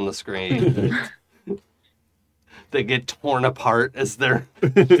explodes on the screen. They get torn apart as they're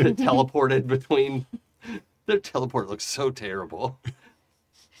teleported between. Their teleport looks so terrible.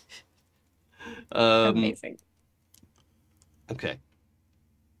 Amazing. Okay.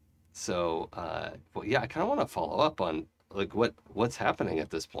 So, well, yeah, I kind of want to follow up on like what's happening at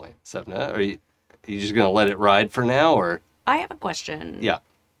this point, Sevna. Are you just gonna let it ride for now, or I have a question. yeah,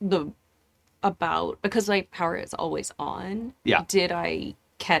 About because my power is always on. Yeah. Did I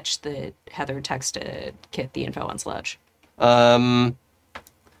catch that Heather texted Kit the info on Sludge? I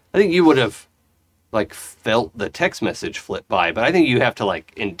think you would have like felt the text message flip by, but I think you have to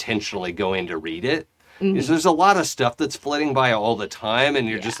like intentionally go in to read it. Because there's a lot of stuff that's flitting by all the time, and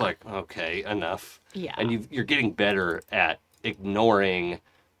you're just like, okay, enough. Yeah. And you're getting better at ignoring,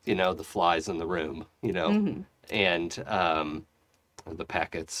 the flies in the room, and the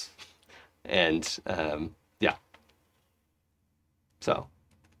packets, and yeah. So,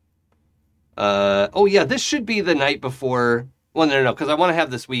 oh yeah, this should be the night before. Well, no, because I want to have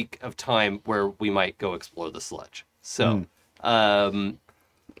this week of time where we might go explore the sludge. So,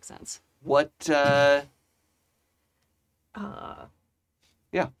 Makes sense. what?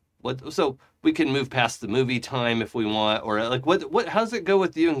 Yeah. What? So we can move past the movie time if we want, or like what? How's it go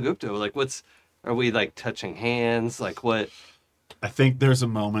with you and Gupta? Like, are we like touching hands? Like what? I think there's a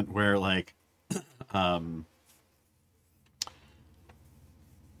moment where like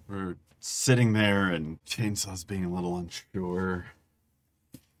we're sitting there and Chainsaw's being a little unsure,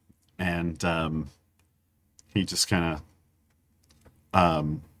 and he just kind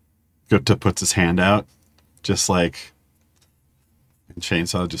of Gupta puts his hand out, just like, and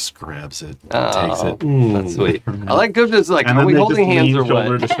Chainsaw just grabs it, takes it. That's sweet. I like Gupta's like, And are then we they holding just hands lean or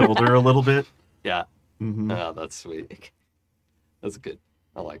shoulder what? to shoulder a little bit. Yeah. Mm-hmm. Oh, that's sweet. That's good.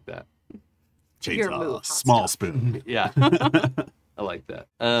 I like that. Your move, Chainsaw, hot small stuff. spoon. Yeah. I like that.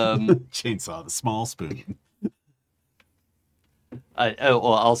 Chainsaw, the small spoon.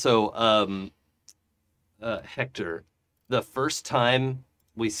 Also, Hector, the first time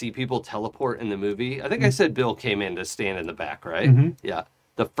we see people teleport in the movie, I think I said Bill came in to stand in the back, right? Mhm. Yeah.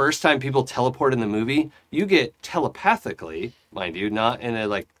 The first time people teleport in the movie, you get telepathically, mind you, not in a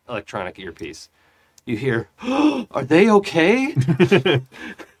like electronic earpiece. You hear, "Are they okay?"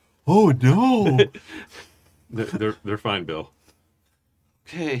 Oh no! They're fine, Bill.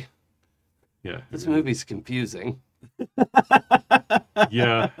 Okay, Yeah. this movie's confusing.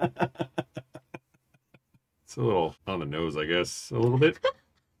 Yeah. It's a little on the nose, I guess. A little bit.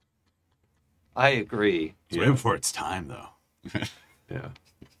 I agree. It's waiting for its time, though. Yeah.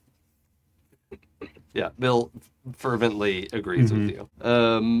 Yeah, Bill fervently agrees with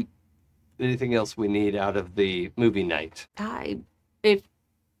you. Anything else we need out of the movie night? If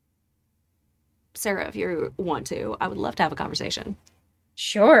Sarah, if you want to, I would love to have a conversation.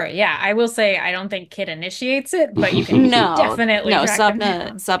 Sure, yeah. I will say I don't think Kit initiates it, but you can definitely no. track them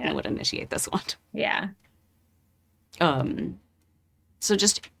down. Subna would initiate this one. Yeah. So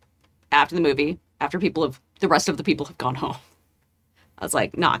just after the movie, after the rest of the people have gone home, I was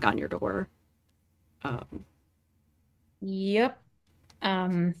like, knock on your door. Yep.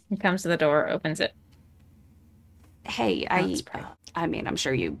 He comes to the door, opens it. Hey, That's right. I mean, I'm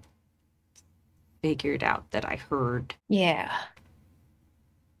sure you figured out that I heard. Yeah.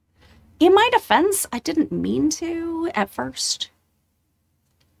 In my defense, I didn't mean to at first,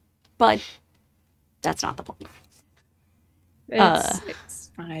 but that's not the point.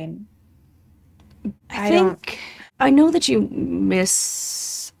 It's fine. I know that you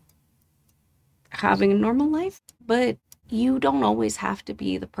miss having a normal life, but you don't always have to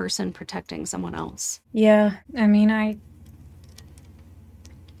be the person protecting someone else. Yeah, I mean, I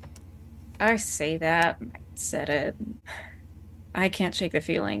say that, I said it. I can't shake the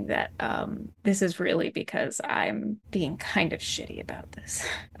feeling that this is really because I'm being kind of shitty about this.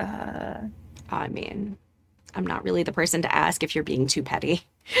 I mean, I'm not really the person to ask if you're being too petty.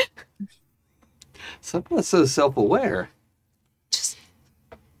 Someone's so self-aware. Just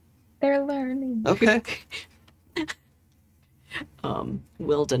They're learning. Okay.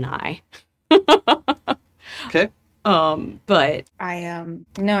 will deny. Okay. But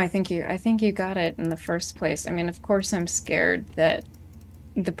No, I think you got it in the first place. I mean, of course I'm scared that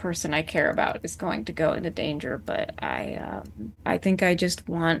the person I care about is going to go into danger, but I think I just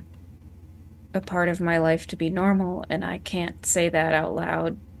want a part of my life to be normal, and I can't say that out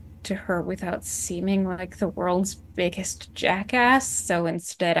loud to her without seeming like the world's biggest jackass. So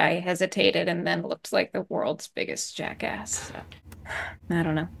instead I hesitated and then looked like the world's biggest jackass. So, I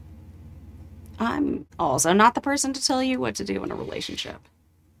don't know. I'm also not the person to tell you what to do in a relationship.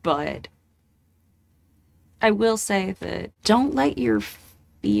 But I will say that don't let your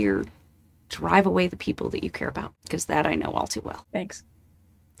fear drive away the people that you care about, because that I know all too well. Thanks.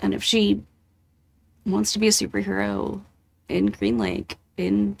 And if she wants to be a superhero in Green Lake,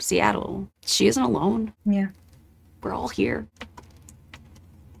 in Seattle, she isn't alone. Yeah. We're all here.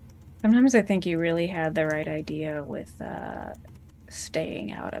 Sometimes I think you really had the right idea with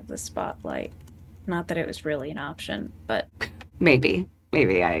staying out of the spotlight. Not that it was really an option, but Maybe.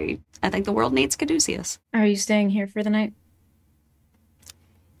 I think the world needs Caduceus. are you staying here for the night?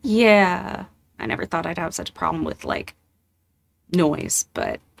 Yeah. I never thought I'd have such a problem with, like, noise,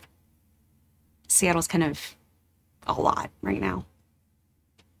 but Seattle's kind of a lot right now.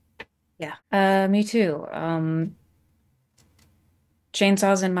 Yeah. Me too.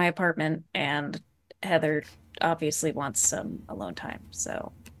 Chainsaw's in my apartment, and Heather obviously wants some alone time,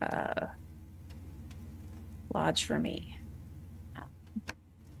 so lodge for me.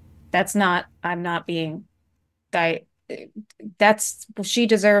 I'm not being she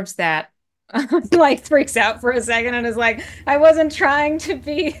deserves that. Like freaks out for a second and is like, I wasn't trying to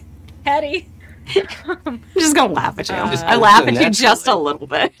be heady. I'm just gonna laugh at you. Just I laugh at you naturally. just a little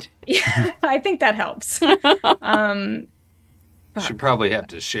bit. Yeah, I think that helps. Should probably have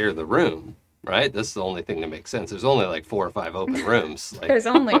to share the room, right? That's the only thing that makes sense. There's only like 4 or 5 open rooms. Like, There's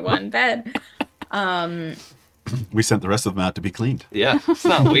only one bed. We sent the rest of them out to be cleaned. yeah, it's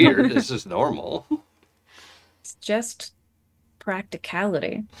not weird. It's just normal. It's just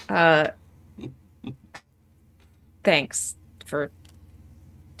practicality. Thanks for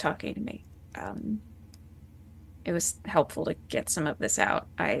talking to me. It was helpful to get some of this out.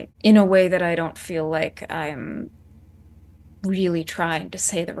 In a way that I don't feel like I'm really trying to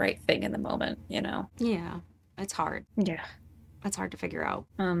say the right thing in the moment, you know? Yeah, it's hard. Yeah. It's hard to figure out.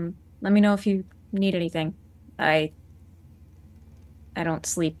 Let me know if you need anything. I don't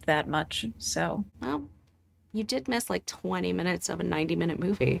sleep that much, so. Well, you did miss like 20 minutes of a 90-minute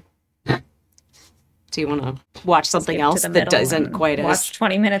movie. Do you want to watch something Skip to else the that middle doesn't and quite watch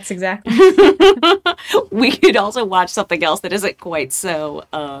 20 minutes exactly. We could also watch something else that isn't quite so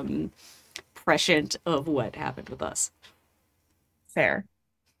prescient of what happened with us. Fair.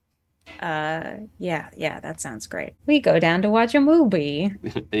 Yeah, that sounds great. We go down to watch a movie.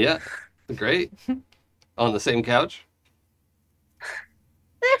 Yeah, great. On the same couch?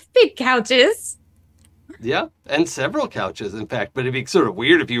 They're big couches. Yeah, and several couches, in fact. But it'd be sort of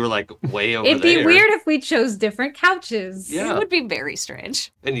weird if you were like way over It'd there. be weird if we chose different couches. Yeah. It would be very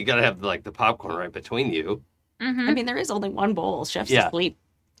strange. And you gotta have like the popcorn right between you. Mhm. I mean, there is only one bowl. Chef's Yeah. asleep.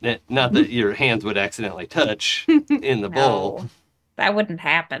 Not that your hands would accidentally touch in the bowl. No, that wouldn't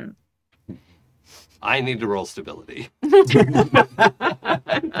happen. I need to roll stability.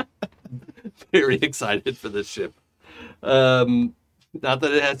 Very excited for this ship. Not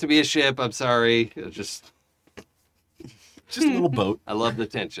that it has to be a ship. I'm sorry. It's just Just a little boat. I love the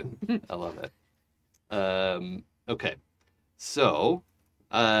tension. I love it. Okay. So,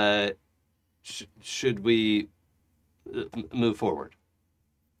 should we move forward?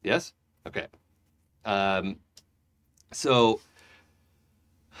 Yes? Okay.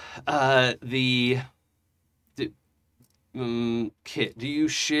 Kit, do you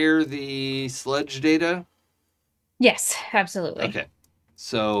share the sludge data? Yes, absolutely. Okay.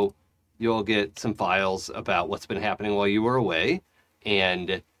 So you'll get some files about what's been happening while you were away,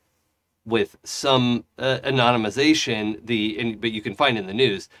 and with some anonymization, but you can find in the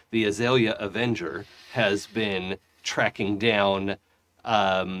news, the Azalea Avenger has been tracking down,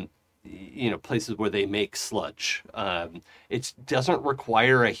 places where they make sludge. It doesn't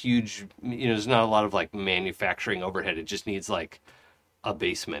require a huge, there's not a lot of like manufacturing overhead. It just needs like a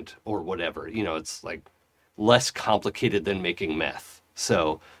basement or whatever. It's like less complicated than making meth.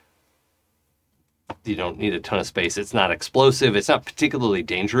 So you don't need a ton of space. It's not explosive. It's not particularly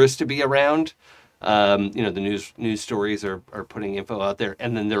dangerous to be around. The news stories are putting info out there.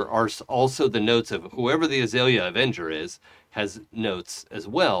 And then there are also the notes of whoever the Azalea Avenger is, has notes as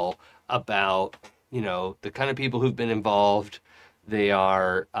well about, the kind of people who've been involved. They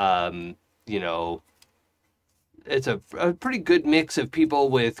are, it's a pretty good mix of people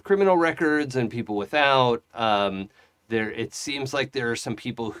with criminal records and people without. It seems like there are some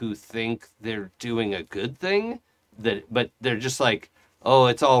people who think they're doing a good thing, but they're just like, oh,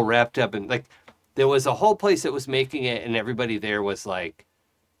 it's all wrapped up in like. There was a whole place that was making it, and everybody there was like,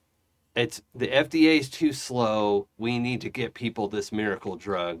 "It's the FDA is too slow. We need to get people this miracle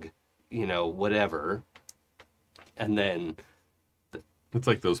drug, whatever." And then, It's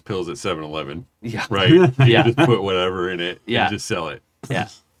like those pills at 7-Eleven, yeah, right? You Yeah. just put whatever in it Yeah. and just sell it. yeah,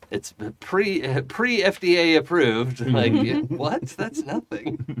 it's pre FDA approved. Like, what? That's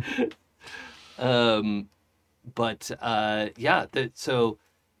nothing. But yeah,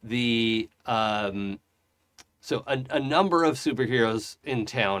 so a number of superheroes in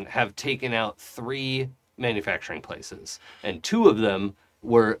town have taken out 3 manufacturing places, and 2 of them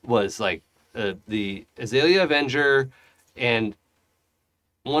was like the Azalea Avenger, and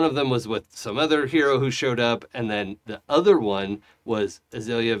one of them was with some other hero who showed up, and then the other one was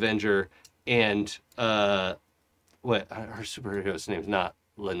Azalea Avenger and what her superhero's name's not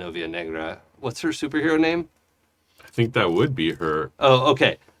Lanovia Negra. What's her superhero name? I think that would be her. Oh,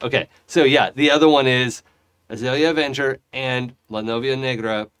 okay. So yeah, the other one is Azalea Avenger and La Novia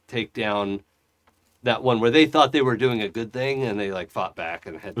Negra take down that one where they thought they were doing a good thing and they like fought back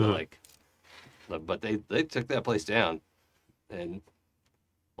and had to but they took that place down, and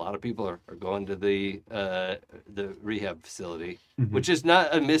a lot of people are going to the rehab facility, which is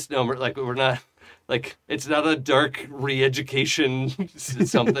not a misnomer. Like we're not like it's not a dark re-education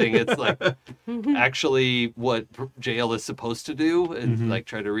something. It's like actually what jail is supposed to do and like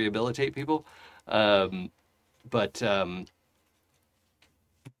try to rehabilitate people.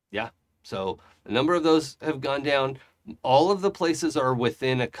 Yeah, so a number of those have gone down. All of the places are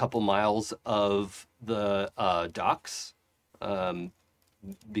within a couple miles of the docks,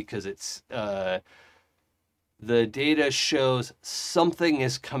 because it's the data shows something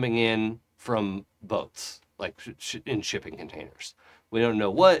is coming in from boats, like in shipping containers. We don't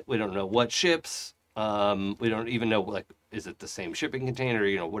know what. We don't know what ships. We don't even know, like, is it the same shipping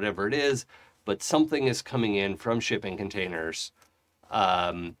container? Whatever it is. But something is coming in from shipping containers.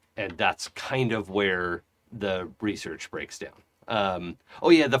 And that's kind of where the research breaks down.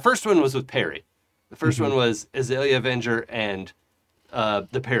 The first one was with Perry. The first one was Azalea Avenger and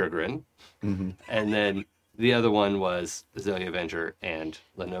the Peregrine. And then the other one was Azalea Avenger and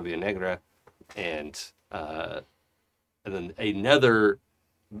La Novia Negra. And then another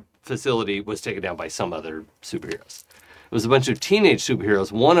facility was taken down by some other superheroes. It was a bunch of teenage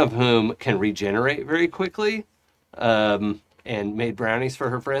superheroes, one of whom can regenerate very quickly, and made brownies for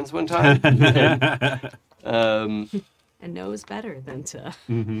her friends one time. And knows better than to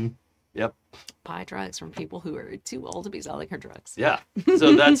Yep. buy drugs from people who are too old to be selling her drugs. Yeah.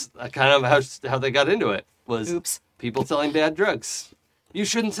 So that's kind of how they got into it, was Oops. people selling bad drugs. You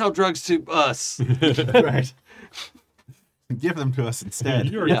shouldn't sell drugs to us. Right. Give them to us instead.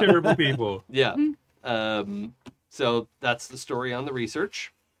 You're Yeah. terrible people. Yeah. So that's the story on the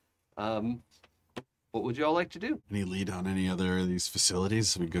research. What would you all like to do? Any lead on any other of these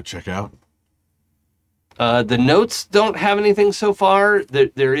facilities we go check out? The notes don't have anything so far.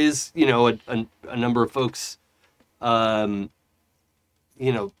 There is, a number of folks, like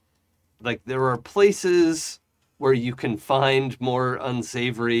there are places where you can find more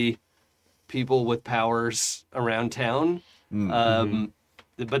unsavory people with powers around town.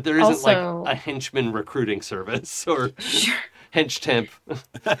 But there isn't Also- like a henchman recruiting service or hench temp.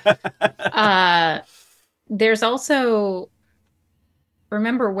 There's also,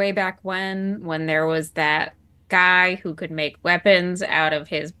 remember way back when there was that guy who could make weapons out of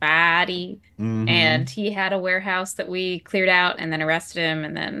his body, and he had a warehouse that we cleared out and then arrested him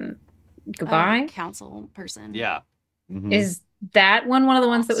and then goodbye. Council person. Yeah. Is that one of the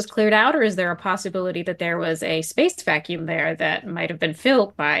ones that was cleared out, or is there a possibility that there was a space vacuum there that might have been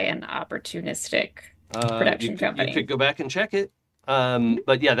filled by an opportunistic production company? You could go back and check it.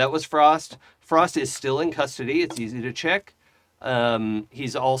 But yeah, that was Frost. Frost is still in custody. It's easy to check.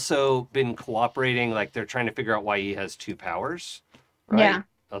 He's also been cooperating. Like they're trying to figure out why he has 2 powers. Right? Yeah.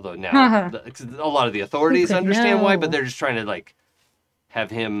 Although now a lot of the authorities could understand why, know? but they're just trying to like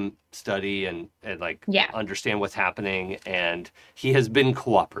have him study and like understand what's happening. And he has been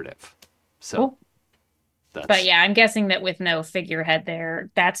cooperative. So Cool. that's, But yeah, I'm guessing that with no figurehead there,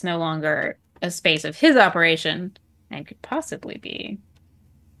 that's no longer a space of his operation and could possibly be.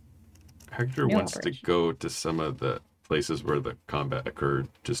 Hector New wants operation. to go to some of the places where the combat occurred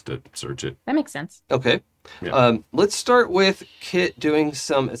just to search it. That makes sense. okay. Yeah. Let's start with Kit doing it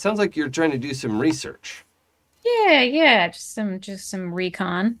sounds like you're trying to do some research. Yeah, just some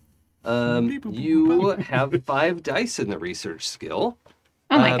recon. You have 5 dice in the research skill.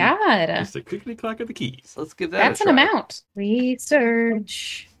 Oh my god. It's the clickety clack of the keys. Let's give that That's a an try. amount.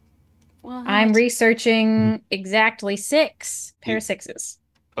 Research. What? I'm researching exactly 6 pair of 6s.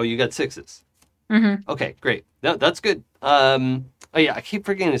 Oh, you got 6s. Mm-hmm. Okay, great. No, that's good. Oh yeah, I keep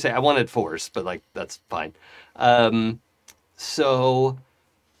forgetting to say I wanted 4s, but like that's fine. So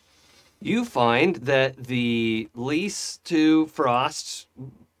you find that the lease to Frost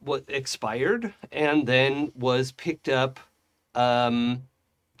expired and then was picked up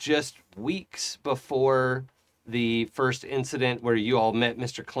just weeks before the first incident where you all met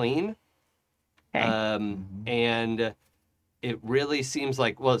Mr. Clean. Okay. And it really seems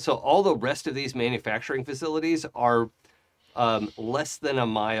like, well, so all the rest of these manufacturing facilities are less than a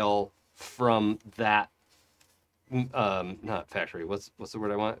mile from that, not factory, what's the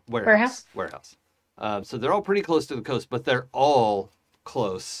word I want? Warehouse. So they're all pretty close to the coast, but they're all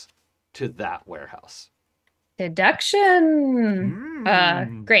close to that warehouse. Deduction.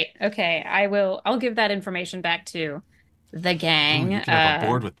 Great. Okay. I'll give that information back to the gang. You can have a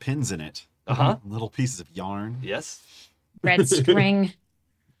board with pins in it. Uh-huh. Little pieces of yarn. Yes. Red string.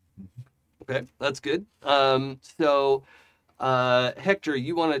 Okay, that's good. So Hector,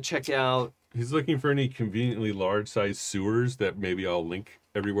 you want to check out? He's looking for any conveniently large-sized sewers that maybe I'll link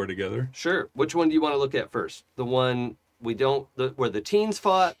everywhere together. Sure. Which one do you want to look at first? The one where the teens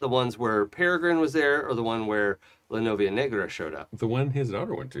fought, the ones where Peregrine was there, or the one where La Novia Negra showed up? The one his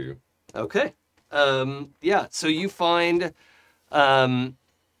daughter went to. Okay. Yeah. So you find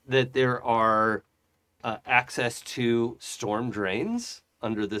that there are access to storm drains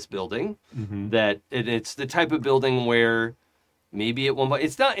under this building. Mm-hmm. It's the type of building where maybe at one point,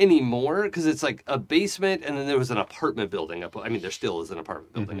 it's not anymore because it's like a basement and then there was an apartment building up. I mean, there still is an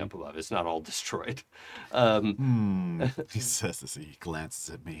apartment building up above. It's not all destroyed. He says this, he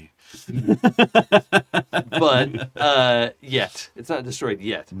glances at me. But yet, it's not destroyed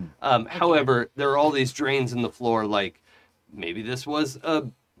yet. However, there are all these drains in the floor, like maybe this was a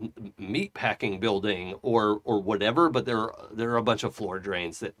meat packing building or whatever, but there are a bunch of floor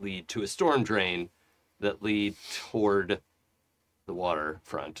drains that lead to a storm drain that lead toward the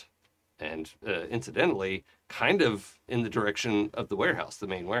waterfront, and incidentally, kind of in the direction of the warehouse, the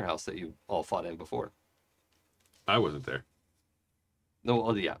main warehouse that you all fought in before. I wasn't there. No,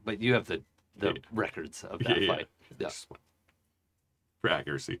 well, yeah, but you have the Yeah. records of that fight. Yeah. Just for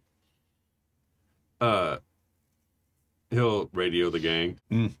accuracy. He'll radio the gang.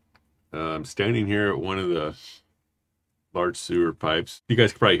 I'm standing here at one of the large sewer pipes. You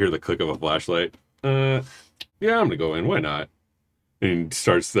guys can probably hear the click of a flashlight. Yeah, I'm gonna go in. Why not? And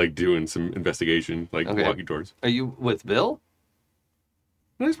starts like doing some investigation, like Okay. walking towards. Are you with Bill?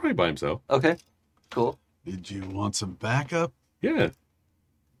 No, he's probably by himself. Okay, cool. Did you want some backup? Yeah,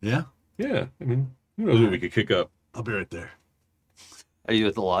 Yeah? yeah. I mean, who knows what we could kick up? I'll be right there. Are you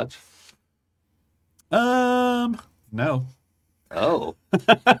at the lodge? No. Oh.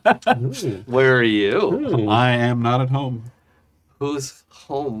 Where are you? I am not at home. Whose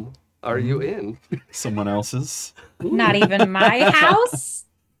home are you in? Someone else's. Not even my house.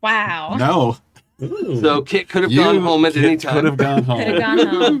 Wow. No. So Kit could have gone home at any time. Could have gone home. Could have gone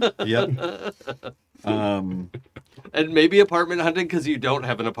home. Yep. And maybe apartment hunting because you don't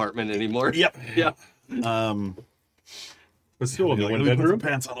have an apartment anymore. Yep. Yeah. But still in the Like, one let me put some bedroom.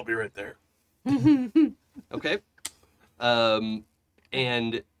 pants on. I'll be right there. Okay.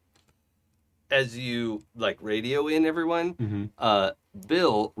 And as you like radio in everyone, Mm-hmm.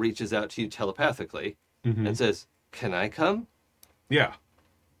 Bill reaches out to you telepathically Mm-hmm. and says, "Can I come?" Yeah.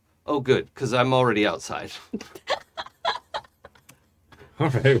 Oh, good, because I'm already outside. All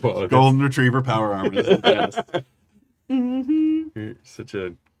right. Well, Golden Retriever power armor. Yes. you're such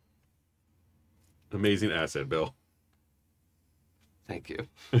a amazing asset, Bill. Thank you.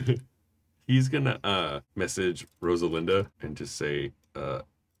 He's gonna message Rosalinda and just say, I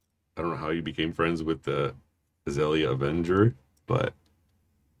don't know how you became friends with the Azalea Avenger, but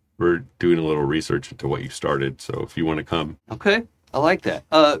we're doing a little research into what you started. So if you want to come, Okay, I like that.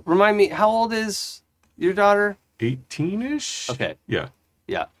 Remind me, how old is your daughter? 18-ish. Okay. Yeah.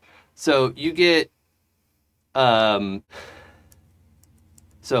 Yeah. So you get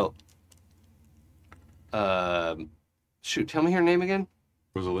shoot, tell me her name again.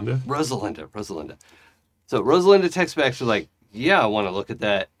 Rosalinda. Rosalinda. So Rosalinda texts back, she's like, "Yeah, I want to look at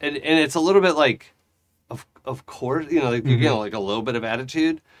that." And it's a little bit like of course, you know, like, you get like a little bit of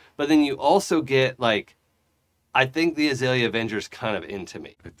attitude, but then you also get like, I think the Azalea Avenger's kind of into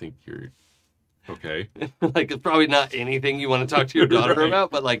me. I think you're okay. Like, it's probably not anything you want to talk to your daughter Right.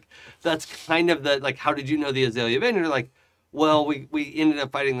 about, but like, that's kind of the, like, how did you know the Azalea Avenger? Like, Well, we ended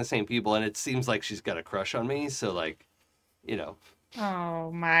up fighting the same people, and it seems like she's got a crush on me. So, like, you know.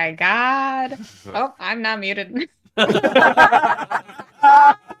 Oh my God. Oh, I'm not muted.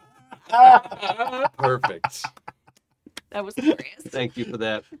 Perfect. That was hilarious. Thank you for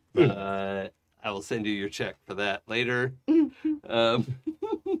that. I will send you your check for that later. Um,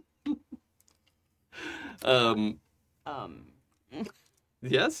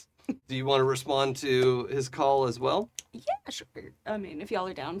 yes? Do you want to respond to his call as well? Yeah, sure. I mean, if y'all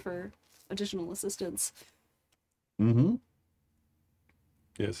are down for additional assistance. Mm-hmm.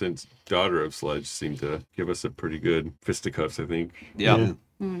 Yeah, since Daughter of Sludge seemed to give us a pretty good fisticuffs, I think. Yeah.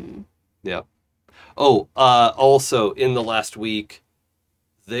 Hmm. Yeah. Oh, also in the last week,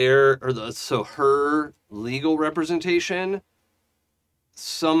 so her legal representation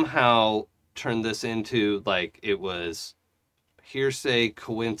somehow turned this into like it was hearsay,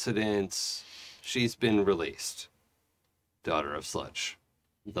 coincidence. She's been released. Daughter of Sludge.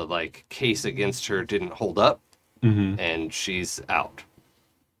 The like case against her didn't hold up, and she's out.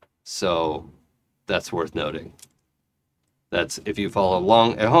 So that's worth noting. That's, if you follow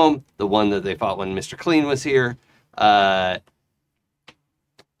along at home, the one that they fought when Mr. Clean was here. That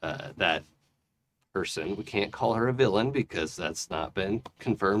person, we can't call her a villain because that's not been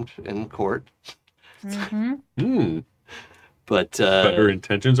confirmed in court. But her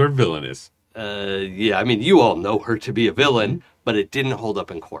intentions are villainous. yeah, I mean, you all know her to be a villain, but it didn't hold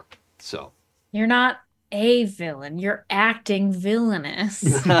up in court. So You're not a villain. You're acting villainous.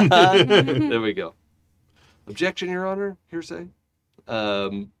 there we go. Objection, Your Honor. Hearsay.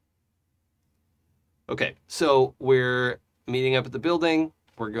 Okay, so we're meeting up at the building.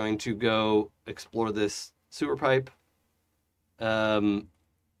 We're going to go explore this sewer pipe. And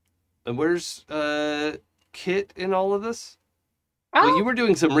where's Kit in all of this? Well, you were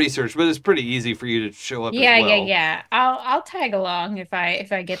doing some research, but it's pretty easy for you to show up as well. Yeah. I'll tag along if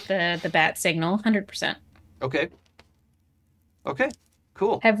I get the bat signal, 100%. Okay. Okay.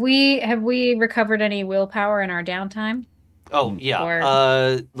 Cool. Have we recovered any willpower in our downtime? Oh yeah.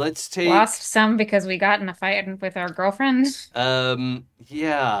 Or let's take lost some because we got in a fight with our girlfriend?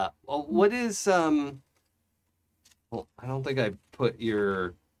 Yeah. Well, what is well, I don't think I put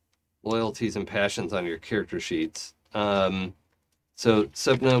your loyalties and passions on your character sheets. So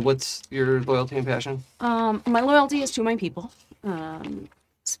Subna, what's your loyalty and passion? My loyalty is to my people.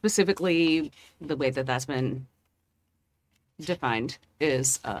 Specifically, the way that that's been defined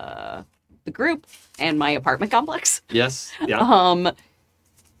is the group and my apartment complex. Yes. Yeah.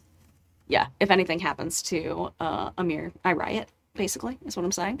 Yeah. If anything happens to Amir, I riot. Basically, is what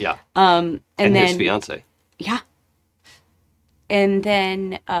I'm saying. Yeah. And then his fiance. Yeah. And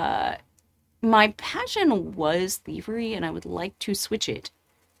then my passion was thievery, and I would like to switch it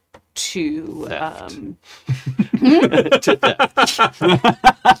to Theft. To theft.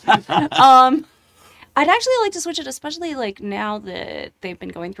 I'd actually like to switch it, especially like now that they've been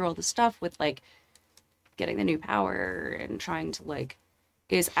going through all the stuff with like getting the new power and trying to like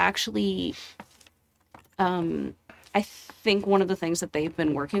is actually I think one of the things that they've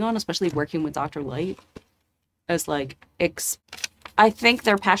been working on, especially working with Dr. Light, is like I think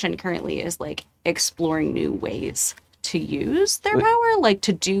their passion currently is like exploring new ways to use their power, like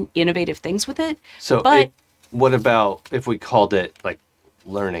to do innovative things with it. So, but what about if we called it like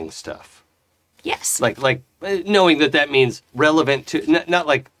learning stuff? Yes. Like knowing that means relevant to not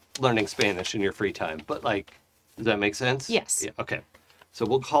like learning Spanish in your free time, but like, does that make sense? Yes. Yeah. Okay. So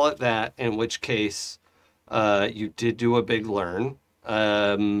we'll call it that. In which case, you did do a big learn.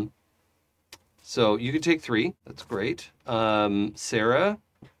 So you could take 3. That's great. Sarah,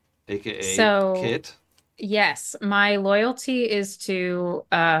 aka Kit. Yes, my loyalty is to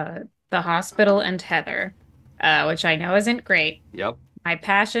the hospital and Heather, which I know isn't great. Yep. My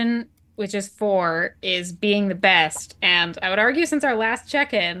passion, which is 4, is being the best. And I would argue since our last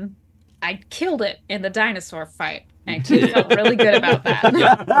check-in, I killed it in the dinosaur fight. And I felt really good about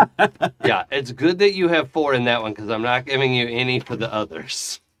that. Yeah, it's good that you have 4 in that one because I'm not giving you any for the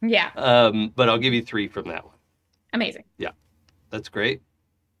others. Yeah. But I'll give you 3 from that one. Amazing. Yeah, that's great.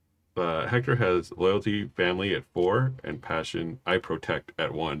 Hector has loyalty, family at 4, and passion, I protect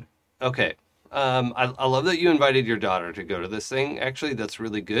at 1. Okay. I love that you invited your daughter to go to this thing. Actually, that's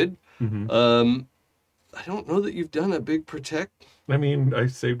really good. Mm-hmm. I don't know that you've done a big protect. I mean, I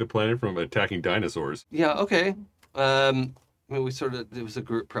saved the planet from attacking dinosaurs. Yeah, okay. I mean, it was a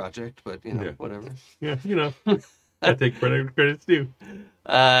group project, but, whatever. Yeah, I take credits too.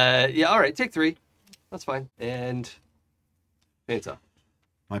 Yeah, all right, take 3. That's fine. And Chainsaw.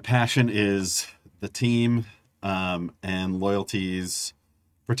 My passion is the team and loyalties,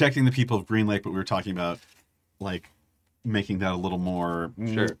 protecting the people of Green Lake, but we were talking about, like, making that a little more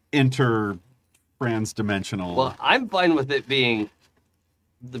Sure. trans-dimensional. Well, I'm fine with it being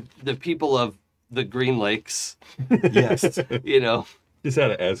the people of the Green Lakes. Yes. You know. Just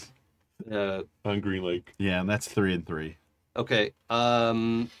add an S Uh, on Green Lake. Yeah, and that's 3 and 3. okay.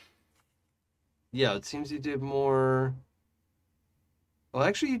 Yeah, it seems you did more. Well,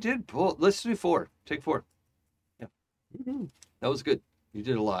 actually, you did pull. Let's do 4. Take 4. Yeah, that was good. You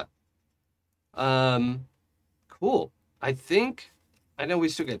did a lot. Cool. I know we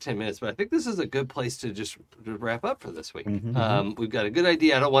still got 10 minutes, but I think this is a good place to just to wrap up for this week. We've got a good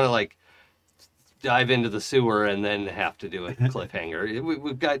idea. I don't want to like dive into the sewer and then have to do a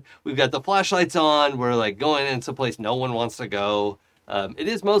cliffhanger. We've got the flashlights on. We're like going into a place no one wants to go. It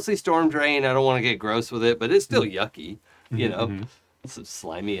is mostly storm drain. I don't want to get gross with it, but it's still yucky. You know, it's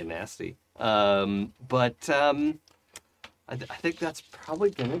slimy and nasty. But I think that's probably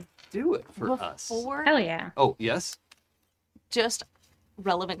gonna do it for us. Before, Hell yeah. Oh yes. just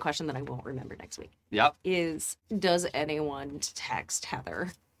relevant question that I won't remember next week Yep. is, does anyone text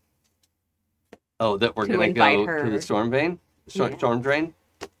Heather? Oh, that we're To gonna invite go her. to the storm drain. Yeah. Storm drain.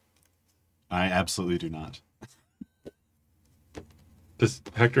 I absolutely do not. Does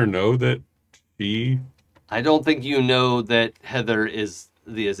Hector know that she? I don't think you know that Heather is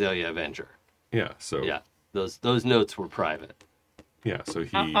the Azalea Avenger. Yeah. So Yeah, those notes were private. Yeah. So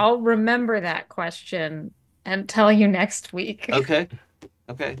he. I'll remember that question and tell you next week. Okay,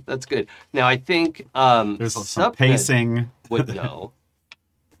 okay, that's good. Now I think There's some Subnet pacing. would know.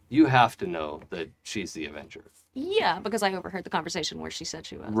 You have to know that she's the Avenger. Yeah, because I overheard the conversation where she said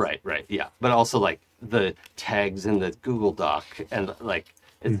she was. Right, yeah. But also like the tags in the Google Doc and like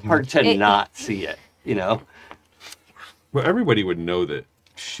it's hard to not see it, you know? Well, everybody would know that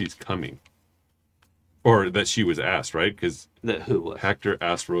she's coming, or that she was asked, right? Because That who was. Hector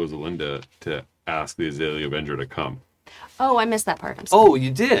asked Rosalinda to ask the Azalea Avenger to come. Oh, I missed that part. I'm sorry. Oh,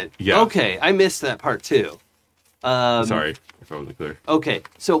 you did? Yeah. Okay, I missed that part too. Sorry if I wasn't clear. Okay,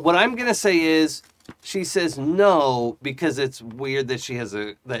 so what I'm gonna say is, she says no because it's weird that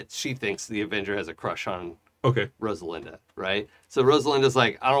she thinks the Avenger has a crush on Okay. Rosalinda, right? So Rosalinda's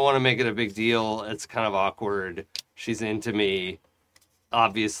like, I don't want to make it a big deal. It's kind of awkward. She's into me,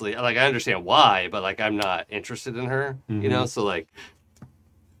 obviously. Like I understand why, but like I'm not interested in her, you know. So like,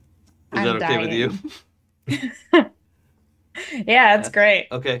 is I'm that okay with you? Yeah, it's great.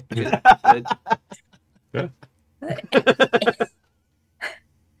 Okay, good. Good. Yeah.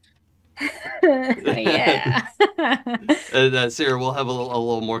 Yeah. And Sarah, we'll have a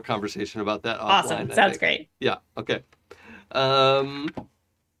little more conversation about that offline. Awesome. I Sounds think. great. Yeah. Okay.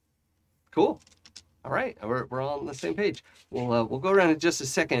 Cool. All right. We're all on the same page. We'll go around in just a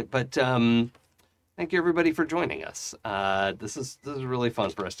second, but thank you everybody for joining us. This is really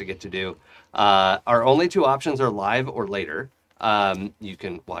fun for us to get to do. Our only 2 options are live or later. You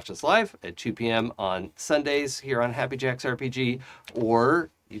can watch us live at 2 p.m. on Sundays here on Happy Jacks RPG,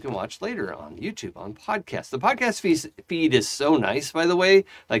 or you can watch later on YouTube on podcast. The podcast feed is so nice, by the way.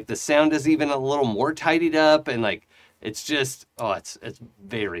 Like the sound is even a little more tidied up, and like it's just it's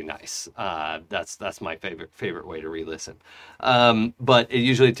very nice. That's my favorite way to re-listen. But it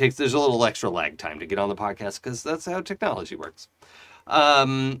usually there's a little extra lag time to get on the podcast because that's how technology works.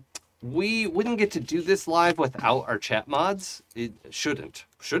 We wouldn't get to do this live without our chat mods. It shouldn't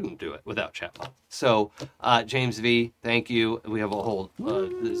do it without chat mods. So, James V, thank you. We have a whole,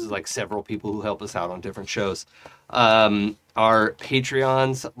 this is like several people who help us out on different shows. Our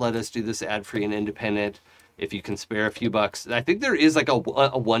Patreons let us do this ad-free and independent. If you can spare a few bucks, I think there is like a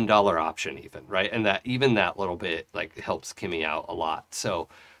 $1 option even, right? And that even that little bit like helps Kimmy out a lot. So,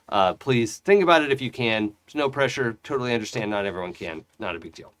 please think about it if you can. There's no pressure. Totally understand. Not everyone can. Not a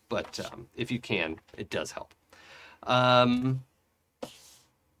big deal. But if you can, it does help.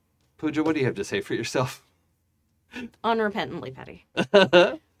 Pooja, what do you have to say for yourself? Unrepentantly petty.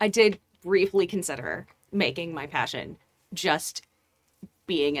 I did briefly consider making my passion just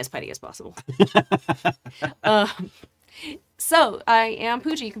being as petty as possible. So I am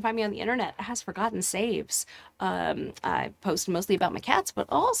Pooja. You can find me on the internet as Forgotten Saves. I post mostly about my cats, but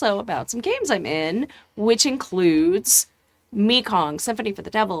also about some games I'm in, which includes Mekong, Symphony for the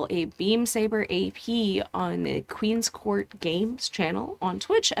Devil, a Beam Saber AP on the Queen's Court Games channel on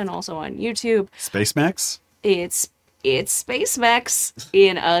Twitch and also on YouTube. Space Max? It's Space Mechs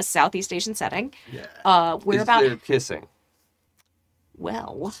in a Southeast Asian setting. Yeah. We're about They're kissing.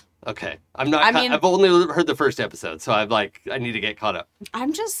 well. Okay, I've only heard the first episode, so I need to get caught up.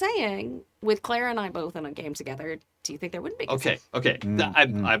 I'm just saying, with Claire and I both in a game together, do you think there wouldn't be? Okay.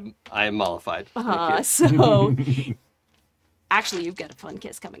 I'm mollified. Thank you. So actually, you've got a fun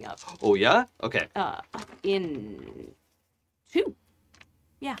kiss coming up. Oh yeah. Okay. In 2.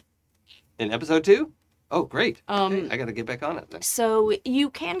 Yeah. In episode 2? Oh, great. Um, Okay, I got to get back on it then. So you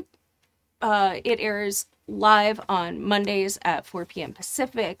can, it airs live on Mondays at 4 p.m.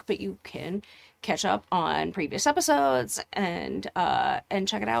 Pacific, but you can catch up on previous episodes and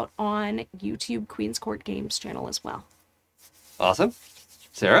check it out on YouTube Queen's Court Games channel as well. Awesome.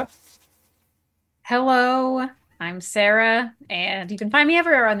 Sarah? Hello, I'm Sarah, and you can find me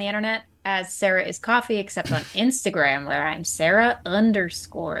everywhere on the internet as Sarah is Coffee, except on Instagram, where I'm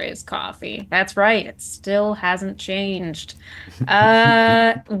Sarah_is_coffee. That's right, it still hasn't changed.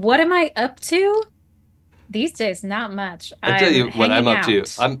 What am I up to? These days, not much. I'll tell you what I'm up to.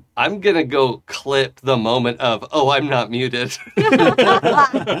 Out. I'm gonna go clip the moment of, oh, I'm not muted.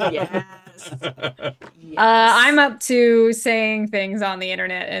 Yes. I'm up to saying things on the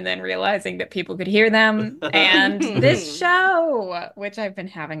internet and then realizing that people could hear them, and this show, which I've been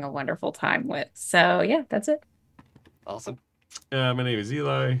having a wonderful time with. So yeah, that's it. Awesome. My name is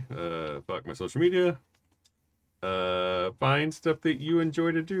Eli. Fuck my social media. Find stuff that you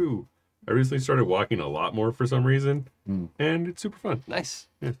enjoy to do. I recently started walking a lot more for some reason, and it's super fun. Nice.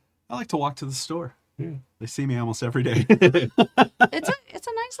 I like to walk to the store. Yeah. They see me almost every day. It's a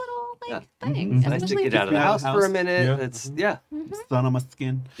nice little thing. It's nice to get out of the house for a minute. Yeah. It's Sun on my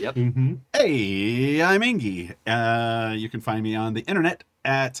skin. Yep. Mm-hmm. Hey, I'm Ingy. You can find me on the internet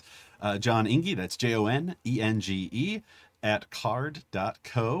at John Ingy. That's JONENGE at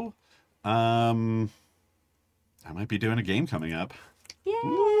card.co. I might be doing a game coming up. Yay!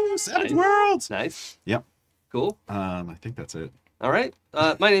 Woo, Savage Nice. Worlds. Nice. Yep. Cool. I think that's it. All right.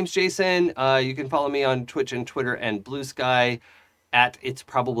 My name's Jason. You can follow me on Twitch and Twitter and Blue Sky at It's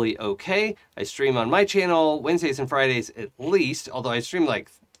Probably Okay. I stream on my channel Wednesdays and Fridays at least, although I streamed like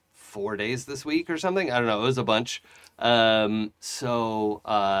 4 days this week or something. I don't know. It was a bunch. So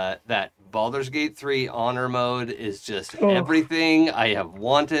that Baldur's Gate 3 honor mode is just everything I have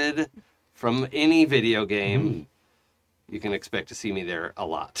wanted from any video game. You can expect to see me there a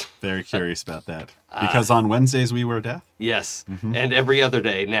lot. Very curious about that. Because on Wednesdays we were deaf. Yes, and every other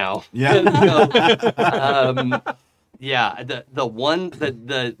day now. Yeah. Yeah,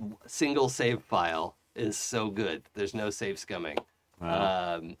 the single save file is so good. There's no save scumming.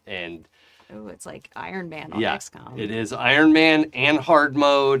 Wow. And Oh, it's like Iron Man on yeah, XCOM. it is Iron Man and hard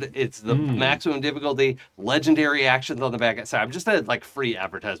mode. It's the maximum difficulty, legendary actions on the back. So I'm just a free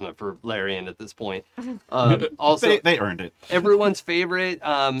advertisement for Larian at this point. Also, they earned it. everyone's favorite,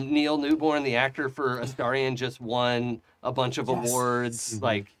 Neil Newborn, the actor for Astarion, just won a bunch of awards.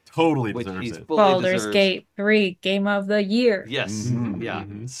 Totally which deserves he's it. fully Baldur's deserves. Gate 3 Game of the Year. Yes. Mhm. Yeah.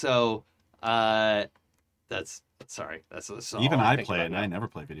 Mhm. So that's a song. Even I think play about it, and now. I never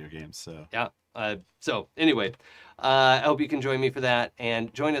play video games, so. Yeah. So anyway, I hope you can join me for that,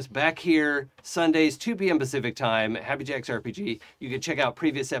 and join us back here Sundays 2 p.m. Pacific time. Happy Jacks RPG. You can check out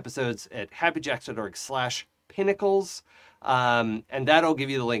previous episodes at happyjacks.org/pinnacles, and that'll give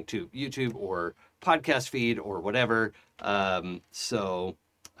you the link to YouTube or podcast feed or whatever. So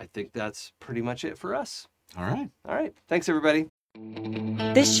I think that's pretty much it for us. All right. All right. Thanks, everybody.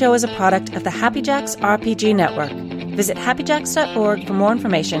 This show is a product of the Happy Jacks RPG Network. Visit happyjacks.org for more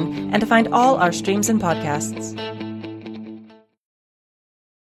information and to find all our streams and podcasts.